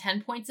should have been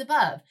 10 points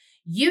above.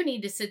 You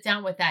need to sit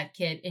down with that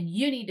kid and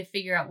you need to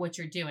figure out what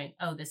you're doing.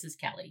 Oh, this is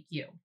Kelly,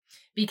 you.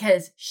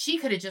 Because she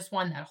could have just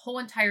won that whole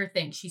entire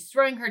thing. She's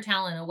throwing her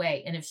talent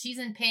away. And if she's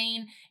in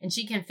pain and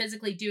she can't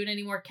physically do it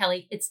anymore,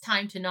 Kelly, it's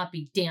time to not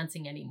be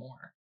dancing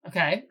anymore.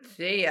 Okay?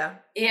 See ya.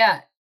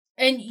 Yeah.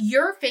 And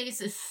your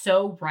face is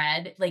so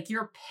red. Like,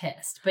 you're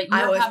pissed. But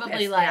you're probably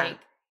pissed, like,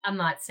 I'm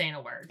not saying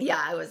a word.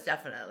 Yeah, I was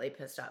definitely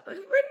pissed off. Like,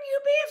 wouldn't you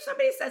be if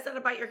somebody says that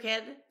about your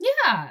kid?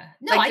 Yeah.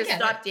 No, like, I just get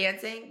stop it.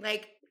 dancing.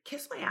 Like,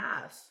 kiss my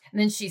ass.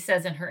 And then she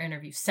says in her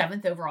interview,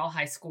 7th overall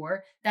high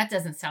score. That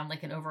doesn't sound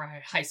like an overall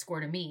high score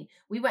to me.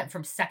 We went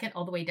from 2nd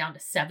all the way down to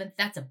 7th.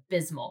 That's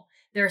abysmal.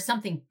 There is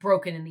something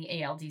broken in the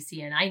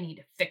ALDC and I need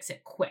to fix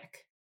it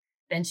quick.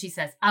 Then she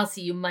says, I'll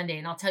see you Monday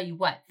and I'll tell you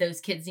what,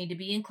 those kids need to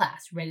be in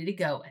class, ready to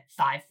go at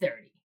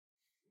 5:30.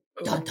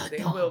 Dun, dun,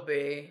 they will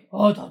be.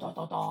 Oh, da, da,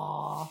 da,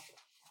 da.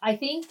 I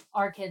think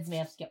our kids may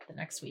have skipped the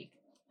next week.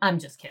 I'm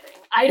just kidding.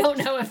 I don't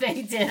know if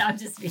they did. I'm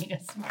just being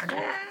a smart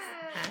ass.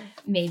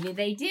 Maybe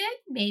they did.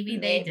 Maybe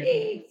they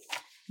didn't.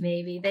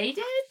 Maybe they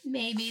did.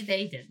 Maybe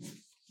they didn't.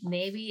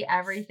 Maybe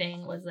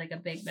everything was like a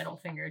big middle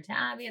finger to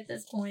Abby at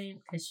this point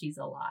because she's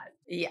a lot.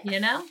 Yeah. You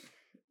know?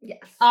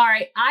 Yes. All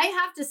right. I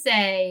have to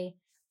say,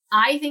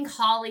 I think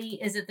Holly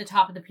is at the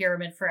top of the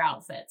pyramid for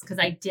outfits because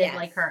I did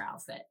like her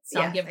outfit.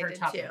 So I'll give her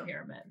top of the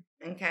pyramid.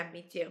 Okay,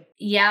 me too.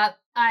 Yeah.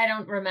 I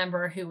don't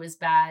remember who was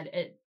bad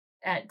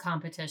at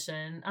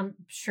competition. I'm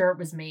sure it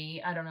was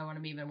me. I don't know what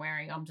I'm even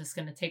wearing. I'm just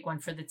going to take one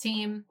for the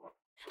team.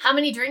 How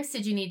many drinks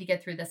did you need to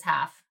get through this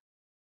half?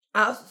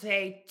 I'll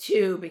say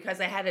 2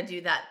 because I had to do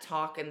that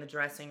talk in the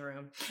dressing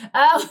room.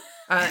 Oh.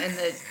 In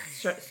the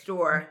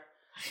store.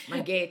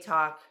 My gay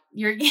talk.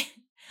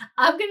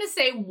 I'm going to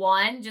say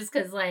 1 just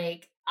because,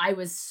 like, I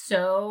was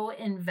so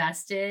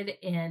invested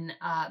in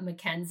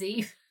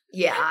Mackenzie.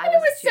 Yeah, it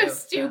was so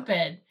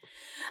stupid.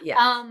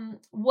 Yeah.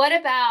 What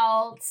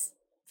about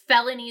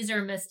felonies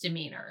or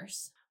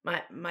misdemeanors?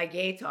 My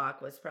gay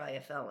talk was probably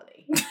a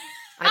felony.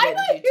 I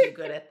didn't do too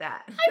good at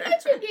that. I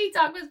thought your gay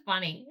talk was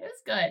funny. It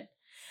was good.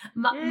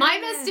 My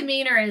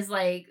misdemeanor is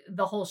like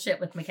the whole shit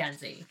with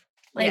Mackenzie.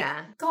 Like,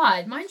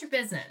 God, mind your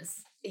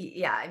business.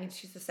 Yeah, I mean,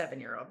 she's a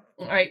 7-year-old.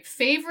 All right,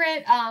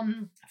 favorite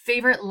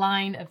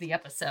line of the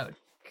episode.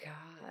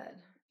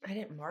 God, I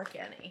didn't mark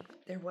any.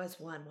 There was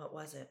one. What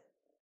was it?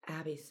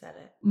 Abby said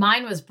it.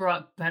 Mine was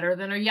Brooke, better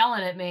than her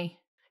yelling at me.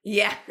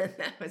 Yeah,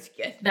 that was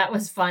good. That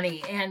was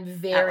funny and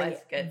very,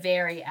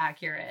 very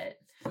accurate.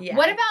 Yeah.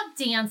 What about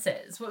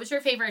dances? What was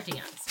your favorite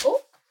dance?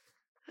 Oh,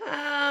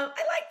 I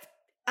liked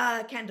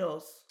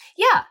Kendall's.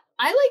 Yeah,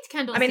 I liked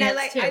Kendall's. I mean,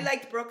 dance too. I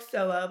liked Brooke's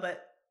solo,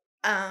 but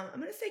I'm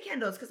gonna say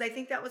Kendall's because I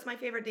think that was my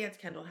favorite dance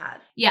Kendall had.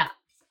 Yeah,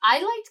 I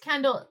liked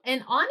Kendall,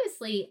 and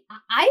honestly,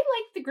 I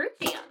liked the group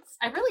dance.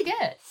 I really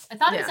did. I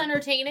thought it was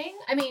entertaining.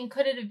 I mean,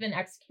 could it have been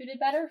executed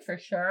better? For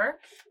sure,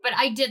 but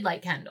I did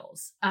like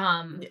Kendall's.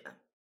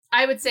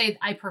 I would say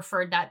I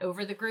preferred that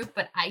over the group,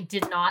 but I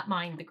did not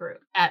mind the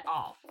group at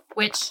all,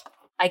 which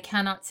I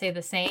cannot say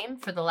the same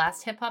for the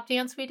last hip hop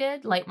dance we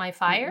did, Light My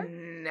Fire.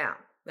 No,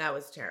 that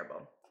was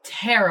terrible.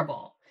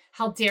 Terrible.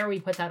 How dare we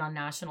put that on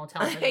national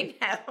television?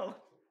 I know.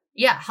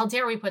 Yeah, how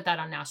dare we put that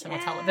on national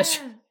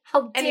television?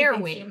 How dare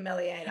we?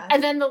 Humiliate us.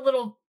 And then the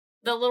little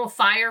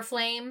fire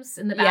flames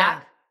in the back. Yeah.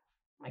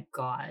 My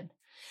God.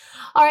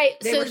 All right,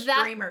 they were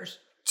streamers.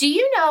 Do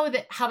you know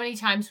that how many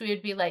times we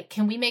would be like,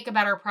 can we make a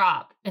better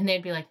prop? And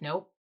they'd be like,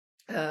 nope.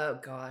 Oh,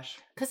 gosh.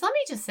 Because let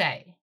me just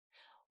say,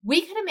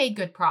 we could have made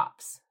good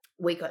props.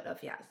 We could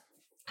have, yes.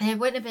 And it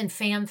wouldn't have been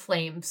fan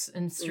flames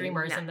and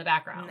streamers in the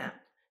background. No.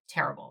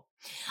 Terrible.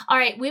 All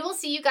right, we will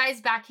see you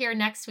guys back here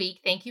next week.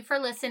 Thank you for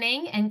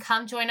listening, and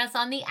come join us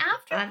on the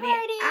after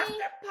party.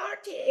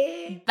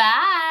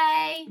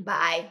 Bye.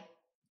 Bye.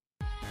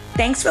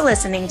 Thanks for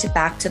listening to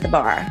Back to the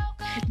Bar.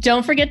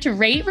 Don't forget to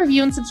rate,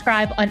 review, and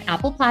subscribe on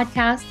Apple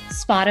Podcasts,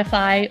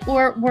 Spotify,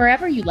 or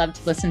wherever you love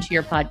to listen to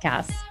your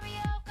podcasts.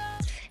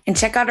 And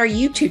check out our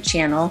YouTube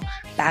channel,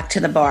 Back to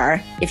the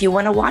Bar, if you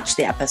want to watch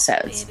the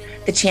episodes.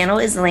 The channel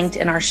is linked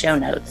in our show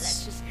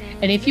notes.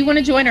 And if you want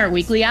to join our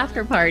weekly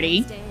after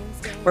party,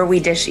 where we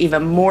dish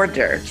even more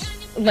dirt,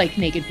 like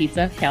naked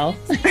pizza, hell,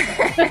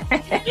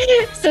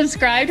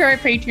 subscribe to our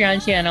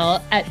Patreon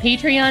channel at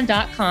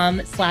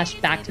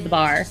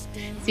patreon.com/backtothebar.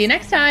 See you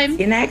next time.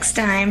 See you next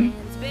time.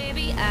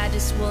 Baby, I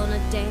just wanna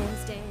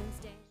dance.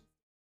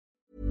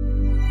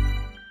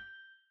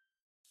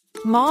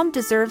 Mom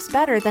deserves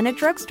better than a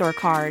drugstore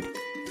card.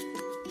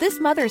 This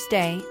Mother's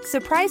Day,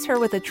 surprise her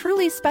with a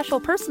truly special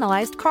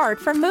personalized card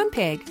from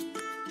Moonpig.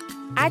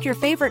 Add your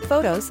favorite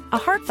photos, a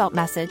heartfelt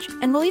message,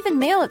 and we'll even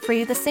mail it for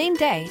you the same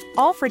day,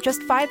 all for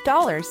just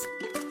 $5.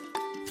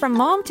 From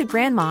mom to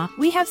grandma,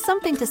 we have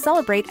something to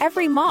celebrate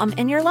every mom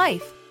in your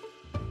life.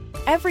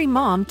 Every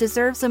mom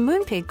deserves a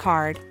Moonpig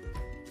card.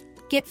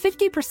 Get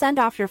 50%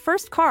 off your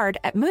first card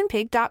at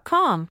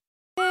moonpig.com.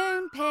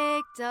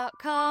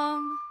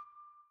 Moonpig.com.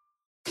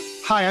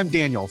 Hi, I'm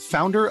Daniel,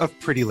 founder of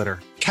Pretty Litter.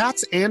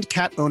 Cats and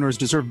cat owners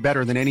deserve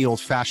better than any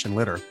old-fashioned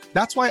litter.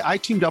 That's why I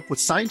teamed up with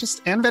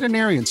scientists and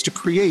veterinarians to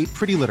create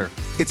Pretty Litter.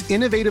 Its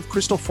innovative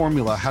crystal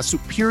formula has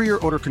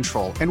superior odor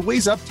control and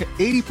weighs up to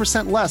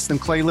 80% less than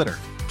clay litter.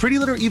 Pretty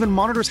Litter even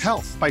monitors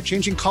health by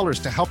changing colors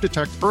to help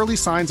detect early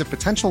signs of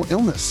potential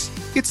illness.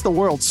 It's the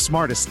world's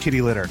smartest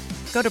kitty litter.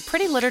 Go to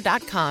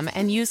prettylitter.com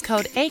and use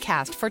code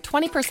ACAST for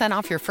 20%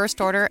 off your first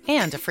order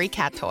and a free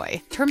cat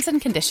toy. Terms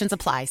and conditions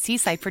apply. See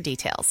site for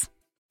details.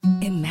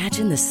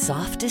 Imagine the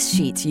softest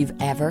sheets you've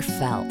ever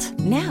felt.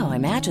 Now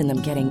imagine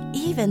them getting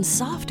even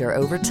softer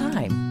over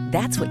time.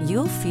 That's what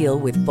you'll feel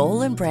with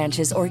Boll &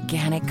 Branch's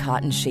organic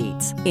cotton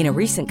sheets. In a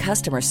recent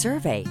customer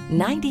survey,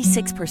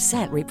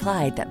 96%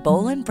 replied that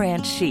Boll &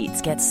 Branch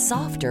sheets get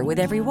softer with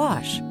every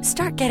wash.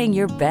 Start getting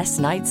your best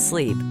night's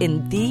sleep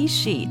in these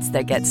sheets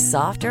that get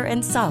softer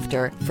and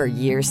softer for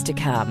years to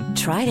come.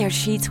 Try their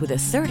sheets with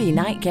a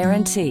 30-night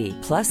guarantee.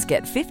 Plus,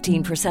 get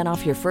 15%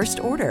 off your first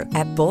order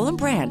at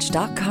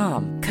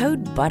bollandbranch.com.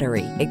 Code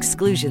BUTTERY.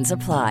 Exclusions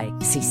apply.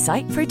 See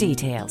site for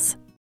details.